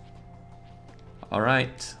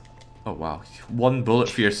 Alright. Oh wow. 1 bullet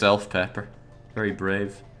for yourself, Pepper. Very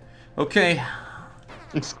brave. Okay.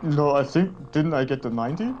 No, I think, didn't I get the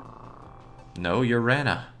 90? No, you're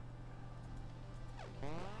Reyna.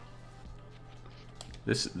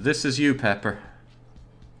 This is you, Pepper.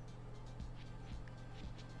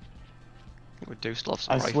 We do still have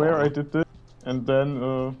some I rifle swear ammo. I did this, and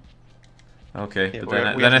then Okay, Yeah,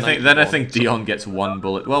 but we then have I think 91, so- Dion gets 1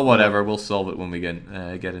 bullet. Well, whatever. We'll solve it when we get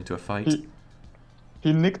into a fight.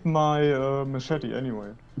 he nicked my machete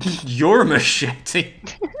anyway. Your machete.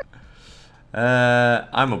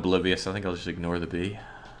 I'm oblivious. I think I'll just ignore the bee.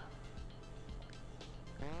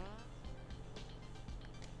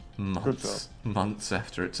 Months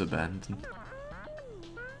after it's abandoned.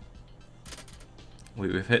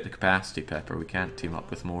 We've hit the capacity, Pepper. We can't team up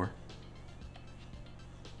with more.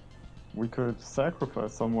 We could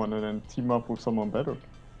sacrifice someone and then team up with someone better.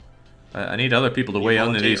 I need other people to You weigh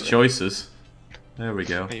on to these volunteering? choices. There we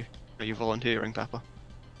go. Are you volunteering, Pepper?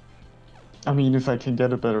 I mean, if I can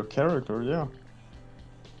get a better character, yeah.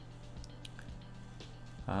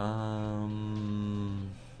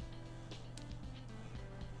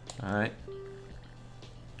 Alright.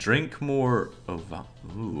 Drink more of that.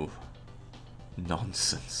 Ooh.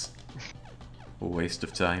 Nonsense. A waste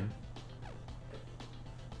of time.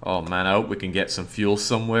 Oh man, I hope we can get some fuel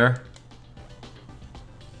somewhere.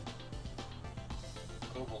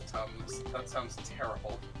 Oval Tums. That sounds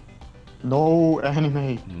terrible. No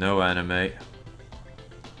anime. No anime.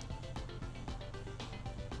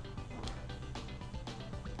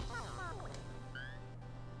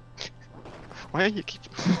 Why are you keep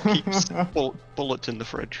bullets in the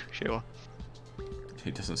fridge, Sheila?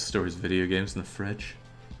 He doesn't store his video games in the fridge.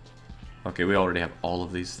 Okay, we already have all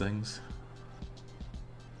of these things.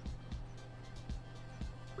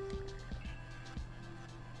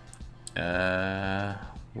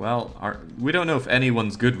 Well, we don't know if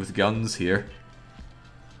anyone's good with guns here.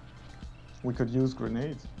 We could use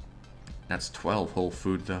grenades. That's 12 whole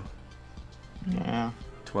food though. Yeah.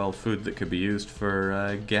 12 food that could be used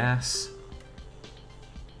for gas.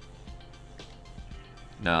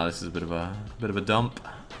 No, this is a bit of a dump.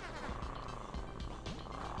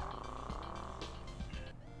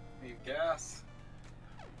 Need gas.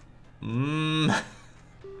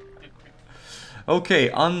 Okay,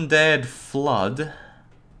 undead flood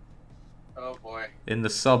Oh boy. in the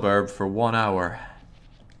suburb for 1 hour.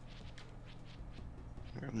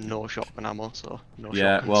 We have no shotgun ammo, so no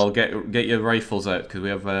Yeah, shotguns. well, get your rifles out because we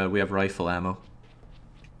have rifle ammo.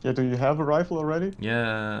 Yeah, do you have a rifle already?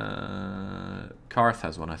 Yeah, Karth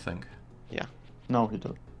has one, I think. Yeah. No, he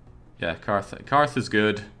does. Yeah, Karth is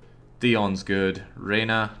good. Dion's good.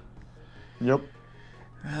 Reyna. Yep.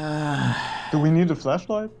 Do we need a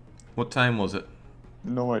flashlight? What time was it?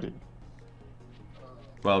 No idea.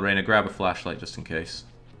 Well, Reyna, grab a flashlight just in case.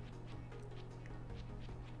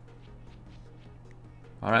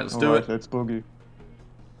 Alright, let's do Alright, it. let's boogie.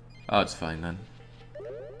 Oh, it's fine then.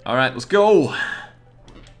 Alright, let's go!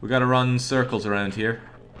 We gotta run circles around here.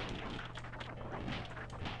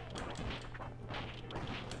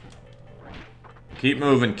 Keep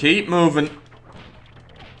moving, keep moving!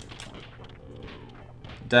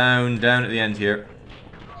 Down at the end here.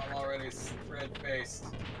 I'm already red-faced.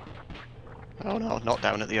 Oh no, not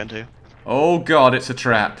down at the end here. Oh god, it's a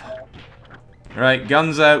trap. Right,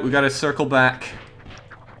 guns out, we gotta circle back.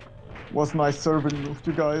 Was my servant move,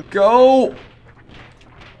 you guys? Go!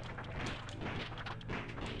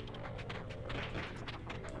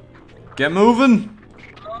 Get moving!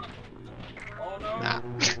 Oh no! Nah.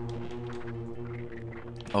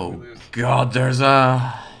 Oh god, there's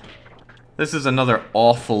a... This is another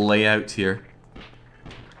awful layout here.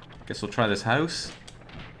 Guess we'll try this house.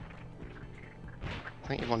 I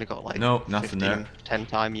think you've only got like No, nothing there.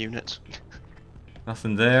 10-time units.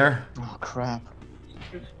 Nothing there. Oh crap.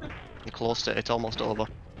 You're close to it, it's almost over.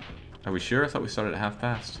 Are we sure? I thought we started at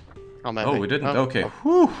 1:30. Oh, maybe. Oh, we didn't? Oh, Okay. oh.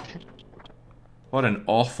 Whew. What an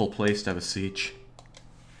awful place to have a siege.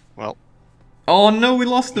 Well, Oh no, we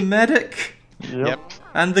lost the medic! Yep.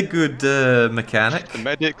 And the good mechanic. the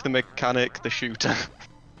medic, the mechanic, the shooter.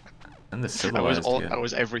 And the I was civilized all, guy. I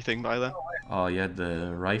was everything by then. Oh, you had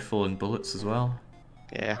the rifle and bullets as well.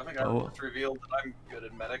 Yeah. I think I Oh. just revealed that I'm good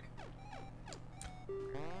at medic.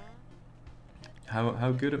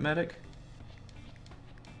 How good at medic?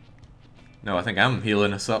 No, I think I'm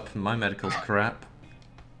healing us up. My medical's crap.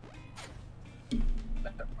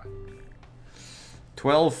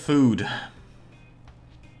 12 food.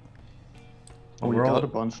 Oh, we we're all got a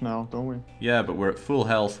at, bunch now, don't we? yeah, but we're at full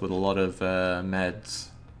health with a lot of meds.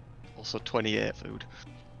 Also 28 food.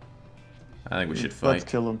 I think we should Let's fight.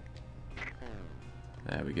 kill him.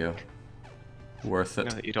 There we go. Worth You it.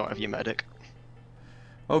 know that you don't have your medic.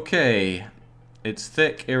 Okay. It's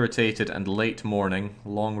thick, irritated, and late morning.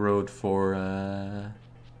 Long road for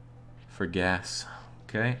gas.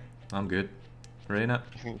 Okay, I'm good. Reyna?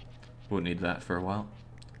 Won't need that for a while.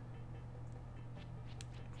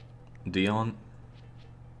 Dion?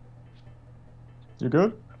 You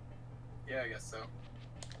good? Yeah, I guess so.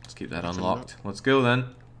 Let's keep that That's unlocked. Let's go then.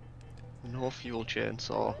 No fuel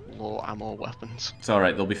chainsaw, low ammo weapons. It's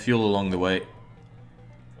alright, there'll be fuel along the way.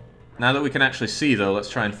 Now that we can actually see though, let's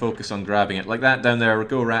try and focus on grabbing it. Like that down there,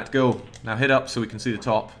 go rat, go! Now hit up so we can see the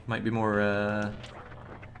top. Might be more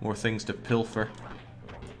things to pilfer.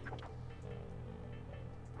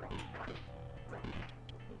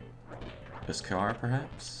 This car,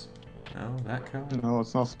 perhaps? No, that car? No,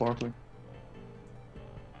 it's not sparkling.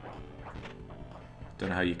 Don't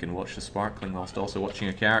know how you can watch the sparkling whilst also watching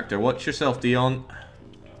a character. Watch yourself, Dion.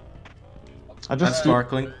 I That's just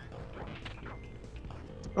sparkling.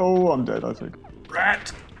 Oh, I'm dead, I think.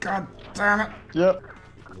 Rat! God damn it! Yeah,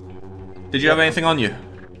 Did you have anything on you?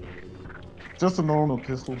 just a normal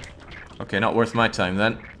pistol. Okay, not worth my time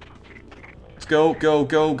then. Let's go, go,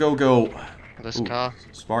 go, go, go. This Ooh, car.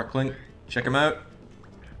 Sparkling. Check him out.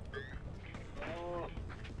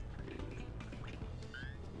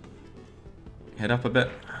 Head up a bit.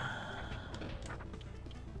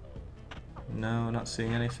 No, not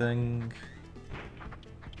seeing anything.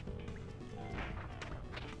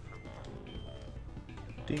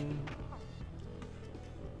 Ding.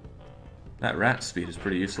 That rat speed is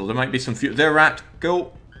pretty useful. There might be some fuel. There, rat.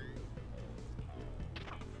 Go.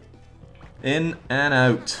 In and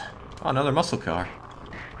out. Oh, another muscle car.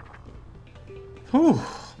 Whew.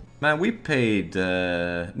 Man, we paid...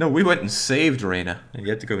 No, we went and saved Reyna. And you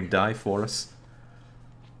had to go and die for us.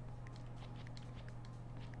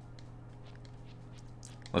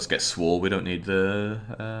 Let's get swole. We don't need the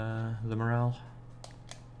morale.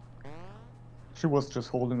 She was just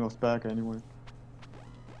holding us back anyway.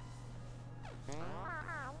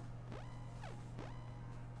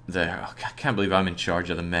 There. Oh, I can't believe I'm in charge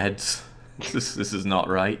of the meds. This is not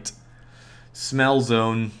right. Smell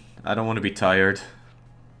zone. I don't want to be tired.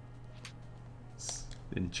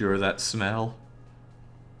 Endure that smell.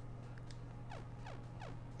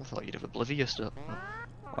 I thought you'd have oblivious to it.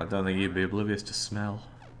 I don't think you'd be oblivious to smell.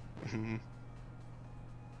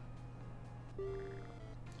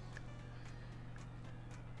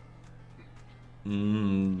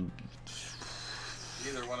 Mmm.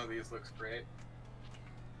 Neither one of these looks great.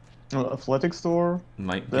 Athletic store?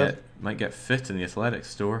 Might That- get fit in the athletics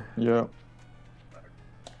store. Yeah.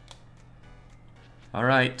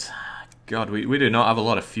 Alright. God, we do not have a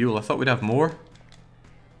lot of fuel. I thought we'd have more.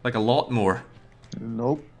 Like a lot more.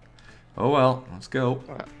 Nope. Oh well, let's go.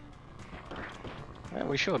 Yeah,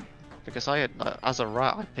 we should. Because I had, as a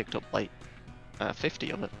rat, I picked up like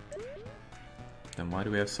 50 of it. Then why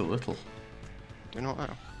do we have so little? Do you not know?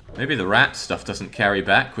 Maybe the rat stuff doesn't carry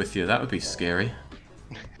back with you. That would be scary.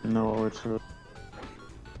 No, it should.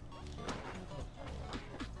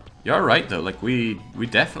 You're right though. Like we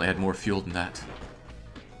definitely had more fuel than that.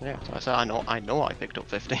 Yeah, so I said I know I picked up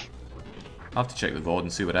 50. I'll have to check the VOD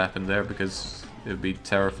and see what happened there because it would be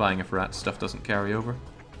terrifying if rat stuff doesn't carry over.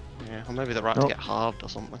 Yeah, or maybe the rats No. get halved or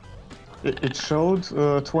something. It showed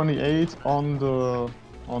 28 on the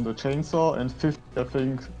chainsaw and 50, I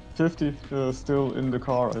think. 50 still in the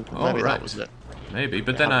car. I think. Oh, Maybe right. that was it. Maybe,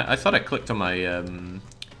 but then I thought I clicked on my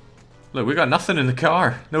Look, we got nothing in the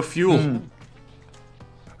car. No fuel.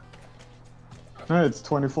 Yeah, it's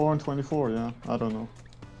 24 and 24, yeah. I don't know.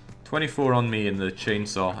 24 on me in the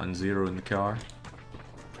chainsaw and 0 in the car.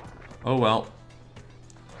 Oh well.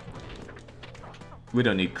 We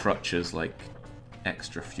don't need crutches like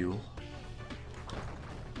extra fuel.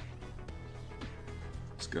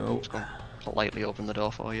 Let's go. Just gonna politely open the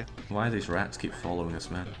door for you. Why do these rats keep following us,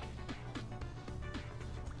 man?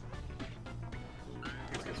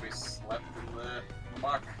 It's because we slept in the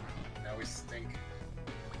muck. Now we stink.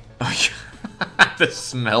 The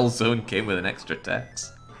smell zone came with an extra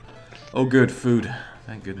tax. Oh good, food.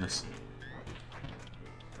 Thank goodness.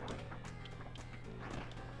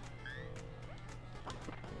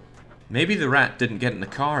 Maybe the rat didn't get in the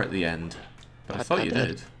car at the end, but I thought I you did.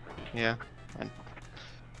 did. Yeah. And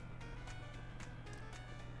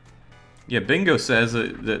Yeah, Bingo says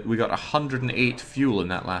that we got 108 fuel in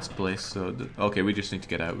that last place, so... Okay, we just need to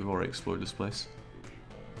get out. We've already explored this place.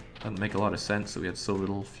 Doesn't make a lot of sense that we had so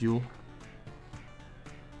little fuel.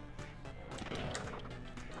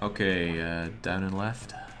 Okay, down and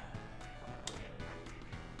left.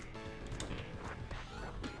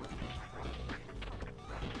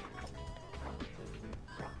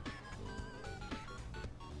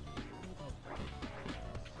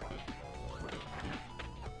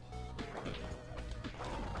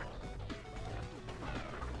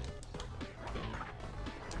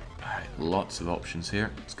 Alright, lots of options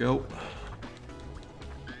here. Let's go.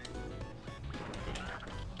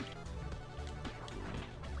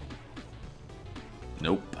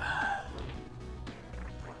 Nope.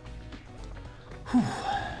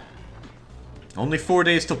 Only 4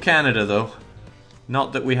 days till Canada, though.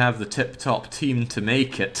 Not that we have the tip-top team to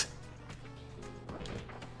make it.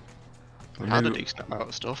 We had a decent amount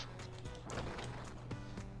of stuff.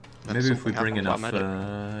 Then Maybe if we something bring happened to our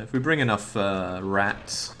enough, medic. if we bring enough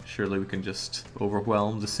rats, surely we can just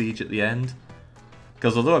overwhelm the siege at the end.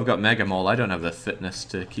 Because although I've got Mega Maul, I don't have the fitness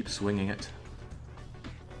to keep swinging it.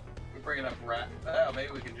 We bring enough rat. Oh,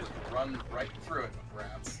 maybe we can just run right through it with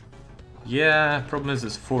rats. Yeah, problem is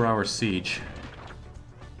it's a 4-hour siege.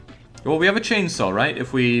 Well, we have a chainsaw, right?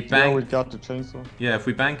 If we bank, Yeah, we got the chainsaw. yeah, if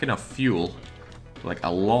we bank enough fuel, like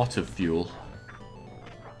a lot of fuel,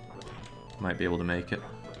 might be able to make it.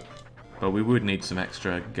 But we would need some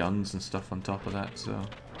extra guns and stuff on top of that, so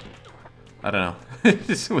I don't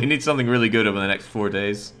know. We need something really good over the next 4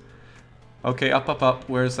 days. Okay, up, up, up.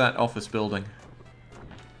 Where's that office building?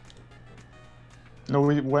 No,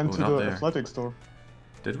 we went Oh, to not the there. athletic store.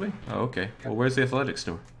 Did we? Oh, okay. Well, where's the athletic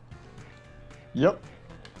store? Yep.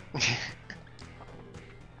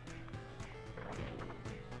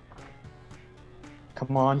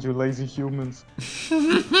 Come on, you lazy humans.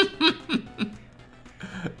 You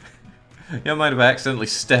might have accidentally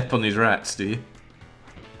stepped on these rats, do you?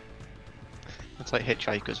 It's like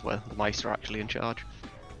Hitchhikers where the mice are actually in charge.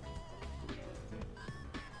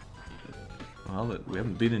 Well, we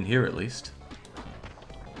haven't been in here at least.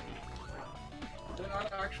 They're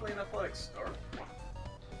not actually an athletics store.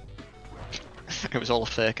 It was all a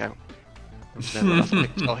fake out. There's never an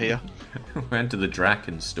athletic store here. Went to the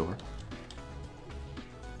Draken store.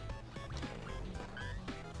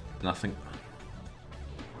 Nothing.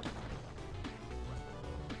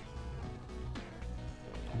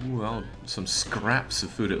 Ooh, well, some scraps of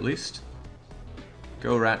food at least.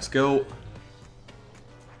 Go, rats, go.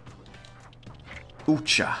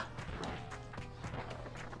 Oocha.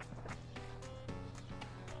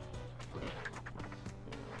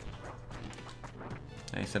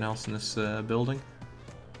 Anything else in this building?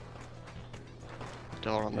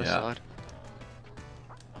 Door on this Yeah. side.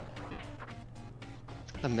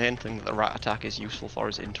 The main thing that the rat attack is useful for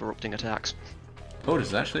is interrupting attacks. Oh,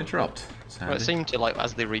 does it actually interrupt? It's But it handy. seemed to, like,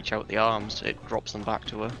 as they reach out the arms, it drops them back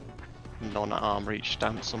to a non-arm reach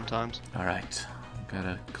stance sometimes. Alright,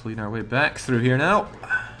 gotta clean our way back through here now.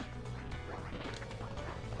 I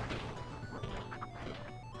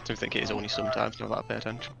do think it is only sometimes, no matter pay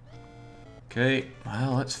attention. Okay,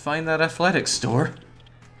 well, let's find that athletics store.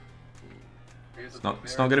 Here's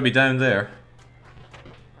It's not gonna be down there.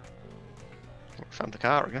 Found the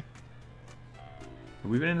car again.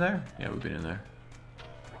 Have we been in there? Yeah, we've been in there.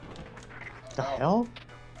 The hell?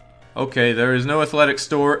 Okay, there is no athletics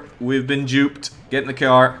store. We've been duped. Get in the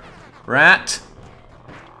car. Rat!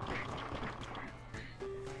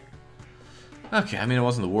 Okay, I mean, it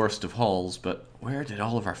wasn't the worst of hauls, but where did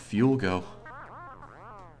all of our fuel go?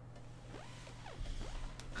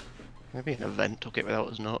 Maybe an event took it without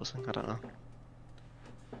us noticing, I don't know.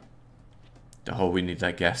 Oh, we need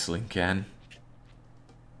that gasoline can.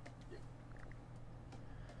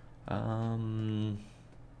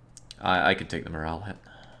 I can take the morale hit.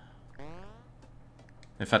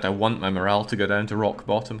 In fact, I want my morale to go down to rock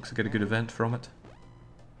bottom because I get a good event from it.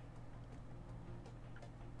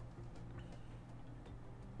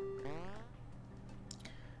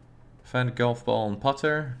 Find a golf ball and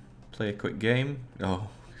putter. Play a quick game. Oh.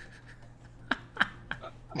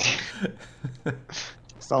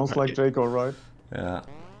 Sounds like Jacob, right? Yeah.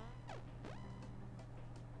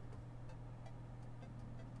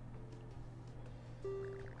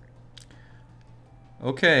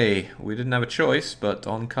 Okay, we didn't have a choice, but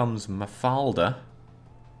on comes Mafalda.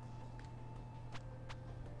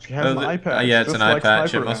 She has an eye patch. yeah, it's just an eye like patch.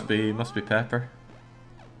 Sniper It must be Pepper.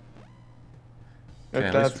 Okay,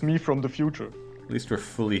 at That's least- me from the future. At least we're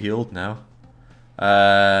fully healed now.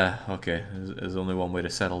 Okay, there's only one way to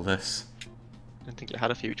settle this. I didn't think you had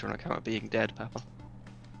a future on account of being dead, Pepper.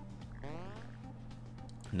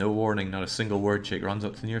 No warning, not a single word. Jake runs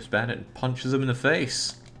up to the nearest bandit and punches him in the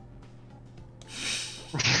face.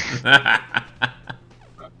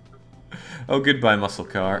 Oh, goodbye, muscle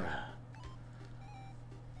car.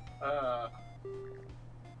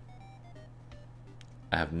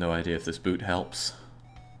 I have no idea if this boot helps.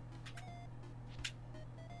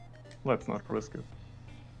 Let's not risk it.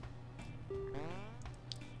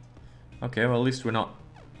 Okay, well at least we're not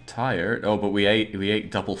tired. Oh, but we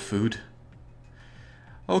ate double food.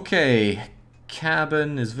 Okay,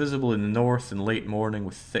 cabin is visible in the north in late morning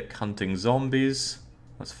with thick hunting zombies.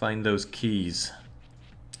 Let's find those keys.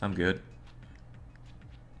 I'm good.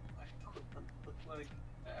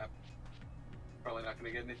 Probably not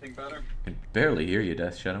gonna get anything better. I can barely hear you,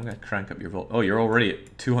 Death Shadow. I'm gonna crank up your volume. Oh, you're already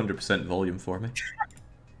at 200% volume for me.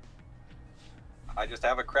 I just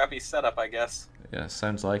have a crappy setup, I guess. Yeah,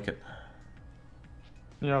 sounds like it.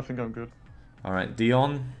 Yeah, I think I'm good. Alright,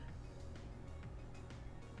 Dion.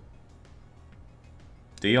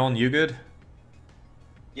 Dion, you good?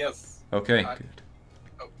 Yes, Okay, I- good.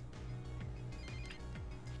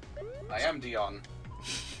 I am Dion.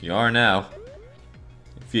 You are now.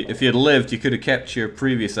 If you had lived, you could have kept your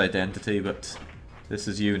previous identity, but this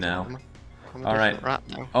is you now. I'm a Alright. different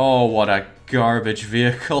rat now. Oh, what a garbage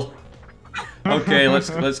vehicle. Okay,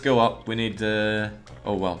 let's go up. We need oh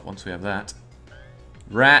well, once we have that.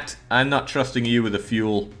 Rat, I'm not trusting you with the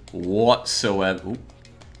fuel whatsoever. Ooh,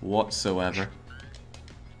 whatsoever.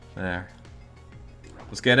 There.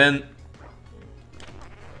 Let's get in.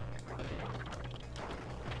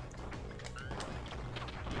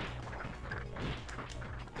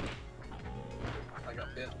 I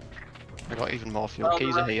got bit. I got even more fuel. Oh,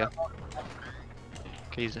 Keys the are here. rat-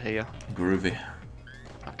 Keys are here. Groovy.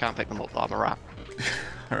 I can't pick them up, though. I'm a rat.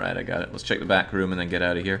 Alright, I got it. Let's check the back room and then get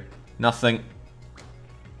out of here. Nothing.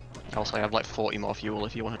 Also, I have like 40 more fuel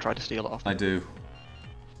if you want to try to steal it off me. I do.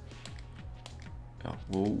 Oh,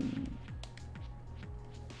 whoa.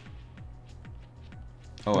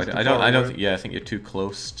 Oh, Must be I don't far away. think. Yeah, I think you're too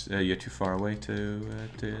close. You're too far away to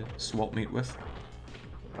swap meet with.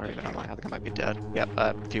 Or even I think I might be dead.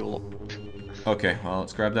 Yep, fuel up. Okay, well,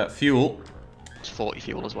 let's grab that fuel. It's 40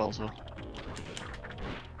 fuel as well, so.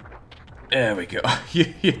 There we go.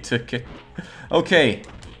 you took it. Okay,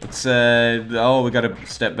 let's. Oh, we gotta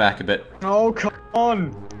step back a bit. Oh, come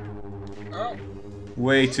on! Oh,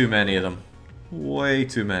 Way too many of them. Way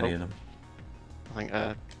too many of them. I think,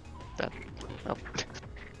 that. Oh.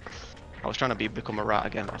 I was trying to become a rat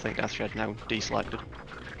again, but I think Deathshed now deselected.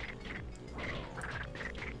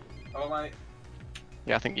 oh my.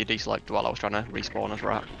 Yeah, I think you deselected while I was trying to respawn as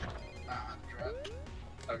rat. Ah, drat.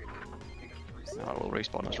 Okay. I think it's reset. I will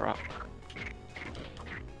respawn as rat.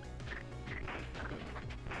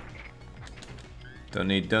 Don't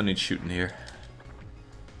need shooting here.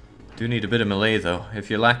 Do need a bit of melee though. If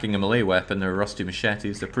you're lacking a melee weapon, they're rusty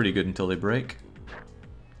machetes. They're pretty good until they break.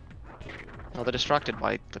 No, they're distracted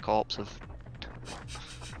by the corpse of.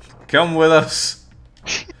 Come with us.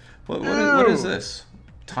 What is No. this?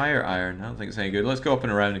 Tire iron. I don't think it's any good. Let's go up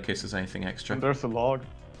and around in case there's anything extra. And there's a log.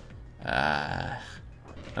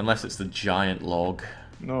 Unless it's the giant log.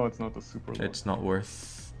 No, it's not a super log. It's not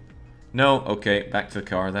worth... No, okay, back to the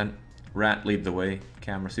car then. Rat, lead the way.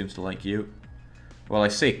 Camera seems to like you. Well, I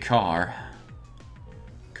say car.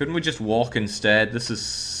 Couldn't we just walk instead? This is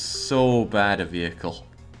so bad a vehicle.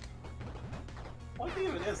 What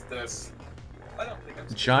even is this? I don't think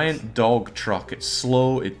I've Giant dog truck. It's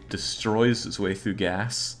slow, it destroys its way through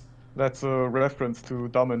gas. That's a reference to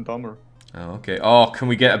Dumb and Dumber. Oh, okay. Oh, can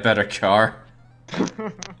we get a better car?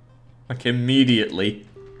 Like, immediately.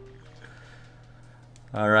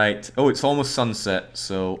 Alright. Oh, it's almost sunset,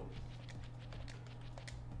 so...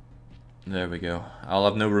 There we go. I'll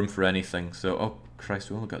have no room for anything, so... Oh, Christ,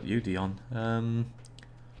 we only got you, Dion.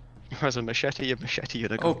 As a machete, you'd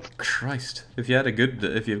a gun. Oh, Christ. If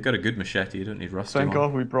you've got a good machete, you don't need rusty Thank one.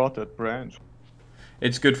 God we brought that branch.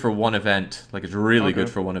 It's good for one event. Like, it's really good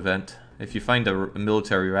Okay. for one event. If you find a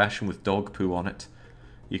military ration with dog poo on it,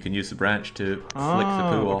 you can use the branch to flick the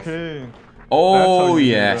poo off. Okay. Oh, you do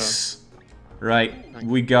yes. Right,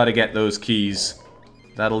 we gotta get those keys.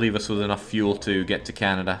 That'll leave us with enough fuel to get to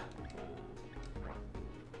Canada.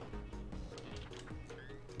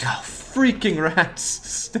 Oh, freaking rats!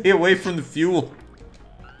 Stay away from the fuel.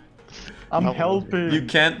 I'm Oh. helping. You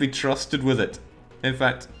can't be trusted with it. In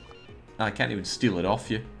fact, I can't even steal it off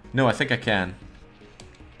you. No, I think I can.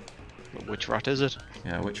 But which rat is it?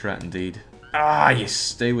 Yeah, which rat indeed. Ah, you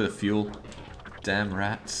stay with the fuel. Damn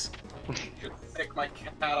rats. Should stick my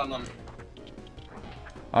cat on them.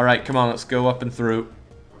 Alright, come on, let's go up and through.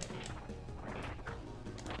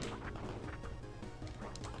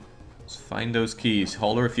 Let's find those keys.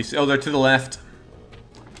 Holler if you see. Oh, they're to the left.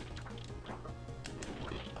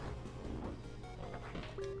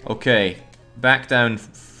 Okay, back down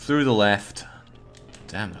through the left.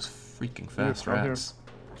 Damn, those freaking fast from here. rats.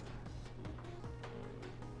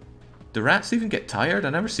 Do rats even get tired? I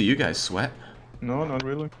never see you guys sweat. No, not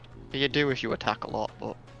really. You do if you attack a lot,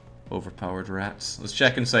 but Overpowered rats. Let's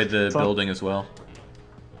check inside the So- building as well.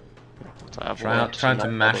 I have Trying learnt to not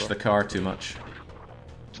mash bother. the car too much.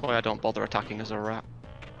 That's why I don't bother attacking as a rat.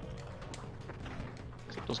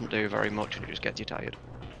 'Cause it doesn't do very much and it just gets you tired.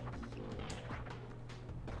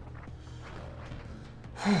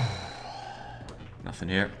 Nothing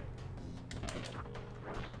here.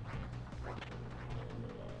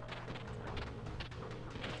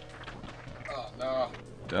 Oh no.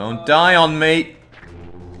 Don't die on me!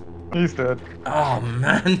 He's dead. Oh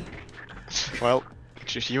man. Well,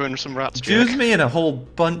 it's just you and some rats, Jake. Excuse me and a whole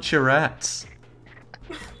bunch of rats.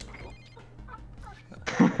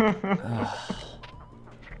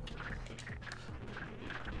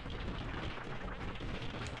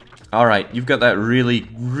 Alright, you've got that really,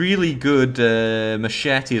 really good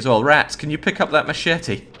machete as well. Rats, can you pick up that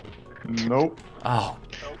machete? Nope. Oh,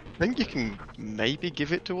 I think you can maybe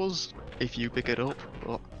give it to us if you pick it up,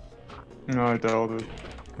 but... No, I doubt it.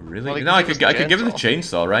 really? Well, No, I give could us the give you the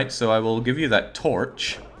chainsaw. chainsaw, right? So I will give you that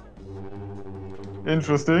torch.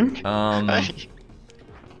 Interesting. Hey.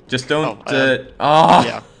 Just don't. Oh, Ah!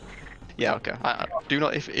 Yeah. Yeah, okay. Do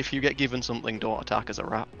not, if you get given something, don't attack as a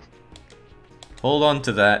rat. Hold on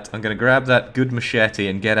to that. I'm gonna grab that good machete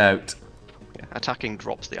and get out. Yeah, attacking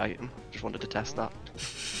drops the item. Just wanted to test that.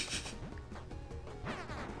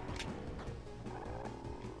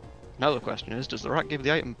 Now the question is, does the rat give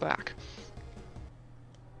the item back?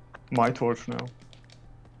 My torch now.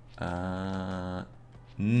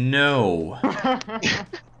 No.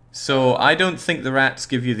 So I don't think the rats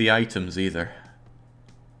give you the items either.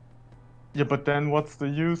 Yeah, but then what's the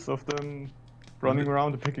use of them running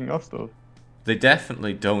around and picking up stuff? They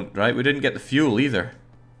definitely don't, right? We didn't get the fuel either.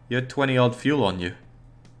 You had 20 odd fuel on you.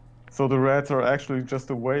 So the rats are actually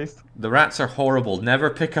just a waste? The rats are horrible. Never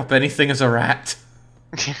pick up anything as a rat.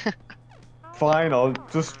 Fine, I'll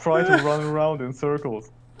just try to run around in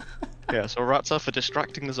circles. Yeah, so rats are for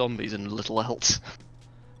distracting the zombies and little else.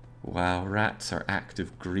 Wow, rats are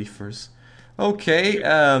active griefers. Okay,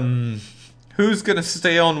 who's gonna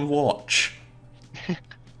stay on watch?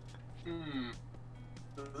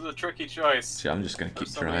 This is a tricky choice. See, I'm just gonna keep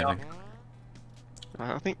There's somebody driving.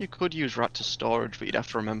 I think you could use rat as storage, but you'd have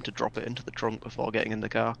to remember to drop it into the trunk before getting in the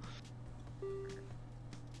car.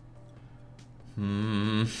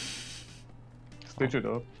 Stitch it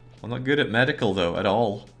up. I'm not good at medical though, at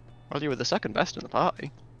all. Well, you were the second best in the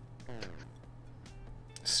party.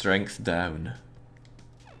 Strength down.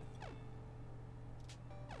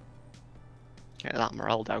 Get that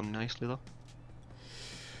morale down nicely though.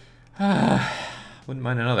 Wouldn't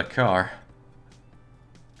mind another car.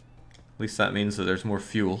 At least that means that there's more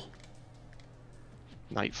fuel.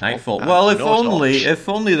 Nightfall. Nightfall. and Well, no if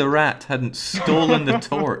only the rat hadn't stolen the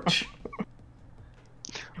torch.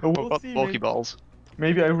 Oh, we'll see. Pokeballs.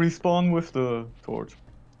 Maybe I respawn with the torch.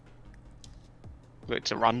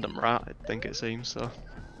 It's a random rat, I think it seems, so.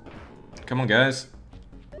 Come on, guys.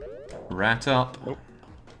 Rat up.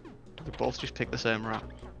 We both just pick the same rat.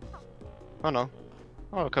 Oh no.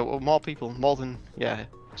 Oh, okay, well, more people, more than, yeah.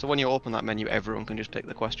 So when you open that menu, everyone can just pick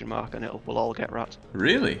the question mark and we'll all get rats.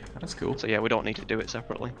 Really? That's cool. So yeah, we don't need to do it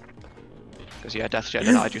separately. Because yeah, Deathshed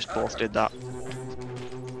and I just both did that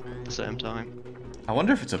at the same time. I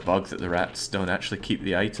wonder if it's a bug that the rats don't actually keep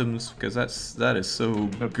the items, because that is so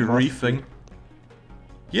That griefing.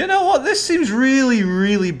 You know what? This seems really,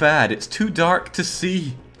 really bad. It's too dark to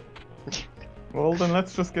see. Well, then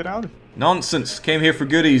let's just get out of here. Nonsense. Came here for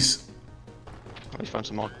goodies. I found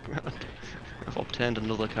some more. I've obtained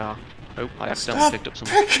another car. Oh, I accidentally picked up some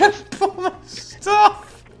picking stuff. up my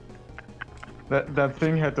stuff. That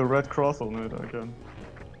thing had the red cross on it again.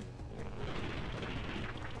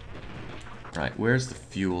 Right, where's the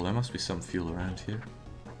fuel? There must be some fuel around here.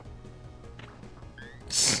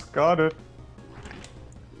 Got it.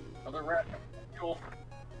 Another rat. Fuel.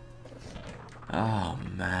 Oh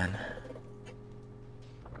man.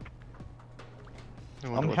 I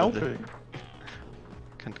wonder I'm whether helping.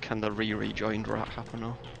 Can the rejoined rat happen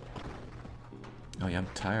or? Oh yeah, I'm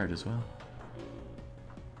tired as well.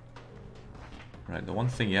 Right, the one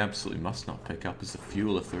thing you absolutely must not pick up is the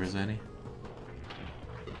fuel if there is any.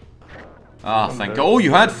 Ah, thank God. Oh,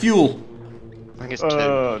 you had fuel! I think it's two.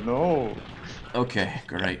 No. Okay,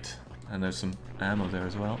 great. And there's some ammo there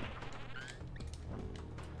as well.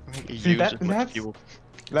 I think you See, used that- as much that's- fuel.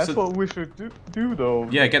 That's So- what we should do though.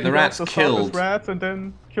 Yeah, get the Keep rats out the toughest killed. rats and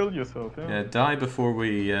then kill yourself, yeah. Yeah, die before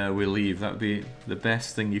we leave. That would be the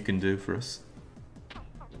best thing you can do for us.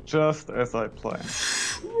 Just as I planned.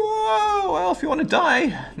 Whoa, well, if you want to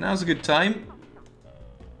die, now's a good time.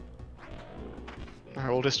 I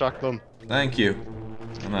will distract them. Thank you.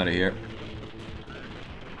 I'm out of here.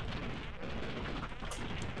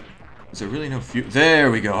 Is there really no fuel?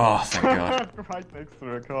 There we go. Oh, thank God. Right next to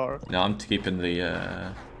the car. No, I'm keeping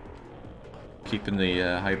the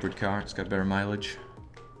hybrid car. It's got better mileage.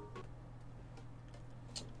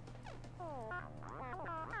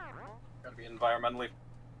 Gotta be environmentally.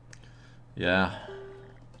 Yeah.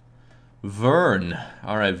 Vern.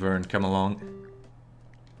 All right, Vern, come along.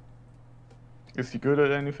 Is he good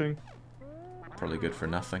at anything? Probably good for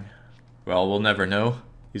nothing. Well, we'll never know.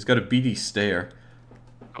 He's got a beady stare.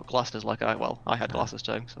 got glasses like I had glasses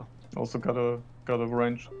too. So Also got a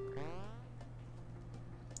wrench.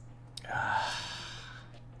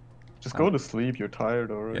 Just go to sleep. You're tired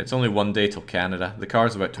already. Yeah, it's only one day till Canada. The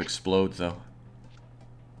car's about to explode, though.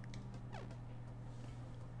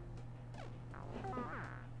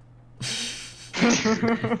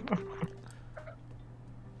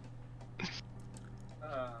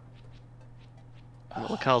 well,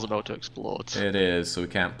 the car's about to explode. It is, so we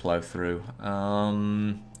can't plow through.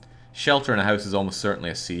 Shelter in a house is almost certainly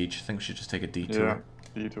a siege. I think we should just take a detour.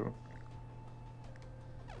 Yeah, detour.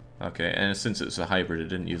 Okay, and since it's a hybrid, it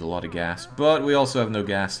didn't use a lot of gas. But we also have no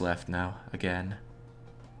gas left now, again.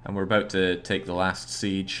 And we're about to take the last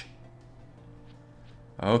siege.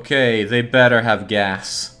 Okay, they better have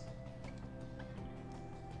gas.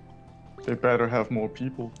 They better have more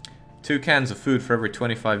people. 2 cans of food for every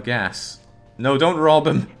 25 gas. No, don't rob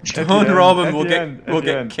him. At Don't the rob end, him. at We'll the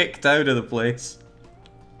get end. kicked out of the place.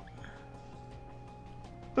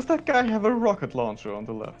 Does that guy have a rocket launcher on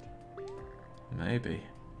the left? Maybe.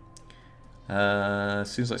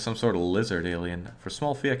 Seems like some sort of lizard alien. For a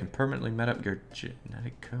small fee, I can permanently met up your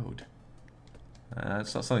genetic code.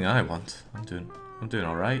 It's not something I want. I'm doing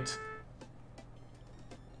all right.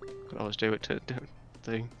 Could always do it to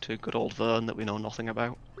good old Vern that we know nothing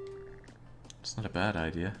about. It's not a bad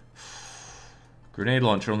idea. Grenade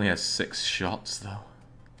launcher only has 6 shots, though.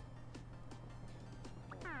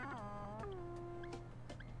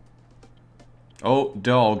 Oh,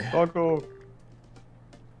 dog. Doggo.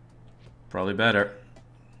 Probably better.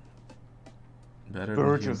 Better than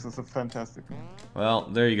Burgess you. is a fantastic one. Well,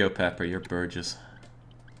 there you go, Pepper. You're Burgess.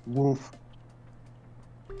 Woof.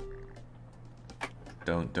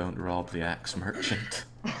 Don't rob the axe merchant.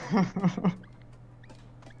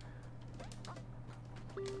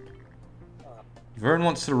 Vern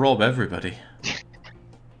wants to rob everybody.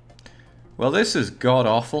 Well, this is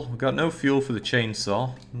god-awful. We've got no fuel for the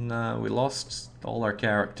chainsaw. Nah, we lost all our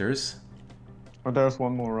characters. Oh, there's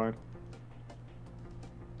one more, right?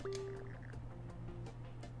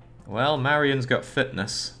 Well, Marion's got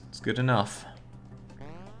fitness. It's good enough.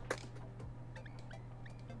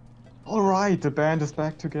 Alright, the band is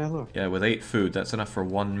back together. Yeah, with 8 food, that's enough for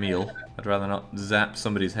 1 meal. I'd rather not zap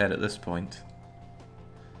somebody's head at this point.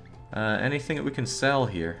 Anything that we can sell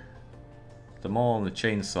here? The maul and the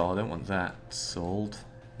chainsaw, I don't want that sold.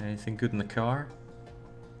 Anything good in the car?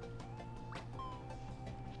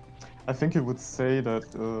 I think it would say that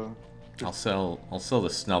I'll sell the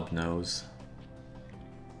snub nose.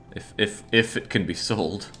 If it can be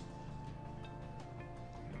sold.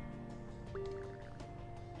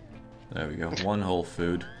 There we go, 1 whole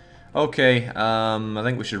food. Okay, I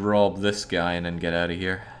think we should rob this guy and then get out of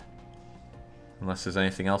here. Unless there's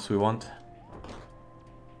anything else we want.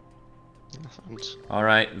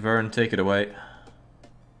 Alright, Vern, take it away.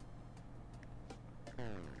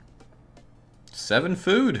 7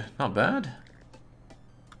 food, not bad.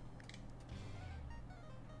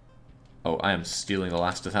 Oh, I am stealing the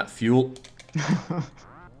last of that fuel.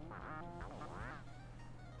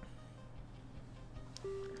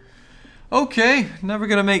 Okay, never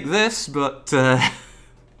gonna make this, but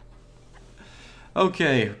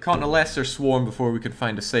okay, caught in a lesser swarm before we could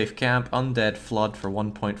find a safe camp. Undead flood for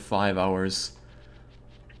 1.5 hours.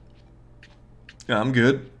 Yeah, I'm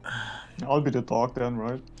good. I'll be the dog then,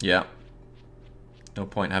 right? Yeah. No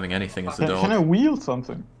point having anything as a dog. Can I wield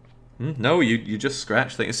something? No, you just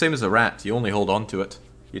scratch things. Same as a rat, you only hold on to it.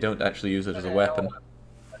 You don't actually use it as a weapon.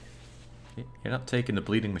 You're not taking the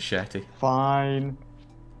bleeding machete. Fine.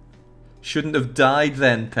 Shouldn't have died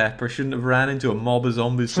then, Pepper. Shouldn't have ran into a mob of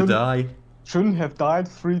zombies to die. Shouldn't have died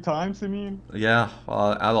 3 times, you mean? Yeah,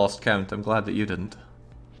 well, I lost count. I'm glad that you didn't.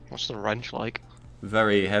 What's the wrench like?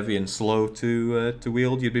 Very heavy and slow to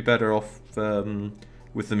wield. You'd be better off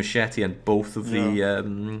with the machete and both of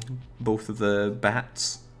the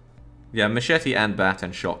bats. Yeah, machete and bat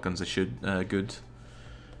and shotguns are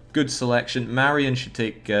good selection. Marion should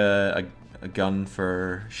take a gun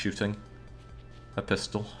for shooting, a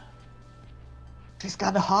pistol. He's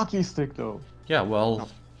got a hockey stick though. Yeah, well,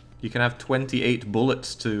 you can have 28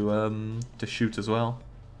 bullets to shoot as well.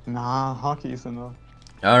 Nah, hockey is enough.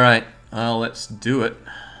 All right, well, let's do it.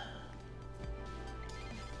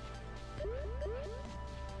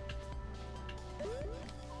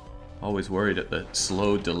 Always worried at the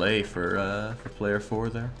slow delay for player 4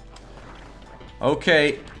 there.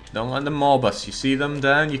 Okay, don't let them mob us. You see them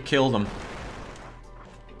down, you kill them.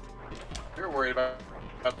 You're worried about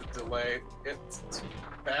the delay. It's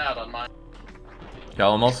bad on my.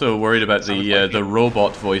 Cal, I'm also worried about the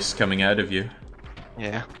robot voice coming out of you.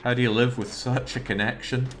 Yeah. How do you live with such a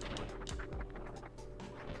connection?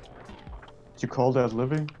 You call that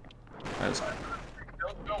living? Let's I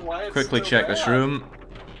don't know why it's quickly still check this there. room.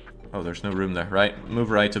 Oh, there's no room there. Right,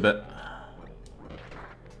 move right a bit.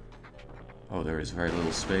 Oh, there is very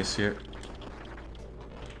little space here.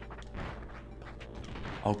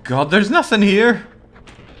 Oh god, there's nothing here!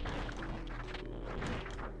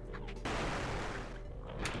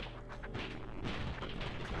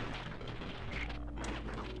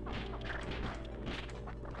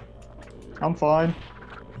 I'm fine.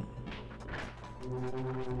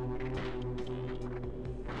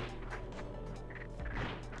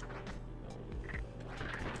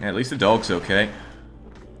 Yeah, at least the dog's okay.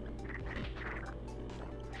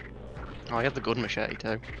 Oh, I have the good machete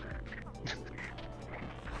too.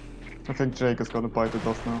 I think Jake is gonna bite the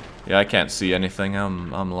dust now. Yeah, I can't see anything.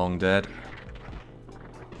 I'm long dead.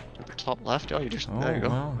 At the top left. Oh, you just Oh, there you go.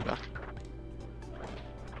 wow. Back.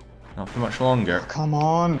 Not for much longer. Come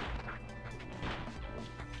on!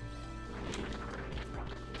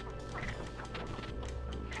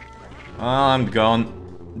 Oh, I'm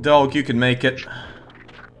gone. Dog, you can make it.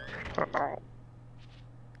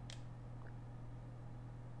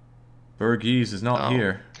 Burgess is not Oh.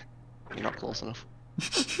 here. You're not close enough.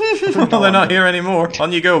 Well, they're not here anymore.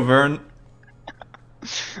 On you go, Vern.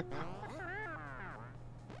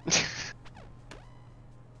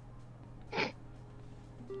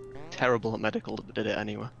 Terrible at medical, but did it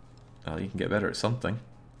anyway. Oh, you can get better at something.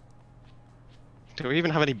 Do we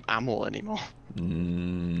even have any ammo anymore?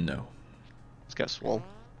 No. Let's get swole.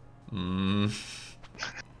 Mm.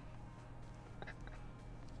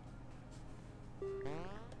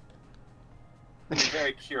 I'm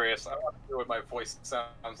very curious. I want to hear what my voice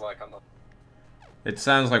sounds like on the. It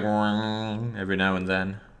sounds like every now and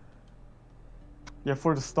then. Yeah,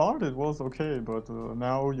 for the start it was okay, but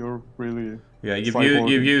now you're really... Yeah, you've cyborg.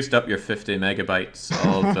 you've used up your 50 megabytes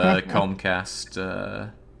of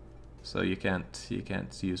Comcast, so you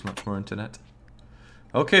can't use much more internet.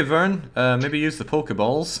 Okay, Vern, maybe use the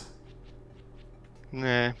Pokeballs.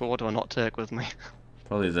 Nah, but what do I not take with me?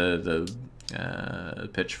 Probably the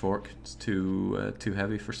pitchfork. It's too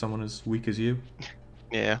heavy for someone as weak as you.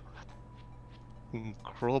 Yeah.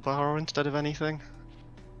 Crowbar instead of anything?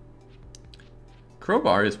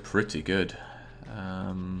 Crowbar is pretty good.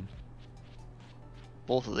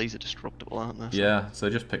 Both of these are destructible, aren't they? Yeah, so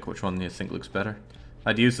just pick which one you think looks better.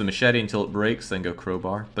 I'd use the machete until it breaks, then go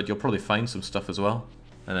crowbar. But you'll probably find some stuff as well.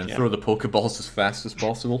 And then Yeah. throw the Pokeballs as fast as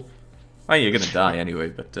possible. Oh, you're gonna die anyway,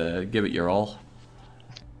 but give it your all.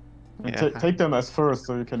 And Yeah. take them as first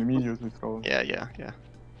so you can immediately throw them. Yeah.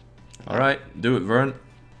 Alright, do it, Vern.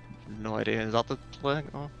 No idea. Is that the play?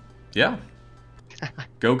 Oh. Yeah.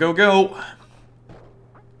 Go, go, go!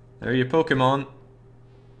 There are your Pokemon.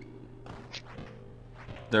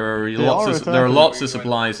 There are They lots are there are attacking. lots of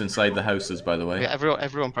supplies inside the houses, by the way. Yeah,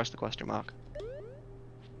 everyone press the question mark.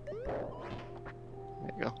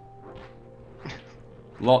 There you go.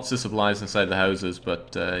 Lots of supplies inside the houses,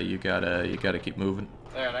 but you gotta keep moving.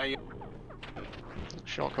 There, now you.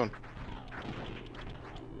 Shotgun.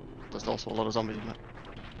 There's also a lot of zombies in there.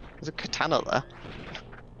 There's a katana there.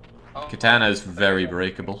 Oh, Katana is very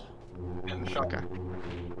breakable. getting shot. Okay.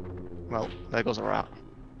 Well, there goes a rat.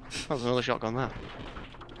 There's another shotgun there.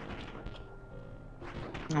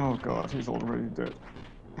 Oh god, he's already dead.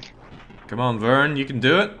 Come on, Vern, you can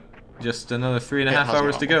do it. Just another 3.5 It has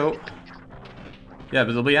hours to ammo. go. Yeah, but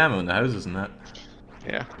there'll be ammo in the houses and that.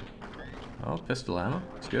 Yeah. Oh, pistol ammo.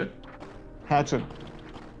 It's good. Hatchet.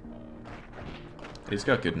 He's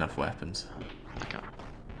got good enough weapons. Okay.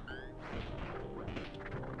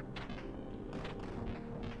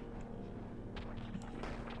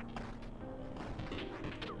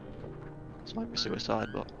 This might be suicide,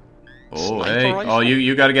 but Oh, Sniper hey. rifle? Oh,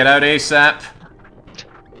 you gotta get out ASAP.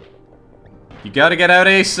 You gotta get out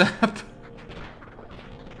ASAP.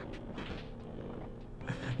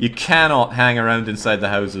 You cannot hang around inside the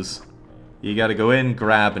houses. You gotta go in,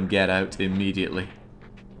 grab, and get out immediately.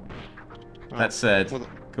 That said, Well,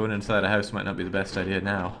 going inside a house might not be the best idea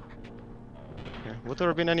now. yeah. Would there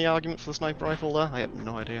have been any argument for the sniper rifle there? I have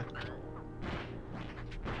no idea.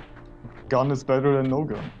 Gun is better than no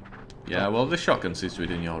gun. Yeah, well, the shotgun seems to be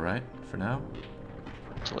doing you alright for now.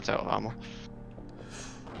 So it's out of ammo.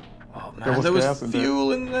 Oh There man, was there was gas in there.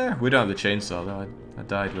 fuel in there. We don't have the chainsaw though. I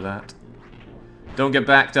died with that. Don't get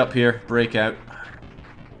backed up here. Break out.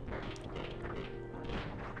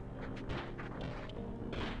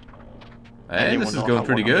 Hey, Anyone this is know going how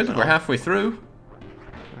pretty one good. is We're on? halfway through.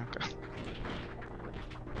 Okay.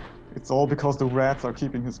 It's all because the rats are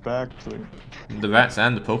keeping his back clean. The rats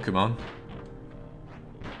and the Pokemon.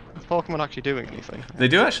 Is Pokemon actually doing anything? They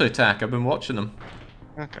do actually attack. I've been watching them.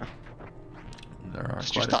 Okay. there are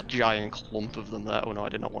It's quite just that giant clump of them there. Oh no, I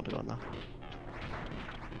did not want to go in there.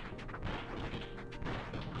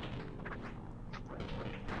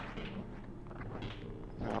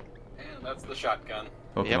 No. And that's the shotgun.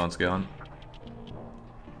 Pokemon's gone.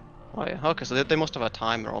 Oh yeah, okay, so they must have a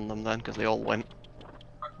timer on them then, because they all went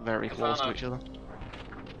very close to each other.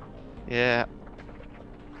 Yeah.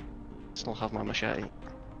 Still have my machete.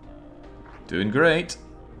 Doing great.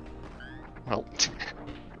 Well,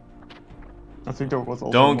 I think that was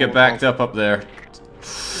also Don't get more backed of- up there.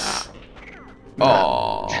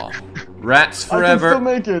 Oh, rats I can forever. still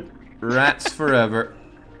make it! Rats forever.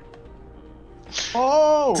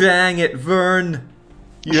 Oh! Dang it, Vern.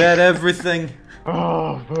 You had everything.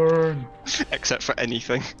 Oh, burn! except for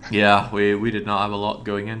anything. Yeah, we did not have a lot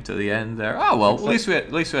going into the end there. Oh well, at least we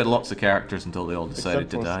had lots of characters until they all decided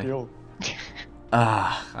Except to for die. skill.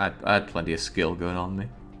 I had plenty of skill going on me.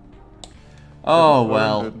 Oh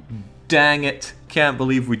well, didn't. dang it! Can't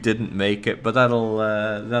believe we didn't make it, but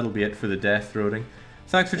that'll be it for the death roading.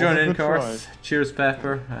 Thanks for Was a joining in, good Karth. try. Cheers,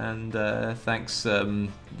 Pepper, and thanks the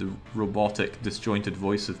robotic, disjointed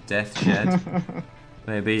voice of Death Shed.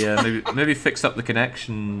 maybe fix up the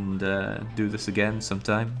connection and do this again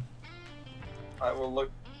sometime. I will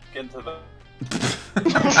look into the.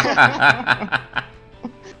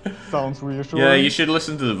 Sounds reassuring. Yeah, you should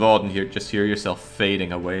listen to the VOD and just hear yourself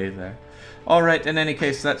fading away there. Alright, in any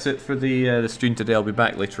case, that's it for the stream today. I'll be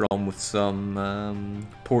back later on with some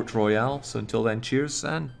Port Royale. So until then, cheers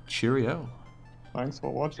and cheerio. Thanks for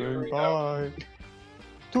watching. Cheerio. Bye.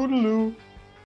 Toodaloo.